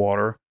jump in the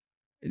water.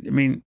 I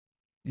mean,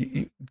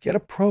 you get a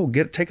pro,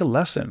 take a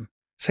lesson.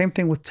 Same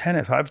thing with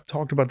tennis. I've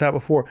talked about that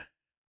before.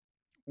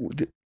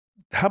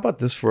 How about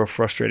this for a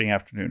frustrating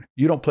afternoon?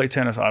 You don't play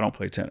tennis, I don't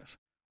play tennis.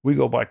 We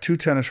go buy 2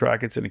 tennis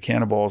rackets and a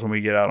can of balls and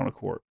we get out on a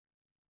court.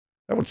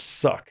 That would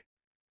suck.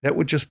 That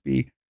would just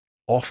be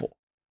awful.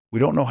 We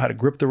don't know how to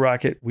grip the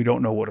racket. We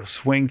don't know what a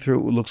swing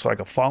through looks like,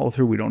 a follow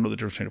through. We don't know the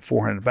difference between a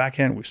forehand and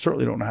backhand. We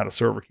certainly don't know how to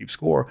serve or keep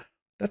score.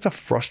 That's a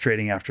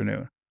frustrating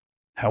afternoon.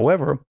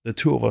 However, the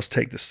two of us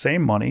take the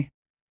same money,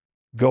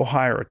 go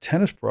hire a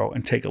tennis pro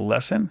and take a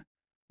lesson.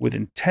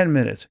 Within 10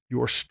 minutes,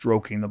 you're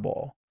stroking the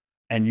ball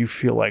and you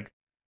feel like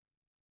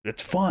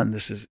it's fun.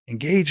 This is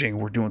engaging.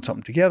 We're doing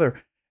something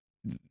together.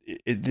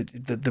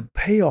 The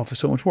payoff is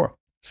so much more.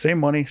 Same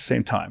money,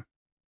 same time.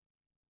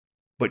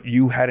 But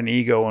you had an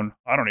ego and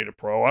I don't need a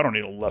pro. I don't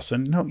need a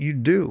lesson. No, you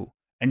do.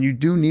 And you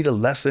do need a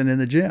lesson in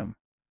the gym.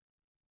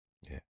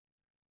 Yeah.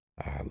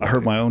 I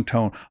heard my own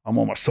tone. I'm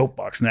on my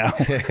soapbox now,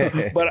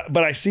 but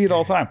I see it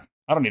all the time.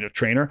 I don't need a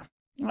trainer.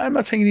 I'm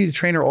not saying you need a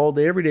trainer all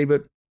day, every day,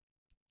 but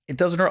it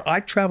doesn't hurt. I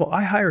travel,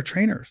 I hire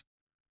trainers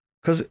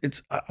because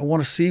I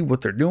want to see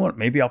what they're doing.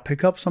 Maybe I'll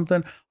pick up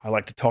something. I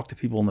like to talk to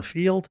people in the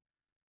field.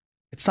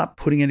 It's not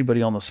putting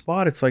anybody on the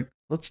spot. It's like,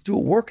 let's do a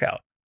workout.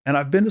 And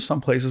I've been to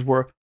some places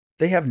where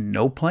they have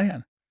no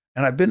plan.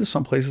 And I've been to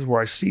some places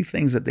where I see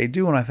things that they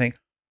do and I think,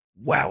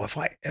 wow, if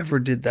I ever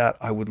did that,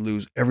 I would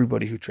lose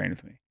everybody who trained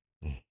with me.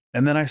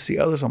 And then I see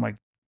others, I'm like,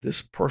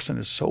 this person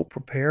is so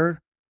prepared.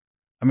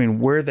 I mean,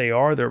 where they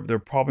are, they're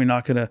probably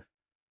not going to,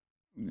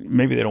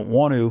 maybe they don't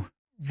want to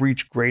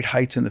reach great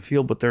heights in the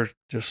field, but there's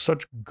just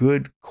such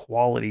good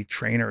quality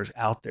trainers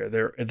out there.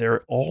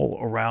 They're all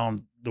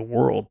around the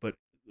world, but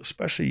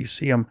especially you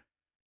see them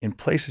in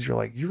places you're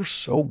like, you're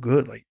so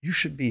good. Like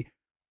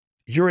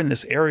you're in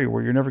this area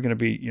where you're never going to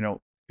be,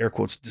 air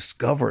quotes,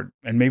 discovered.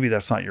 And maybe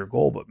that's not your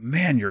goal, but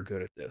man, you're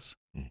good at this.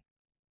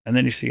 And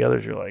then you see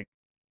others, you're like,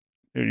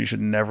 dude, you should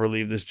never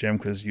leave this gym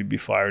because you'd be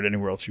fired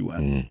anywhere else you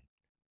went.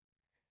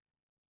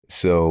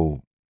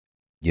 So,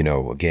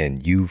 again,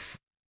 you've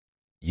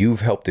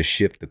helped to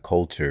shift the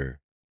culture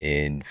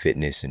in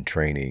fitness and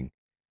training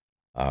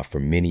for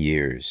many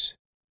years.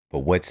 But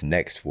what's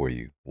next for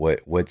you?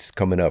 What's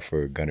coming up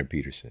for Gunnar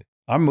Peterson?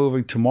 I'm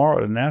moving tomorrow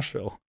to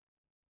Nashville.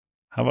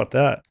 How about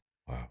that?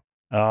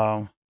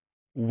 Wow.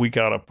 We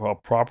got a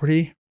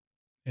property.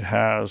 It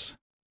has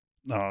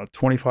a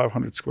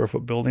 2,500 square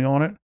foot building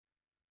on it.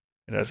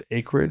 It has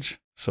acreage,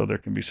 so there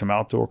can be some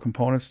outdoor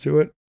components to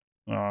it.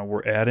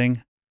 We're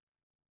adding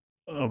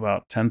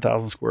about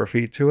 10,000 square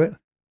feet to it,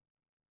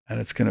 and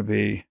it's going to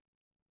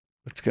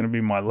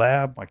be my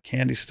lab, my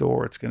candy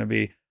store. It's going to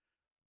be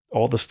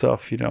all the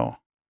stuff, I don't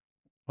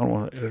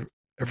want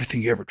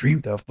everything you ever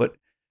dreamed of, but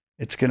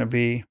it's going to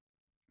be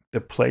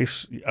the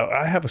place.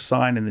 I have a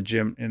sign in the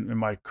gym, in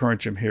my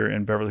current gym here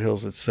in Beverly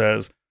Hills, that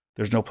says,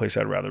 "There's no place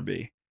I'd rather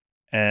be,"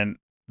 and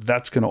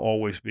that's going to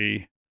always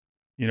be.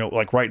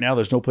 Like right now,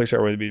 there's no place I'd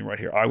rather be than right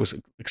here. I was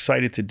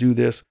excited to do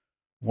this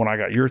when I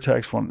got your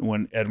text,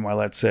 when Ed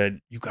Milet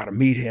said, you got to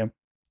meet him.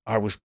 I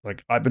was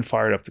like, I've been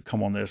fired up to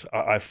come on this.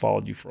 I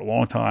followed you for a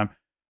long time.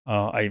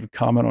 I even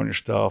comment on your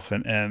stuff.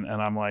 And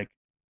I'm like,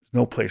 there's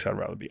no place I'd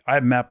rather be. I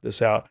mapped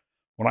this out.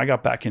 When I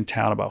got back in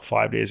town about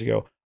 5 days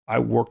ago, I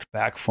worked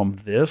back from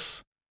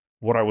this,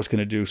 what I was going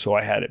to do. So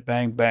I had it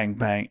bang, bang,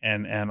 bang.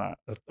 And I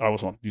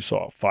was on, you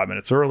saw 5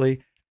 minutes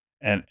early.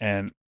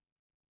 And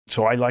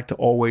so I like to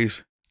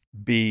always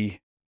be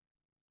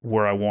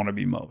where I want to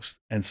be most.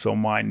 And so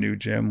my new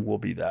gym will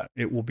be that.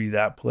 It will be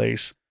that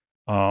place.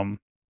 I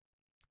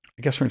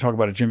guess when you talk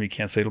about a gym, you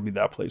can't say it'll be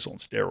that place on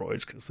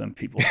steroids because then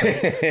people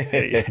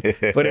say,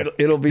 but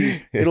it'll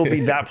be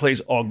that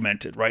place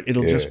augmented, right?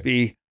 It'll just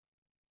be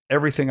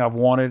everything I've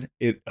wanted.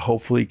 It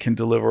hopefully can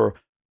deliver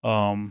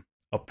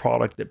a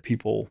product that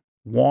people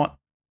want,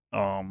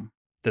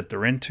 that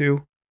they're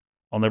into.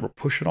 I'll never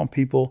push it on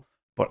people,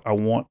 but I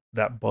want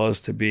that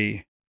buzz to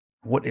be,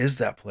 what is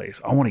that place?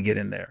 I want to get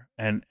in there,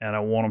 and I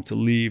want them to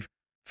leave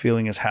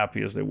feeling as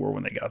happy as they were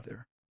when they got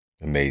there.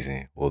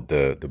 Amazing. Well,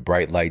 the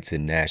bright lights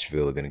in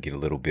Nashville are going to get a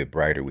little bit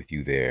brighter with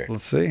you there.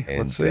 Let's see.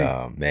 And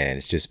man,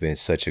 it's just been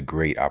such a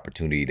great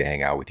opportunity to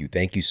hang out with you.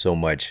 Thank you so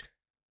much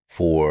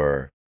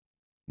for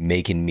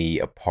making me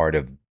a part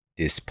of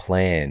this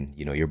plan.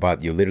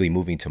 You're literally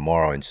moving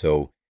tomorrow, and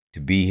so to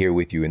be here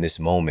with you in this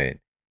moment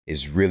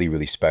is really,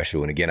 really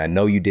special. And again, I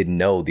know you didn't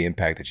know the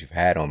impact that you've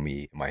had on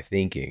me, my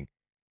thinking.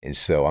 And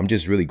so I'm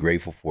just really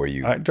grateful for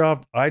you. I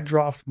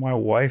dropped my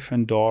wife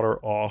and daughter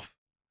off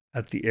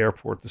at the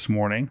airport this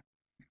morning.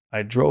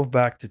 I drove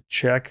back to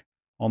check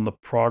on the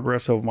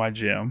progress of my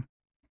gym,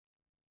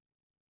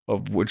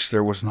 of which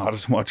there was not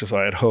as much as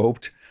I had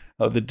hoped,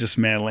 of the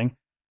dismantling.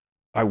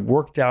 I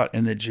worked out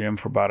in the gym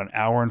for about an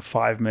hour and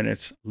 5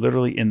 minutes,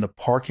 literally in the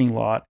parking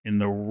lot, in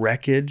the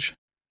wreckage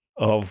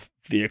of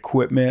the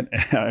equipment.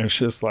 And I was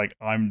just like,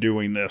 I'm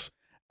doing this.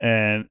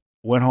 And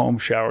went home,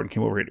 showered, and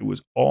came over here. It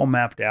was all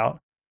mapped out.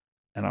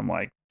 And I'm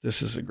like,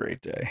 this is a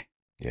great day.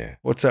 Yeah.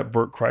 What's that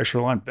Burt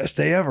Kreischer line? Best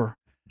day ever.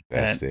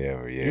 Best day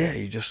ever. Yeah.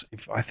 Yeah.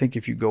 I think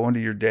if you go into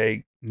your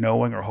day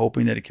knowing or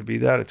hoping that it can be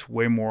that, it's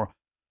way more,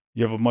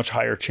 you have a much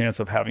higher chance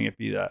of having it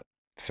be that.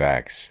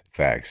 Facts.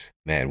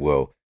 Man,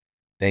 well,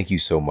 thank you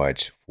so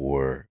much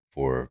for,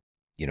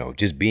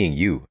 just being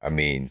you. I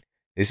mean,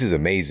 this is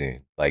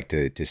amazing. Like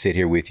to sit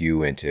here with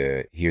you and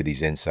to hear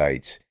these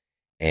insights.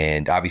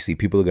 And obviously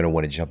people are going to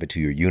want to jump into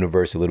your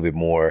universe a little bit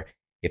more.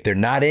 If they're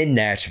not in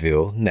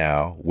Nashville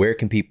now, where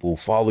can people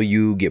follow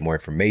you, get more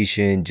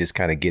information, just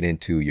kind of get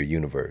into your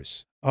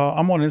universe?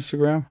 I'm on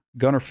Instagram,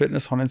 Gunnar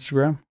Fitness on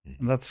Instagram.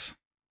 And that's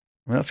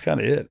kind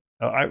of it.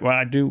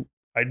 I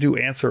do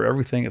answer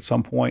everything at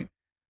some point.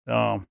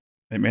 It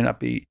may not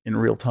be in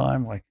real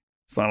time, like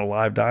it's not a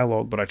live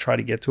dialogue, but I try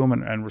to get to them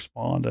and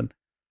respond.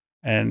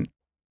 And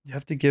you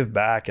have to give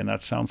back. And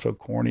that sounds so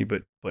corny,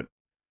 but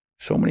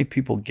so many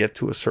people get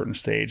to a certain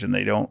stage and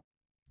they don't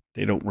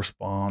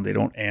respond. They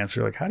don't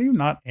answer. Like, how do you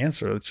not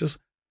answer? It's just,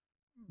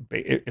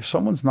 if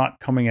someone's not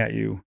coming at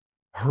you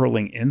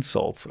hurling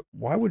insults,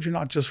 why would you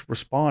not just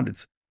respond?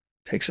 It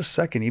takes a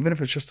second, even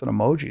if it's just an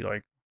emoji,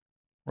 like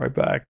right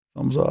back,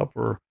 thumbs up,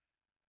 or,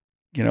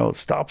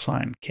 stop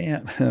sign,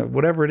 can't,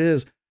 whatever it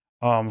is.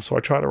 So I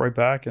try to write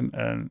back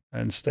and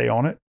stay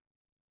on it.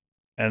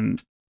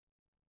 And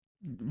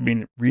I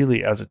mean,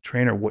 really, as a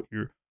trainer, what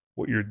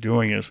you're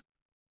doing is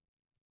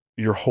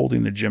you're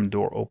holding the gym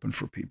door open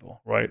for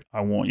people, right?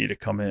 I want you to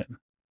come in,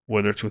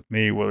 whether it's with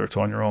me, whether it's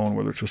on your own,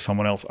 whether it's with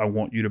someone else. I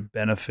want you to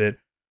benefit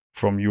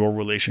from your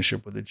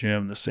relationship with the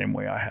gym the same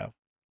way I have.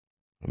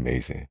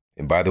 Amazing.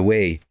 And by the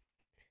way,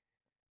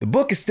 the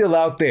book is still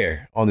out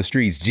there on the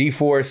streets,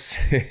 G-Force.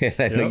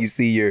 I know you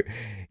see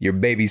your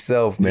baby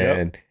self,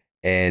 man.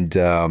 Yep.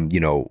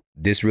 And,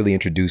 this really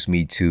introduced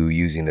me to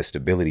using the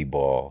stability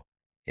ball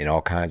in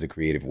all kinds of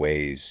creative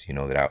ways,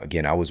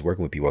 that I was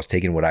working with people. I was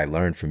taking what I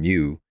learned from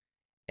you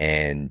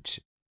and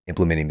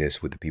implementing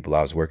this with the people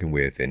I was working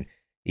with. And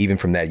even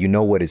from that,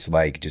 what it's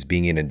like just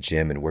being in a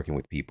gym and working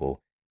with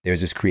people.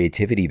 There's this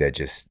creativity that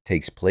just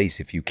takes place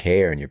if you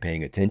care and you're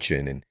paying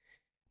attention. And,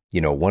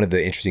 one of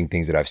the interesting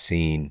things that I've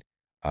seen.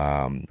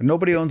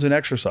 Nobody owns an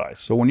exercise.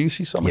 So when you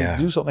see somebody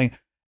do something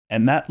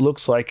and that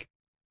looks like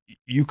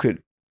you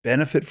could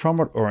benefit from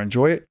it or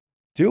enjoy it,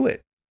 do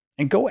it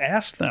and go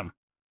ask them.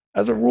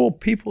 As a rule,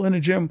 people in a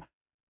gym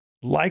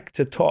like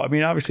to talk. I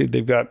mean, obviously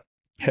they've got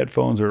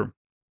headphones or,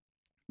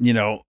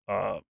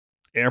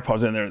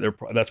 AirPods in there.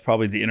 That's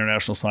probably the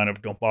international sign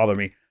of don't bother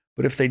me.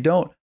 But if they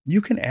don't, you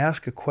can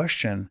ask a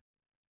question.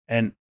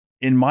 And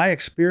in my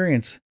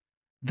experience,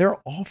 they're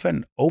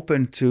often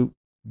open to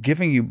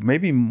giving you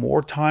maybe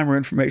more time or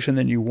information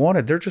than you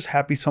wanted. They're just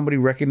happy somebody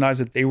recognized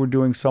that they were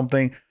doing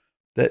something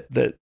that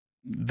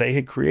they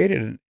had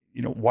created. And,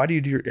 why do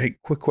you do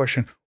quick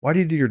question, why do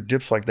you do your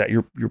dips like that?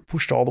 You're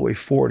pushed all the way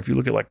forward. If you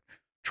look at like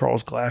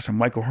Charles Glass and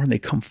Michael Hearn, they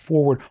come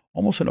forward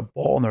almost in a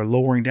ball and they're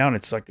lowering down.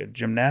 It's like a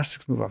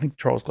gymnastics move. I think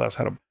Charles Glass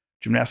had a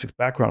gymnastics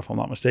background, if I'm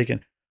not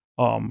mistaken.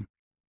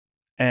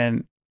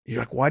 And you're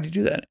like, why do you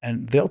do that?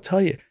 And they'll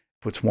tell you,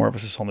 puts more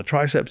emphasis on the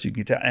triceps. You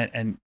can get down,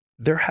 and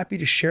they're happy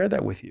to share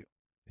that with you.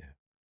 Yeah.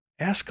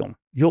 Ask them.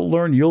 You'll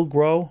learn. You'll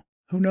grow.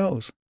 Who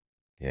knows?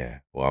 Yeah.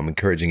 Well, I'm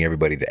encouraging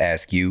everybody to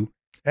ask you.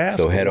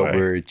 So head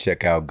over,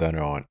 check out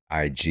Gunnar on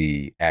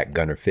IG at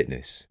Gunnar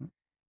Fitness.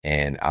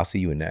 And I'll see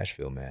you in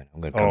Nashville, man.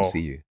 I'm going to come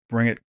see you.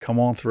 Bring it. Come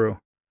on through.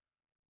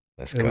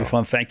 It'll be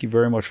fun. Thank you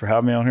very much for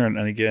having me on here. And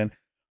again,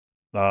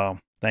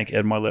 thank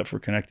Ed Milet for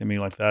connecting me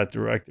like that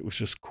direct. It was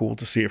just cool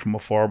to see it from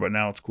afar, but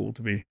now it's cool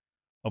to be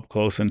up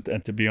close and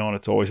to be on.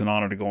 It's always an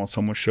honor to go on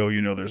someone's show.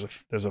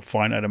 There's a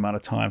finite amount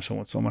of time. So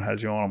when someone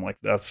has you on, I'm like,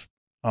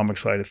 I'm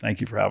excited. Thank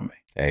you for having me.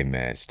 Hey,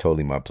 man, it's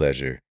totally my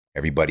pleasure.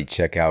 Everybody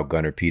check out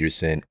Gunnar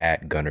Peterson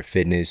at Gunnar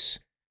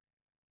Fitness.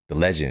 The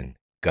legend,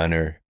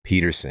 Gunnar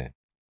Peterson.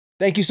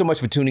 Thank you so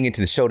much for tuning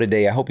into the show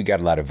today. I hope you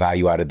got a lot of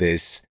value out of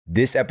this.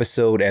 This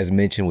episode, as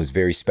mentioned, was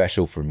very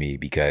special for me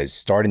because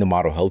starting the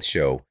Model Health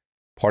Show,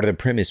 part of the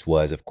premise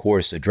was, of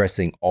course,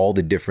 addressing all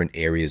the different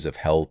areas of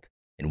health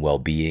and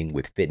well-being,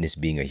 with fitness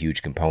being a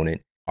huge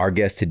component. Our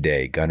guest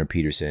today, Gunnar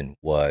Peterson,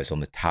 was on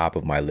the top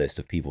of my list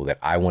of people that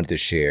I wanted to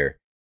share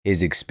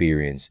his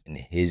experience and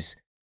his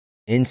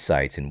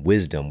insights and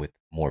wisdom with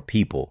more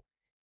people.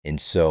 And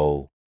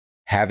so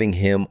having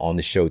him on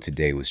the show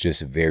today was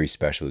just a very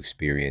special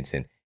experience,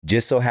 and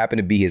just so happened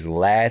to be his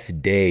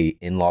last day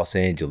in Los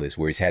Angeles,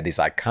 where he's had this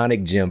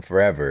iconic gym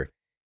forever,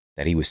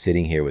 that he was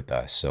sitting here with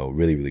us. So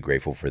really, really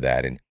grateful for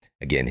that. And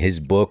again, his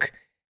book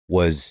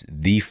was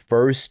the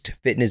first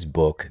fitness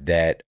book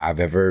that I've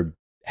ever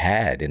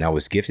had. And I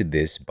was gifted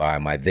this by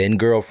my then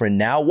girlfriend,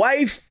 now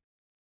wife.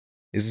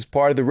 This is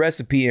part of the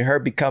recipe in her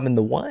becoming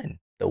the one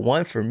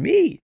for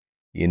me.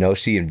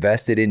 She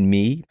invested in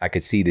me. I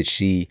could see that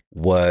she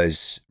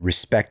was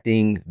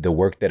respecting the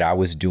work that I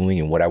was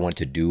doing and what I wanted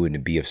to do and to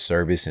be of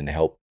service and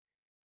help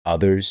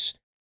others.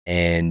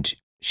 And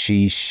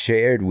she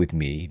shared with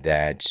me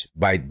that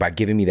by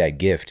giving me that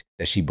gift,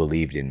 that she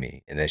believed in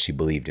me and that she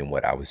believed in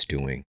what I was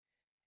doing.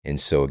 And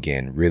so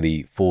again,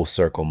 really full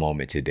circle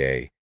moment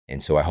today.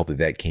 And so I hope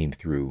that came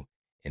through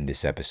in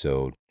this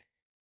episode.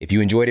 If you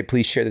enjoyed it,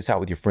 please share this out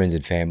with your friends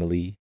and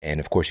family.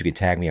 And of course, you can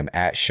tag me. I'm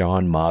at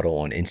Sean Model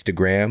on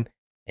Instagram,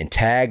 and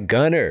tag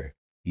Gunnar.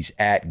 He's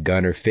at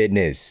Gunnar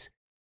Fitness.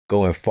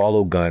 Go and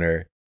follow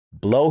Gunnar.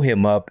 Blow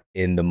him up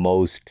in the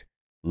most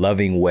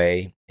loving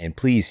way. And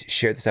please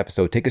share this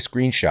episode. Take a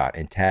screenshot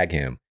and tag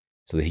him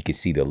so that he can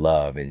see the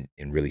love and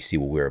really see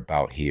what we're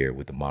about here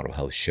with the Model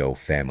Health Show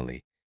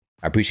family.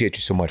 I appreciate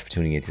you so much for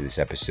tuning into this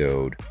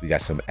episode. We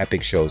got some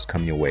epic shows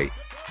coming your way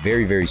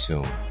very, very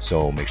soon.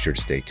 So make sure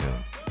to stay tuned.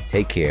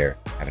 Take care.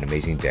 Have an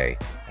amazing day.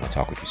 And I'll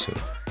talk with you soon.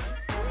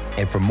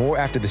 And for more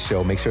after the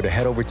show, make sure to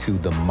head over to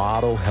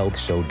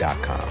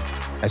themodelhealthshow.com.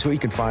 That's where you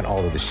can find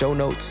all of the show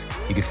notes.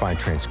 You can find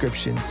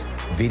transcriptions,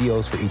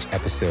 videos for each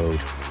episode.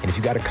 And if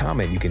you got a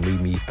comment, you can leave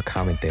me a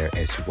comment there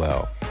as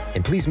well.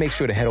 And please make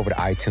sure to head over to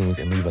iTunes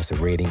and leave us a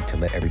rating to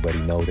let everybody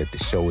know that the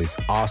show is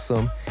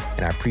awesome.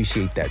 And I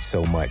appreciate that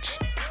so much.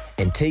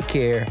 And take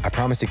care. I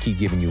promise to keep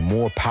giving you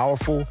more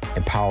powerful,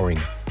 empowering,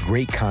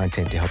 great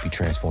content to help you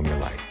transform your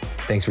life.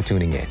 Thanks for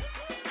tuning in.